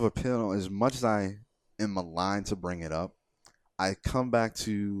bitter of a pill, as much as I am maligned to bring it up, I come back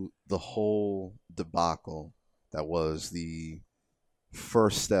to the whole debacle that was the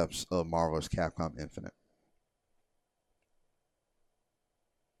first steps of Marvel vs. Capcom Infinite.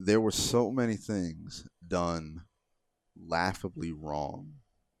 There were so many things done laughably wrong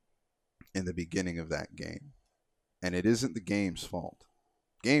in the beginning of that game. And it isn't the game's fault.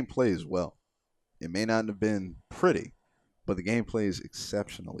 Game plays well. It may not have been pretty, but the game plays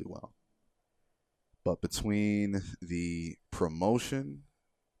exceptionally well. But between the promotion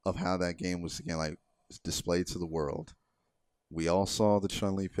of how that game was, again, displayed to the world, we all saw the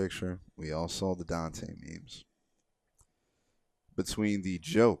Chun-Li picture. We all saw the Dante memes. Between the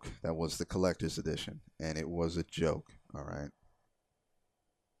joke that was the collector's edition, and it was a joke, all right?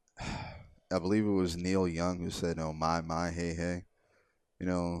 I believe it was Neil Young who said, "Oh, my, hey, hey.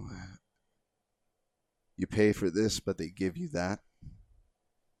 You pay for this, but they give you that."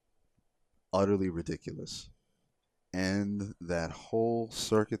 Utterly ridiculous. And that whole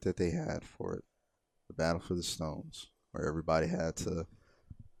circuit that they had for it, the Battle for the Stones, where everybody had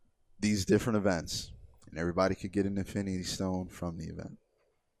these different events, and everybody could get an Infinity Stone from the event.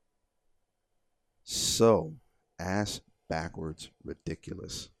 So, ass backwards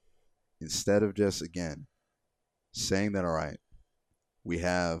ridiculous. Instead of just, again, saying that, all right, we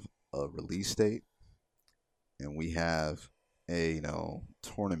have a release date, and we have a,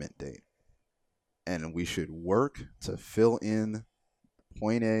 tournament date. And we should work to fill in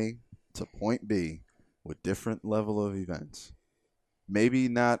point A to point B with different level of events. Maybe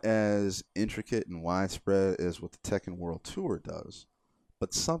not as intricate and widespread as what the Tekken World Tour does,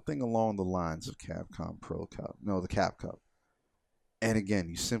 but something along the lines of Capcom Pro Cup. No, the Cap Cup. And again,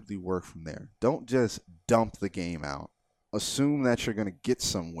 you simply work from there. Don't just dump the game out. Assume that you're going to get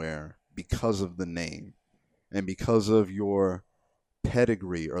somewhere because of the name and because of your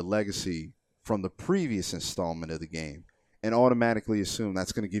pedigree or legacy from the previous installment of the game, and automatically assume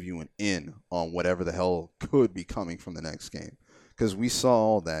that's going to give you an in on whatever the hell could be coming from the next game. Because we saw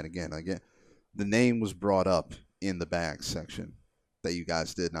all that again. The name was brought up in the bag section that you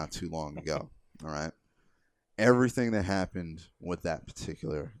guys did not too long ago. All right. Everything that happened with that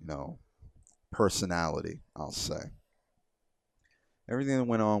particular, personality, I'll say. Everything that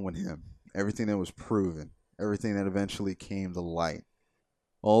went on with him, everything that was proven, everything that eventually came to light,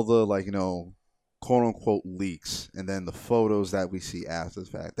 all the, quote unquote leaks, and then the photos that we see after the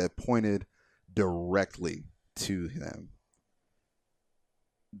fact that pointed directly to him.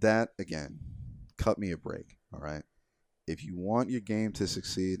 That, again, cut me a break, all right? If you want your game to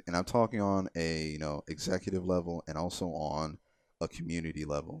succeed, and I'm talking on a executive level and also on a community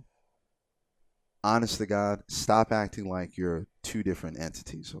level, honest to God, stop acting like you're two different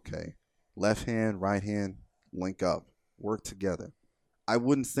entities, okay? Left hand, right hand, link up, work together. I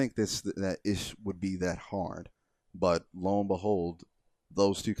wouldn't think that it would be that hard, but lo and behold,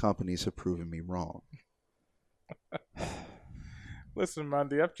 those two companies have proven me wrong. Listen, man,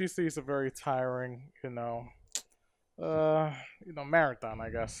 the FGC is a very tiring, marathon, I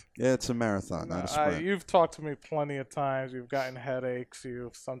guess. Yeah, it's a marathon, not a sprint. You've talked to me plenty of times. You've gotten headaches.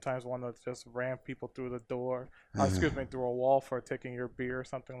 You've sometimes wanted to just ram people through the door. Through a wall for taking your beer or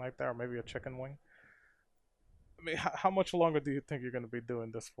something like that, or maybe a chicken wing. I mean, how much longer do you think you're going to be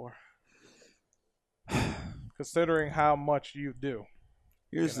doing this for? Considering how much you do.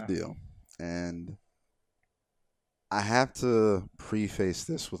 Here's the deal, and I have to preface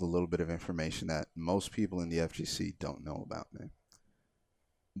this with a little bit of information that most people in the FGC don't know about me.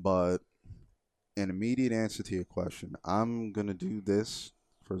 But an immediate answer to your question, I'm going to do this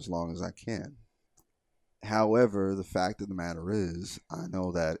for as long as I can. However, the fact of the matter is, I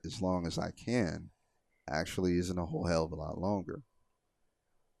know that as long as I can actually isn't a whole hell of a lot longer.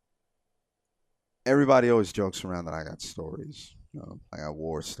 Everybody always jokes around that I got stories. I got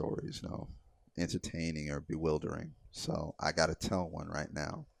war stories, entertaining or bewildering. So I got to tell one right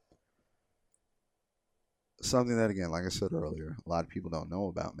now. Something that, again, like I said earlier, a lot of people don't know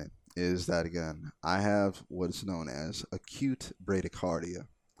about me is that, again, I have what is known as acute bradycardia.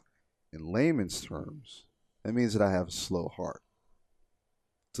 In layman's terms, that means that I have a slow heart.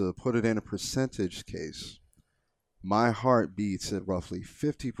 To put it in a percentage case, my heart beats at roughly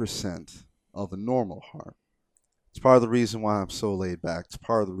 50% of a normal heart. It's part of the reason why I'm so laid back. It's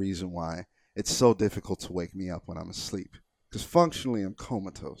part of the reason why it's so difficult to wake me up when I'm asleep. Because functionally, I'm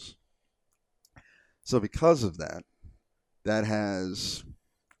comatose. So because of that, that has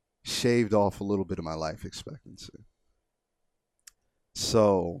shaved off a little bit of my life expectancy.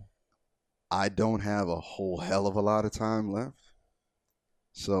 So I don't have a whole hell of a lot of time left.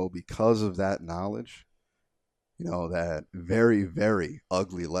 So because of that knowledge, that very, very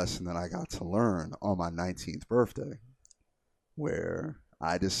ugly lesson that I got to learn on my 19th birthday, where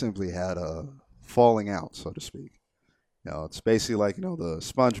I just simply had a falling out, so to speak. It's basically like, the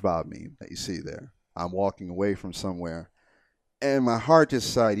SpongeBob meme that you see there. I'm walking away from somewhere, and my heart just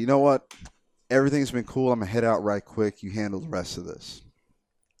decided, you know what? Everything's been cool. I'm going to head out right quick. You handle the rest of this.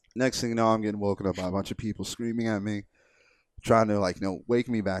 Next thing you know, I'm getting woken up by a bunch of people screaming at me, trying to, wake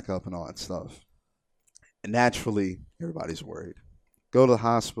me back up and all that stuff. And naturally, everybody's worried. Go to the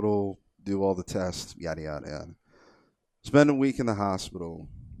hospital, do all the tests, yada, yada, yada. Spend a week in the hospital.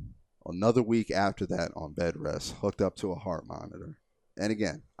 Another week after that on bed rest, hooked up to a heart monitor. And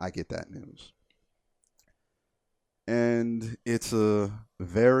again, I get that news. And it's a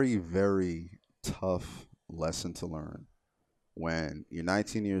very, very tough lesson to learn when you're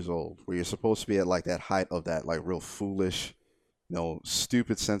 19 years old, where you're supposed to be at that height of that real foolish,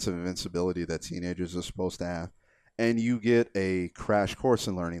 stupid sense of invincibility that teenagers are supposed to have. And you get a crash course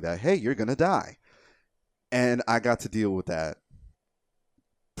in learning that, hey, you're going to die. And I got to deal with that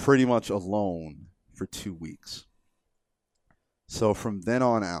pretty much alone for 2 weeks. So from then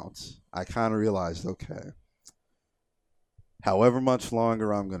on out, I kind of realized, okay, however much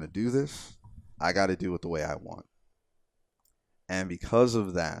longer I'm going to do this, I got to do it the way I want. And because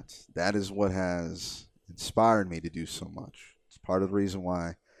of that, that is what has inspired me to do so much. It's part of the reason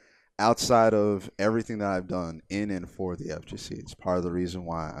why, outside of everything that I've done in and for the FGC, it's part of the reason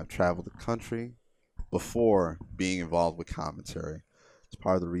why I've traveled the country before being involved with commentary. It's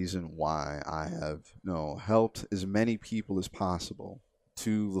part of the reason why I have helped as many people as possible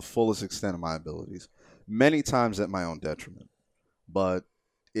to the fullest extent of my abilities, many times at my own detriment. But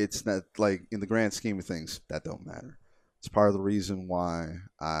it's not in the grand scheme of things, that don't matter. It's part of the reason why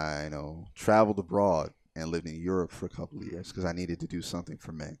I traveled abroad and lived in Europe for a couple of years because I needed to do something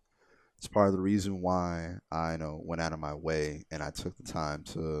for me. It's part of the reason why I went out of my way and I took the time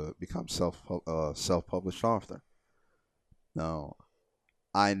to become self-published author. Now,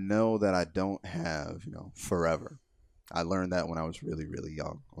 I know that I don't have, forever. I learned that when I was really, really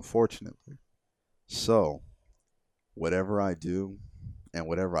young, unfortunately. So, whatever I do and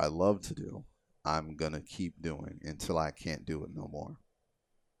whatever I love to do, I'm going to keep doing until I can't do it no more.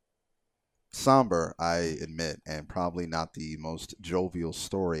 Somber, I admit, and probably not the most jovial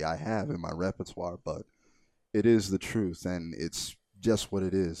story I have in my repertoire, but it is the truth and it's just what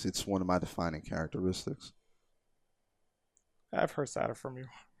it is. It's one of my defining characteristics. I've heard sadder from you.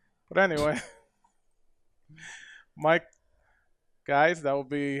 But anyway, Mike, guys, that will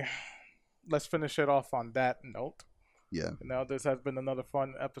be. Let's finish it off on that note. Yeah. Now, this has been another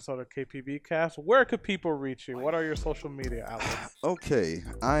fun episode of KPB Cast. Where could people reach you? What are your social media outlets? Okay,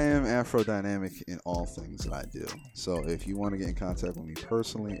 I am Afrodynamic in all things that I do. So if you want to get in contact with me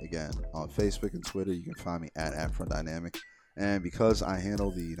personally, again, on Facebook and Twitter, you can find me at Afrodynamic. And because I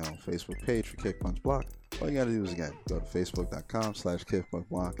handle the Facebook page for Kick Punch Block, all you gotta do is again go to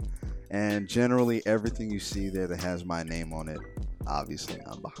facebook.com/kickpunchblock, and generally everything you see there that has my name on it, obviously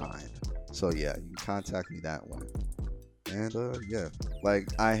I'm behind. So yeah, you can contact me that way. And yeah, like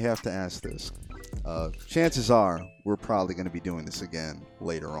I have to ask this. Chances are we're probably going to be doing this again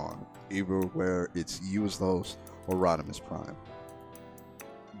later on, either where it's you as the host or Rodimus Prime.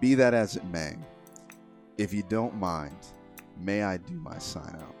 Be that as it may, if you don't mind, may I do my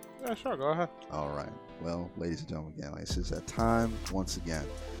sign out? Yeah, sure, go ahead. All right. Well, ladies and gentlemen, again, like this is that time once again.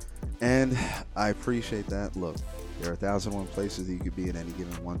 And I appreciate that. Look, there are 1,001 places that you could be at any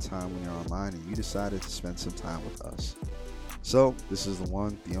given one time when you're online, and you decided to spend some time with us. So, this is the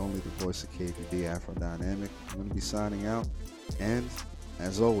one, the only, the voice of KPB Afrodynamic. I'm going to be signing out. And,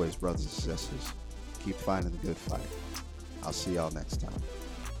 as always, brothers and sisters, keep fighting the good fight. I'll see y'all next time.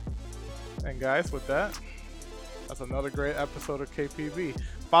 And guys, with that, that's another great episode of KPB.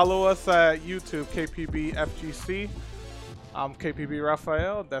 Follow us at YouTube, KPB FGC. I'm KPB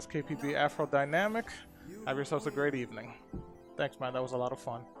Raphael. That's KPB Afrodynamic. Have yourselves a great evening. Thanks, man. That was a lot of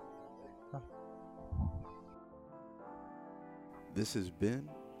fun. This has been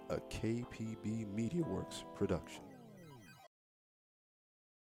a KPB MediaWorks production.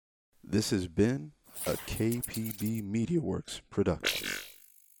 This has been a KPB MediaWorks production.